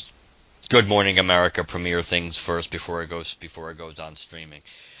of those Good Morning America premiere things first before it goes on streaming.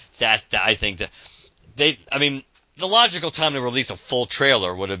 I think that the logical time to release a full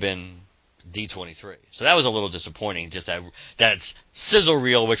trailer would have been D23. So that was a little disappointing. Just that sizzle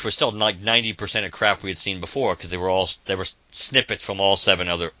reel, which was still like 90% of crap we had seen before, because they were snippets from all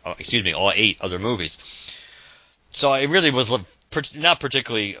 8 other movies. So it really was not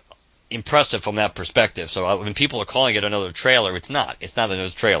particularly impressive from that perspective. So when people are calling it another trailer, it's not. It's not another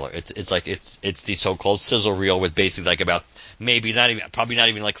trailer. It's the so-called sizzle reel with basically like about probably not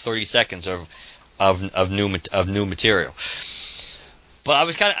even like 30 seconds of new material. But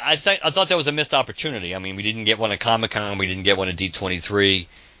I thought that was a missed opportunity. I mean, we didn't get one at Comic-Con, we didn't get one at D23.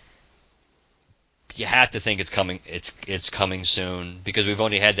 You have to think it's coming. It's coming soon because we've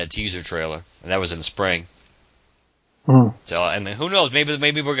only had that teaser trailer, and that was in the spring. So, I mean, who knows?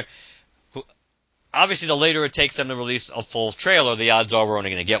 Maybe we're gonna. Obviously, the later it takes them to release a full trailer, the odds are we're only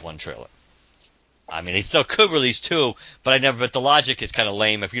going to get one trailer. I mean, they still could release two, but the logic is kind of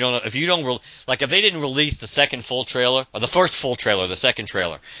lame. If they didn't release the second full trailer, or the first full trailer, the second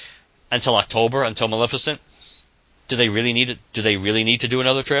trailer, until October, until Maleficent, do they really need it? Do they really need to do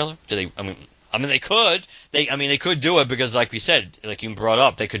another trailer? I mean, they could. They could do it because, like we said, like you brought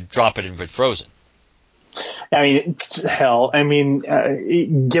up, they could drop it in with Frozen. I mean, hell,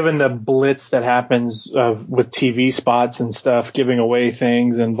 given the blitz that happens with TV spots and stuff, giving away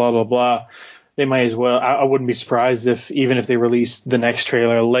things and blah, blah, blah, they might as well. I wouldn't be surprised even if they release the next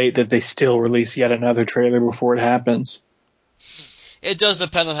trailer late, that they still release yet another trailer before it happens. It does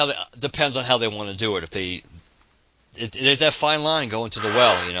depend on how they want to do it. There's that fine line going to the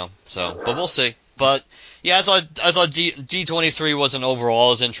well, you know. So, but we'll see. But yeah, I thought D23 wasn't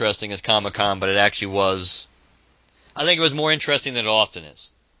overall as interesting as Comic-Con, but it actually was. I think it was more interesting than it often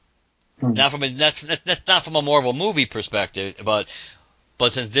is. Not from a Marvel movie perspective, but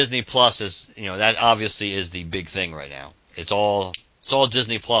since Disney Plus is, you know, that obviously is the big thing right now. It's all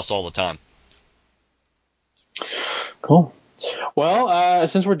Disney Plus all the time. Cool. Well,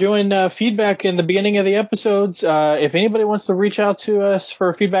 since we're doing feedback in the beginning of the episodes, if anybody wants to reach out to us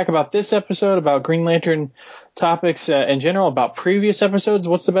for feedback about this episode, about Green Lantern topics in general, about previous episodes,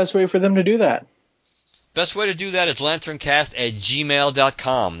 what's the best way for them to do that? Best way to do that is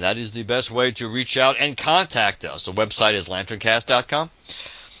LanternCast@gmail.com. That is the best way to reach out and contact us. The website is LanternCast.com.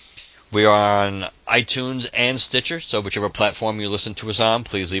 We are on iTunes and Stitcher, so whichever platform you listen to us on,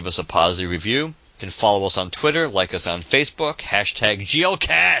 please leave us a positive review. You can follow us on Twitter, like us on Facebook,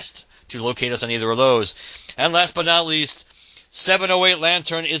 #GLCast to locate us on either of those. And last but not least, 708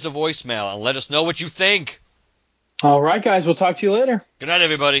 Lantern is the voicemail, and let us know what you think. All right, guys, we'll talk to you later. Good night,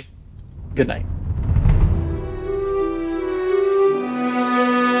 everybody. Good night.